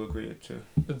face we agreed to.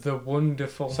 The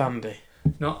wonderful. Sandy.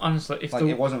 No, honestly, if Like, the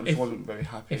it wasn't if, very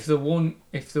happy. if the woman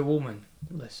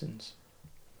listens,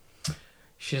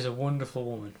 she's a wonderful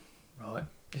woman, right?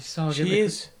 This is how I get She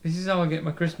is. This is how I get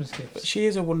my Christmas But gifts. she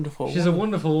is a wonderful She's a woman.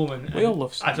 wonderful woman. We and all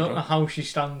love I don't Sandra. know how she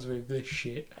stands with this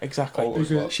shit. Exactly. All as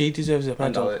well. She deserves a And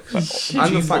medal. Alex. But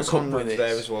And the she's fact put up with Conrad's this.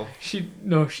 there as well.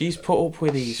 She's put up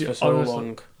with these She for so honestly-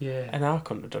 long, Yeah. and I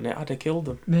couldn't have done it. I'd have killed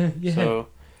them. Yeah. So,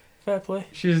 fair play.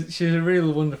 She's a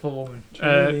real wonderful woman. She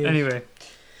really is. Anyway,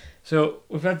 so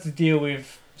we've had to deal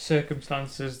with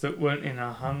circumstances that weren't in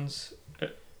our hands.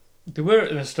 They were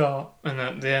at the start, and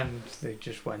at the end they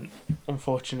just went.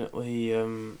 Unfortunately,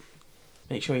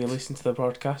 make sure you listen to the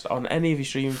podcast on any of your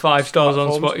streaming 5 stars on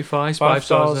platforms. Spotify, 5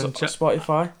 stars on on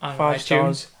Spotify, and 5 iTunes.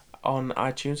 stars on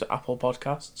iTunes, Apple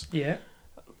Podcasts. Yeah,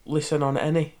 Listen on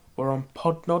any. We're on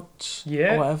Podnods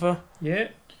Yeah. or whatever. yeah.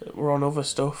 We're on other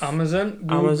stuff. Amazon,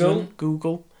 Google. Amazon,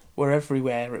 Google. We're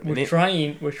everywhere at the We're minute.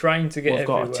 trying to get We've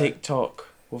got everywhere. a TikTok.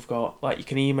 We've got, like, you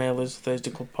can email us,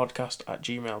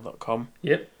 thursdayclubpodcast@gmail.com.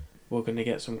 Yep. We're going to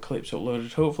get some clips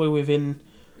uploaded, hopefully within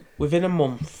a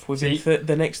month, within See,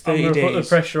 the next I'm 30 gonna put the days.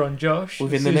 pressure on Josh.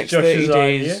 Within This the is next Josh's 30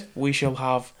 days, idea. we shall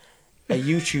have a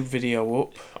YouTube video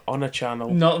up on a channel.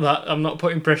 Not that I'm not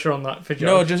putting pressure on that for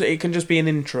Josh. No, it can just be an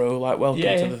intro, like welcome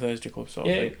Yeah, to yeah. the Thursday Club sort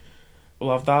of Yeah. thing.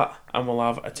 We'll have that, and we'll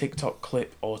have a TikTok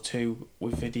clip or two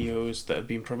with videos that have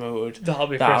been promoted That'll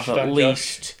be that pressure have at on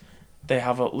least. They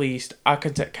have at least. I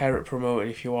can take care of promoting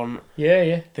if you want. Josh.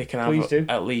 Yeah. They can Please have do.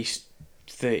 at least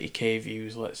 30k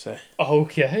views, let's say.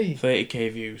 Okay. 30k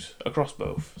views across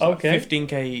both. So Okay.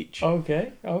 15k each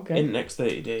Okay. in the next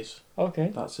 30 days.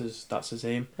 Okay. That's his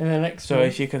aim. And the next So one,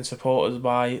 if you can support us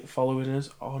by following us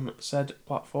on said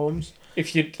platforms,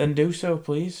 if you'd then do so,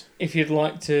 please.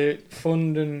 like to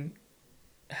fund and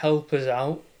help us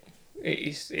out,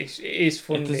 it is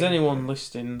funding. If there's anyone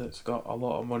listening that's got a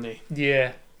lot of money,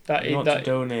 Yeah, that you is want that to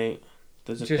donate,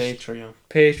 there's a just- Patreon.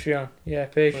 Patreon. Yeah,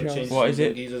 Patreon. What is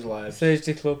it? Jesus lives.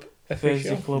 Thursday Club Thursday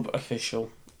official. Club Official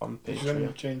on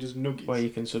Patreon, Changes nuggies. where you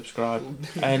can subscribe.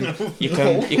 And you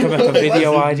can make a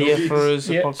video idea for us,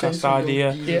 a Yeah. podcast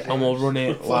idea, Yeah. and we'll run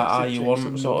it like how you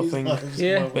want, sort of thing.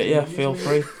 Yeah. But yeah, feel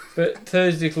free. But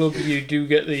Thursday Club, you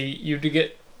get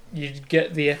the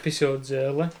episodes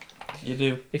early You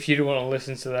do. if you don't want to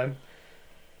listen to them.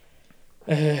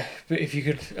 But if you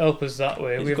could help us that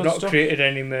way, It's we've good not stuff. created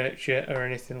any merch yet or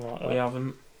anything like We that.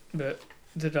 haven't. But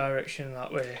the direction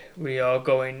that way, we are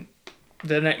going.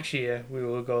 The next year, we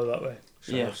will go that way.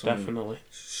 Should Yeah, have some definitely.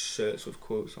 Shirts with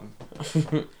quotes on.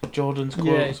 Jordan's Yeah,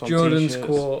 quotes on Jordan's t-shirts.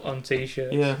 quote on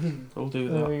t-shirts. Yeah, we'll do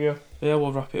There that. we go. Yeah,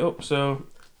 we'll wrap it up. So,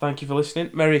 thank you for listening.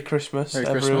 Merry Christmas, Merry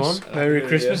everyone. Christmas. Merry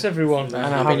Christmas, everyone. And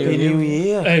a Happy New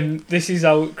Year. And this is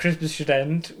how Christmas should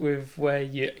end, with where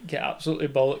you get absolutely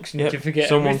bollocks and Yep, you forget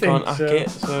someone everything. can't hack it,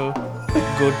 so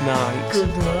good night. Good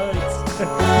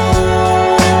night.